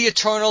could be the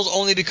Eternals,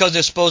 only because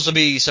there's supposed to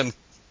be some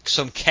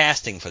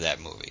casting for that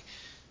movie.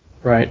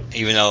 Right.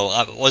 Even though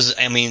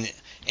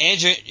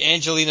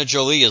Angelina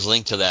Jolie is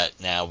linked to that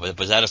now, but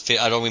was that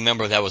I don't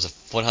remember if that was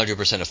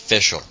 100%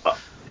 official.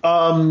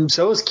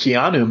 So is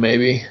Keanu,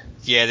 maybe.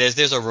 Yeah,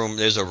 there's a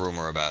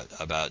rumor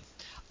about.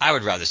 I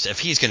would rather say if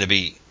he's going to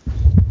be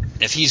in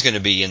the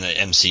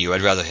MCU,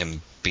 I'd rather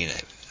him be in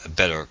a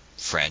better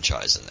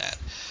franchise than that.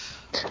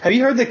 Have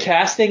you heard the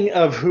casting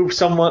of who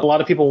a lot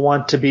of people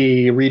want to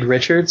be Reed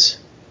Richards?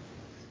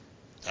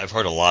 I've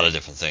heard a lot of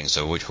different things.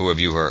 So who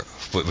have you heard?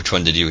 Which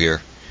one did you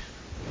hear?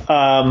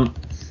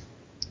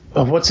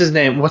 What's his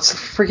name? What's the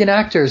freaking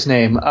actor's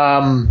name?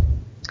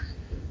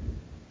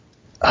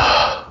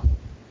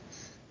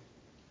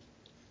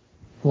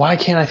 Why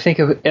can't I think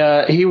of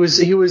it? He was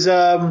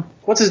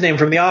what's his name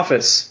from The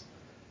Office?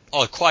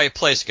 Oh, Quiet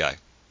Place guy,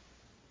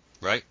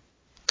 right?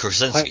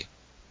 Krasinski.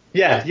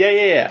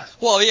 Yeah.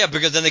 Well, yeah,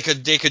 because then they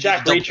could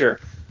Jack Reacher.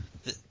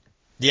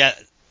 Yeah,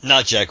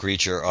 not Jack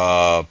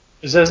Reacher.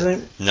 Is that his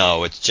name?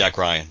 No, it's Jack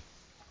Ryan.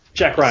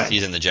 Jack Ryan.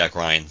 He's in the Jack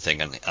Ryan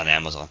thing on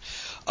Amazon.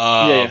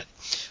 Yeah.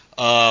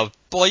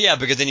 Well, yeah,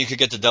 because then you could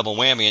get the double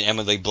whammy, and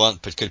Emily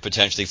Blunt could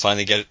potentially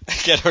finally get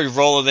her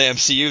role in the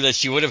MCU that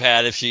she would have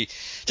had if she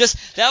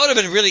that would have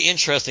been really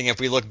interesting if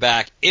we look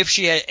back if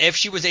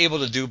she was able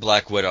to do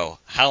Black Widow,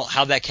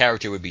 how that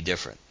character would be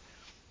different.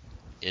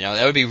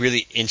 That would be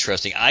really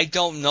interesting. I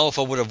don't know if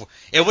it would have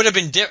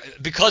been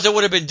because it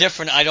would have been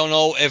different. I don't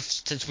know if,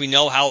 since we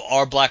know how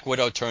our Black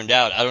Widow turned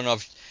out, I don't know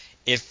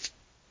if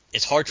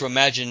it's hard to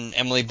imagine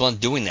Emily Blunt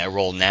doing that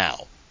role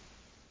now,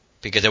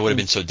 because it would have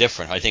been so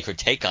different. I think her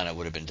take on it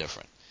would have been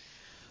different.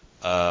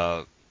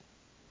 But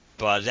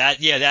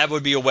that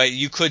would be a way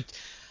you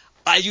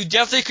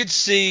definitely could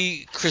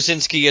see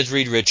Krasinski as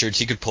Reed Richards.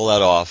 He could pull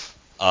that off.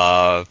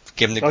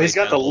 Give him the. He's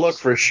got the look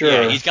for sure.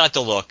 Yeah, he's got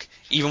the look.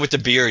 Even with the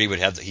beard,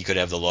 he could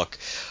have the look.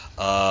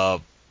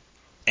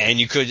 And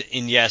you could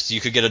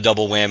get a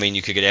double whammy, and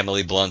you could get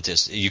Emily Blunt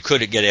as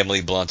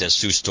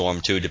Sue Storm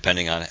too,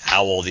 depending on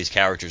how old these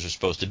characters are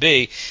supposed to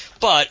be.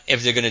 But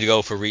if they're going to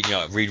go for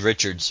Reed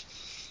Richards,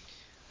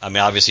 I mean,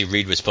 obviously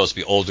Reed was supposed to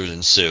be older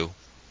than Sue,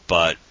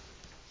 but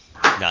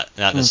not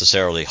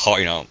necessarily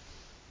hard,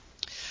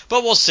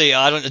 But we'll see.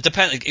 It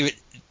depends.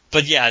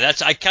 But yeah,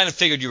 I kind of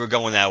figured you were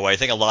going that way. I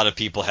think a lot of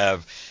people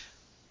have.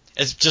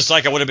 It's just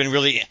like it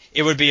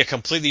would be a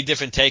completely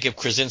different take if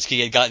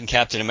Krasinski had gotten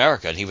Captain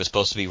America, and he was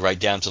supposed to be right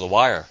down to the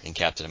wire in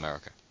Captain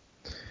America.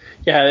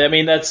 Yeah, I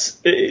mean,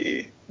 that's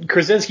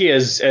Krasinski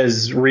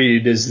as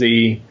Reed is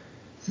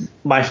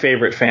my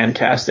favorite fan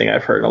casting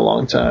I've heard in a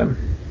long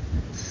time.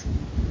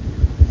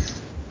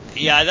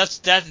 Yeah,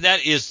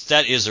 that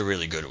is a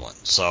really good one.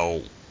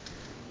 So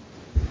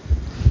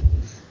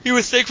you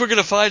would think we're going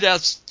to find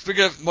out.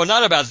 Well,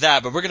 not about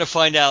that, but we're going to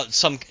find out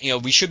some.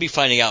 We should be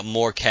finding out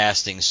more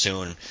casting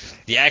soon.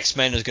 The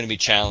X-Men is going to be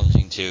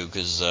challenging too,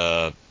 because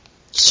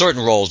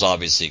certain roles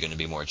obviously are going to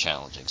be more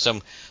challenging.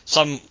 Some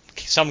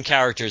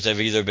characters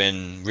have either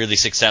been really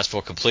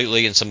successful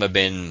completely, and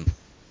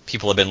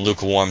people have been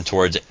lukewarm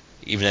towards it,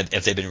 even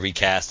if they've been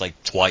recast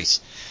like twice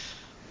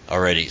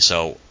already.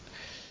 So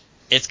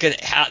it's going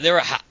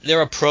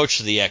their approach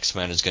to the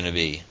X-Men is going to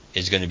be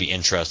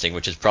interesting,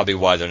 which is probably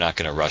why they're not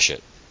going to rush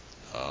it.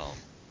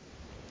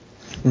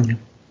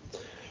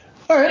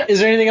 All right. Is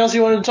there anything else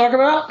you wanted to talk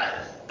about?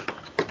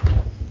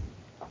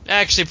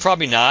 Actually,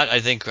 probably not.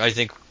 I think.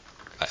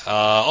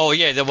 Oh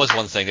yeah, there was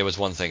one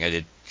thing I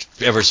did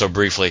ever so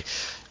briefly.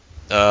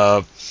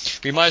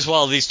 We might as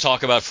well at least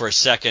talk about for a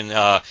second.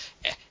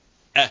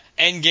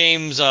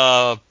 Endgame's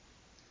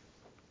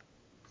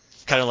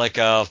kind of like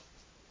a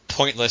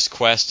pointless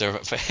quest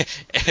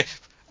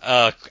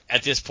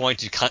at this point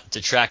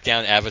to track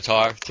down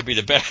Avatar to be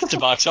the best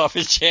box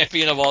office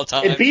champion of all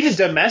time. It beat it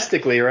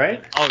domestically,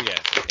 right? Oh yeah,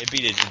 it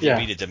beat it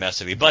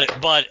domestically.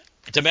 But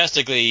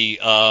domestically,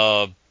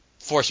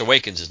 Force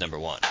Awakens is number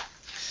one.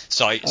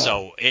 So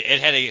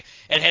it had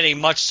a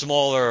much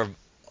smaller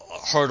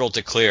hurdle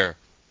to clear.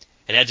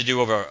 It had to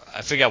do over,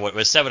 I forget what it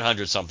was,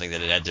 700 something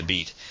that it had to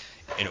beat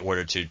in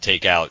order to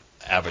take out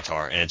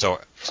Avatar, and it's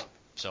up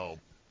to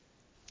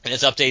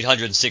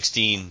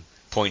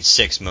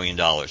 $816.6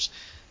 million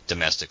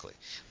domestically.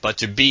 But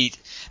to beat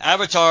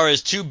Avatar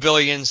is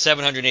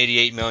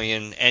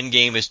 $2,788,000,000.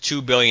 Endgame is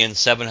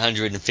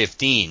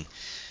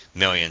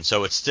 $2,715,000,000.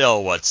 So it's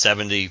still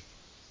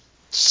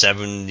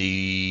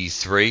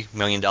 $73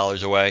 million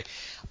away.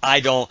 I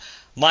don't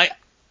think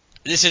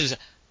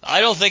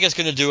it's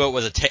going to do it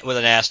with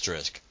an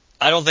asterisk.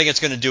 I don't think it's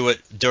going to do it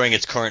during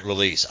its current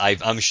release.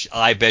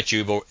 I bet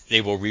you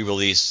they will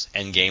re-release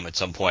Endgame at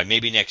some point,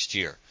 maybe next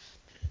year.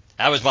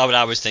 That was what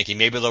I was thinking.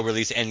 Maybe they'll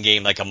release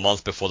Endgame like a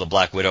month before the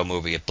Black Widow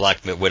movie. If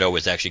Black Widow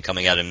is actually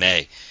coming out in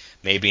May,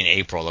 maybe in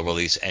April they'll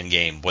release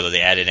Endgame. Whether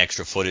they add in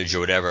extra footage or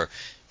whatever,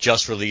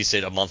 just release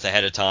it a month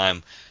ahead of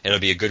time. It'll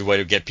be a good way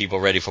to get people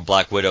ready for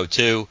Black Widow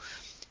 2.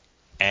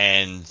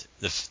 And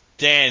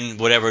then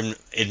whatever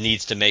it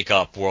needs to make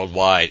up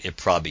worldwide, it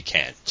probably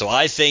can. So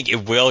I think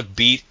it will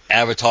beat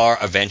Avatar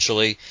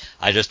eventually.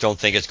 I just don't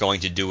think it's going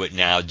to do it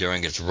now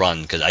during its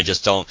run, because I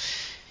don't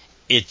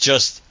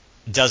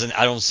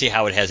see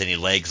how it has any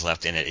legs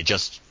left in it. It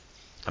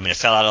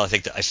fell out. I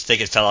think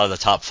it fell out of the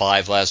top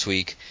 5 last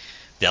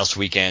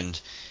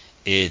weekend.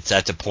 It's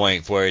at the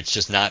point where it's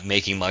just not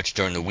making much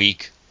during the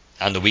week,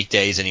 on the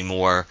weekdays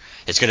anymore.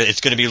 It's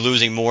gonna be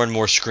losing more and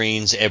more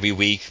screens every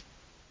week.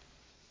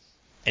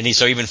 And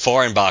so even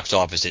foreign box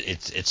office,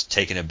 it's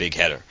taken a big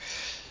header,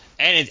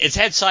 and it's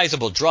had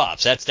sizable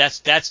drops.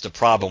 That's the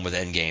problem with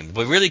Endgame.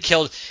 What really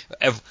killed,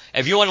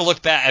 if you want to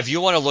look back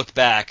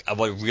at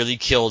what really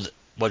killed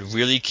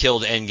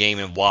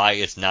Endgame and why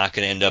it's not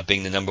going to end up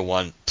being the number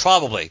one,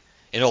 probably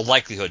in all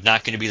likelihood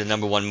not going to be the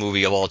number one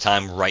movie of all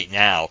time right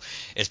now,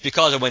 it's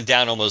because it went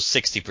down almost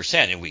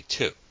 60% in week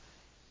 2.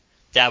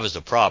 That was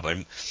the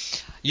problem.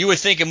 You would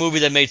think a movie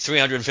that made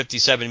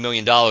 $357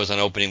 million on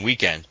opening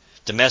weekend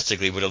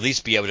domestically would at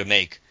least be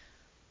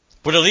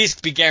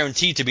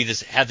guaranteed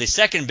to have the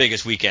second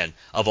biggest weekend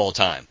of all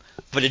time,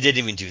 but it didn't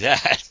even do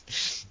that.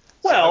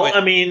 Well,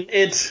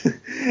 it's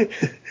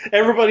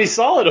everybody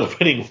saw it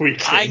opening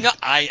weekend. I know,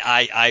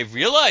 I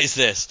realize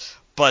this,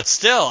 but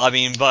still,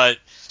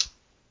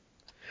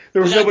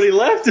 There was nobody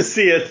left to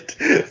see it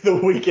the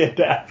weekend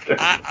after.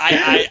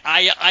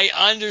 I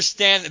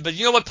understand, but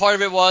you know what part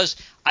of it was?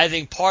 I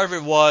think part of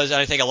it was, and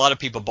I think a lot of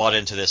people bought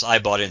into this, I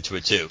bought into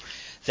it too,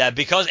 that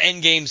because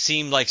Endgame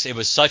seemed like it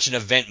was such an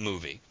event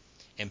movie,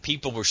 and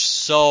people were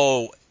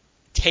so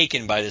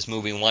taken by this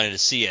movie and wanted to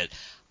see it,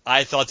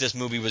 I thought this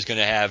movie was going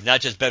to have not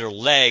just better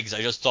legs,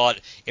 I just thought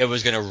it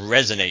was going to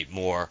resonate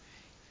more.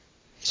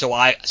 So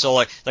like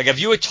if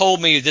you had told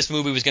me this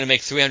movie was going to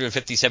make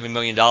 $357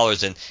 million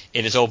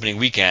in its opening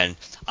weekend,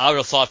 I would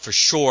have thought for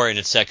sure in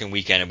its second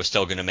weekend it was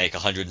still going to make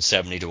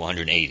 170 to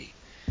 180.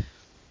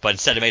 But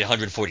instead it made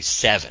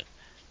 147.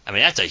 I mean,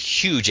 that's a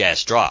huge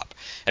ass drop.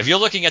 If you're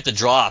looking at the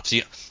drops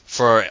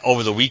for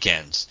over the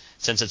weekends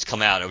since it's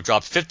come out, it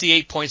dropped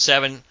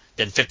 58.7,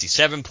 then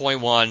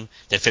 57.1,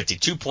 then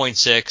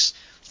 52.6,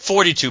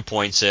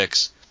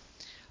 42.6.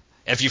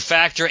 If you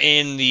factor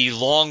in the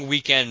long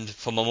weekend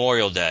for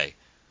Memorial Day,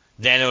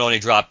 then it only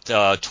dropped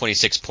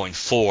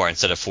 26.4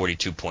 instead of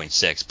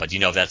 42.6. But you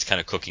know that's kind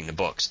of cooking the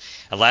books.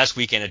 And last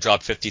weekend it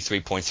dropped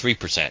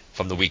 53.3%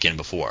 from the weekend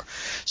before.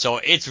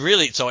 So it's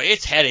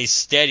had a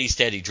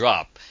steady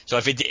drop. So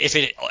if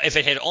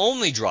it had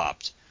only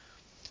dropped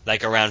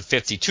like around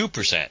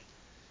 52%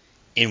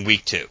 in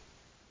week 2,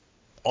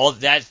 all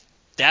that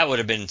would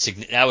have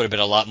been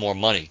a lot more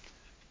money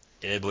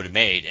it would have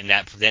made, and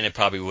then it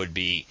probably would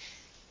be.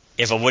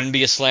 If it wouldn't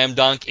be a slam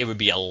dunk, it would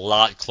be a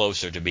lot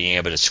closer to being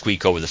able to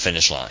squeak over the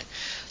finish line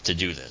to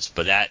do this.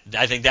 But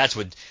I think that's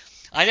what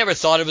I never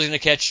thought it was going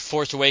to catch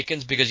Force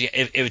Awakens because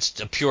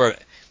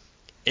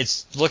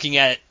it's looking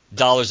at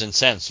dollars and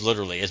cents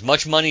literally. As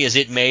much money as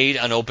it made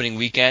on opening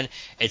weekend,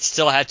 it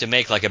still had to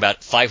make like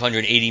about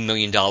 $580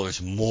 million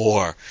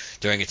more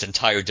during its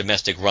entire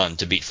domestic run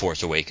to beat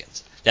Force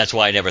Awakens. That's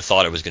why I never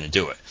thought it was going to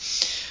do it.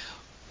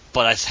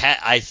 But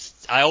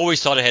I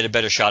always thought it had a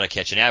better shot at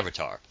catching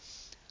Avatar.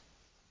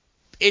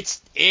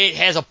 It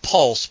has a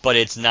pulse, but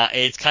it's not.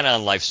 It's kind of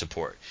on life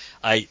support.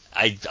 I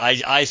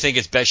think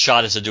its best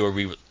shot is to do a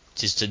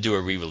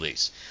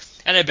re-release,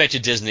 and I bet you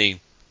Disney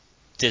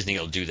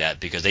will do that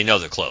because they know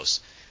they're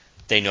close.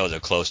 They know they're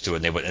close to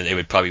it. And they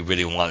would probably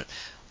really want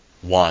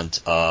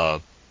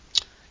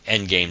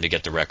Endgame to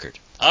get the record.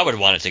 I would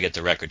want it to get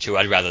the record too.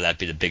 I'd rather that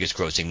be the biggest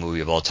grossing movie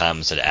of all time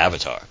instead of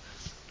Avatar.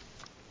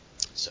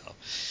 So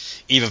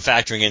even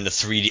factoring in the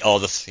 3D,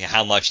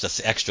 how much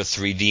the extra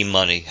 3D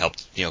money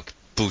helped,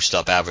 boost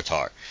up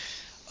Avatar.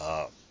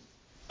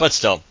 But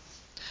still,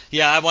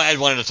 yeah, I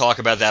wanted to talk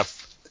about that.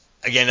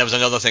 Again, that was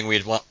another thing we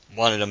had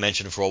wanted to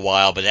mention for a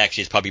while, but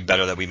actually it's probably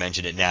better that we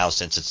mention it now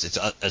since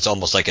it's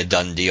almost like a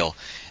done deal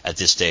at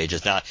this stage.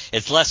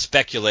 It's less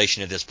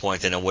speculation at this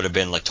point than it would have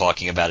been like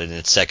talking about it in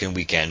its second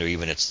weekend or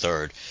even its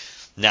third.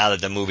 Now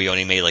that the movie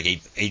only made like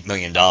 $8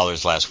 million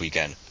last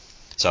weekend.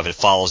 So if it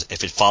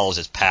follows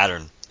its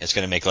pattern, it's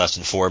going to make less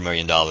than $4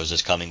 million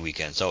this coming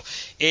weekend. So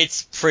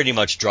it's pretty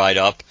much dried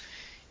up.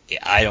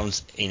 I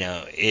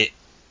think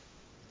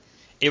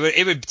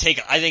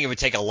it would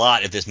take a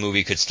lot if this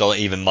movie could still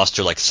even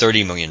muster like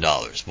 $30 million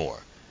more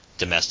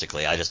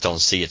domestically. I just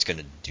don't see it's going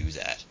to do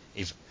that.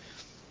 If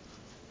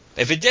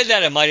it did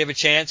that, it might have a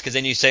chance because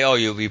then you say, oh,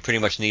 you pretty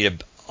much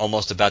need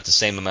almost about the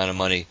same amount of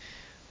money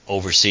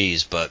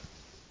overseas. But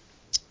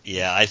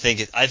yeah, I think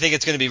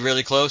it's going to be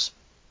really close.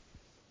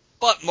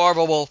 But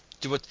Marvel will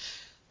do what.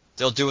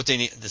 They'll do what they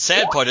need. The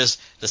sad part is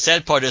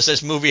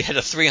this movie had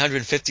a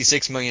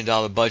 $356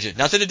 million budget.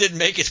 Not that it didn't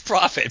make its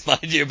profit,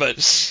 mind you, but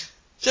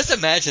just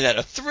imagine that,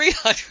 a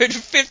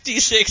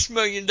 $356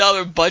 million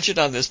budget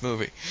on this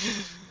movie.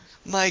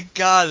 My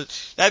God,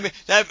 that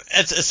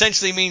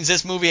essentially means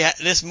this movie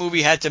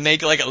had to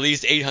make like at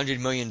least $800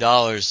 million.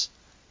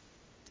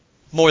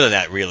 More than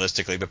that,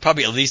 realistically, but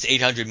probably at least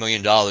 $800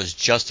 million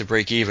just to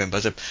break even.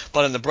 But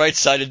on the bright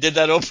side, it did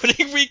that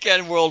opening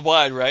weekend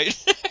worldwide, right?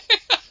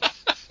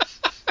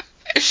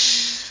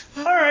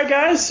 All right,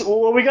 guys.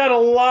 Well, we got a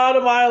lot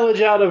of mileage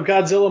out of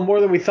Godzilla,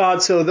 more than we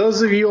thought. So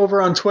those of you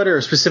over on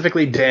Twitter,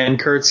 specifically Dan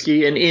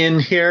Kurtzky and Ian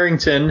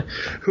Harrington,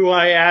 who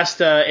I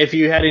asked if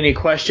you had any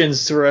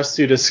questions for us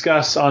to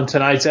discuss on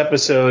tonight's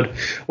episode,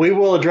 we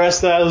will address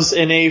those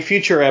in a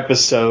future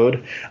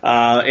episode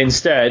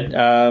instead.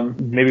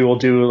 Maybe we'll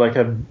do like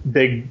a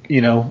big,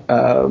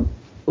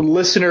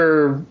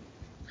 listener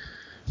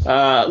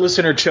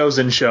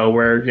chosen show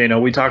where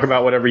we talk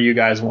about whatever you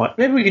guys want.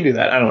 Maybe we can do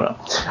that. I don't know.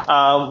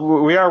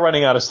 We are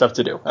running out of stuff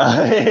to do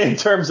in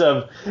terms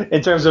of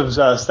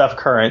stuff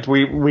current.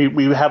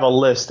 We have a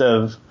list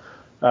of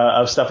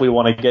stuff we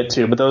want to get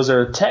to, but those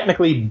are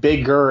technically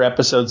bigger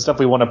episodes, stuff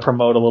we want to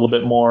promote a little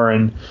bit more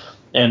and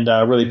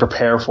really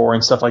prepare for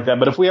and stuff like that.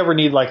 But if we ever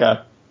need like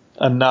a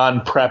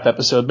non-prep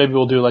episode, maybe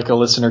we'll do like a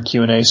listener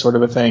Q&A sort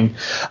of a thing,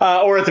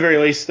 or at the very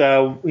least,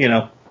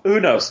 who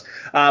knows?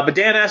 But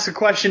Dan asked a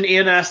question.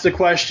 Ian asked a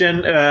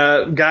question.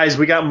 Guys,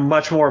 we got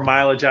much more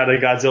mileage out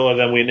of Godzilla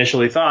than we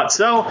initially thought.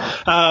 So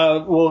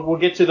we'll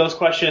get to those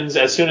questions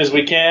as soon as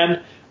we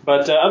can.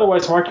 But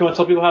otherwise, Mark, you want to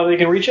tell people how they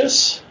can reach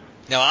us?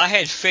 Now, I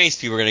had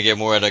faith people were going to get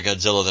more out of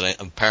Godzilla than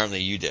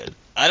apparently you did.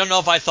 I don't know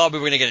if I thought we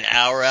were going to get an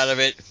hour out of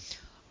it.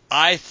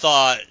 I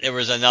thought there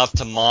was enough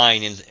to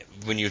mine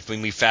when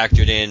we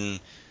factored in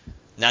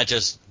not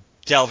just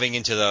delving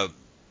into the.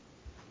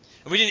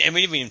 We didn't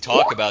even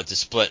talk about the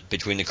split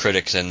between the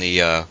critics and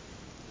the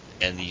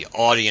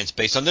audience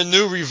based on the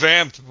new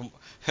revamped.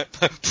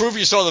 Prove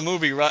you saw the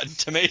movie Rotten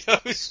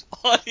Tomatoes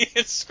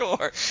audience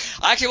score.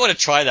 I actually want to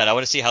try that. I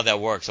want to see how that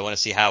works. I want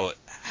to see how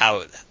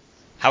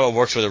it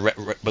works with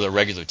a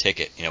regular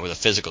ticket, with a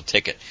physical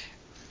ticket.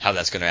 How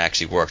that's going to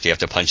actually work. Do you have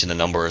to punch in the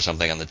number or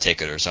something on the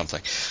ticket or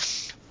something?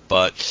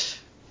 But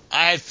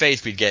I had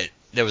faith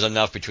there was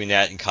enough between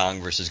that and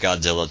Kong versus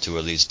Godzilla to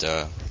at least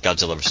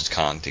Godzilla versus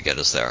Kong to get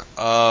us there.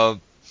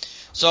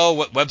 So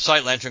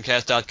website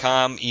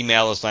LanternCast.com,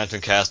 email us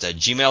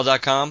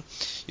LanternCast@gmail.com.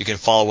 You can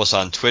follow us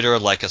on Twitter,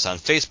 like us on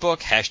Facebook,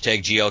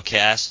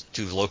 #GLCast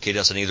to locate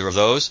us on either of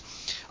those.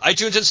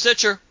 iTunes and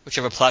Stitcher,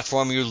 whichever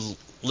platform you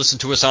listen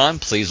to us on,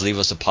 please leave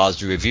us a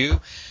positive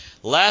review.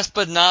 Last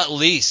but not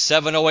least,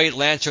 708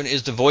 Lantern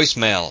is the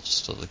voicemail.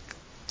 So the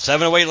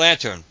 708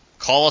 Lantern,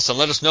 call us and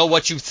let us know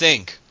what you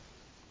think.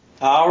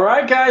 All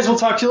right, guys, we'll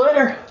talk to you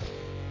later.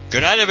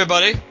 Good night,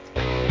 everybody.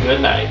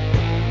 Good night.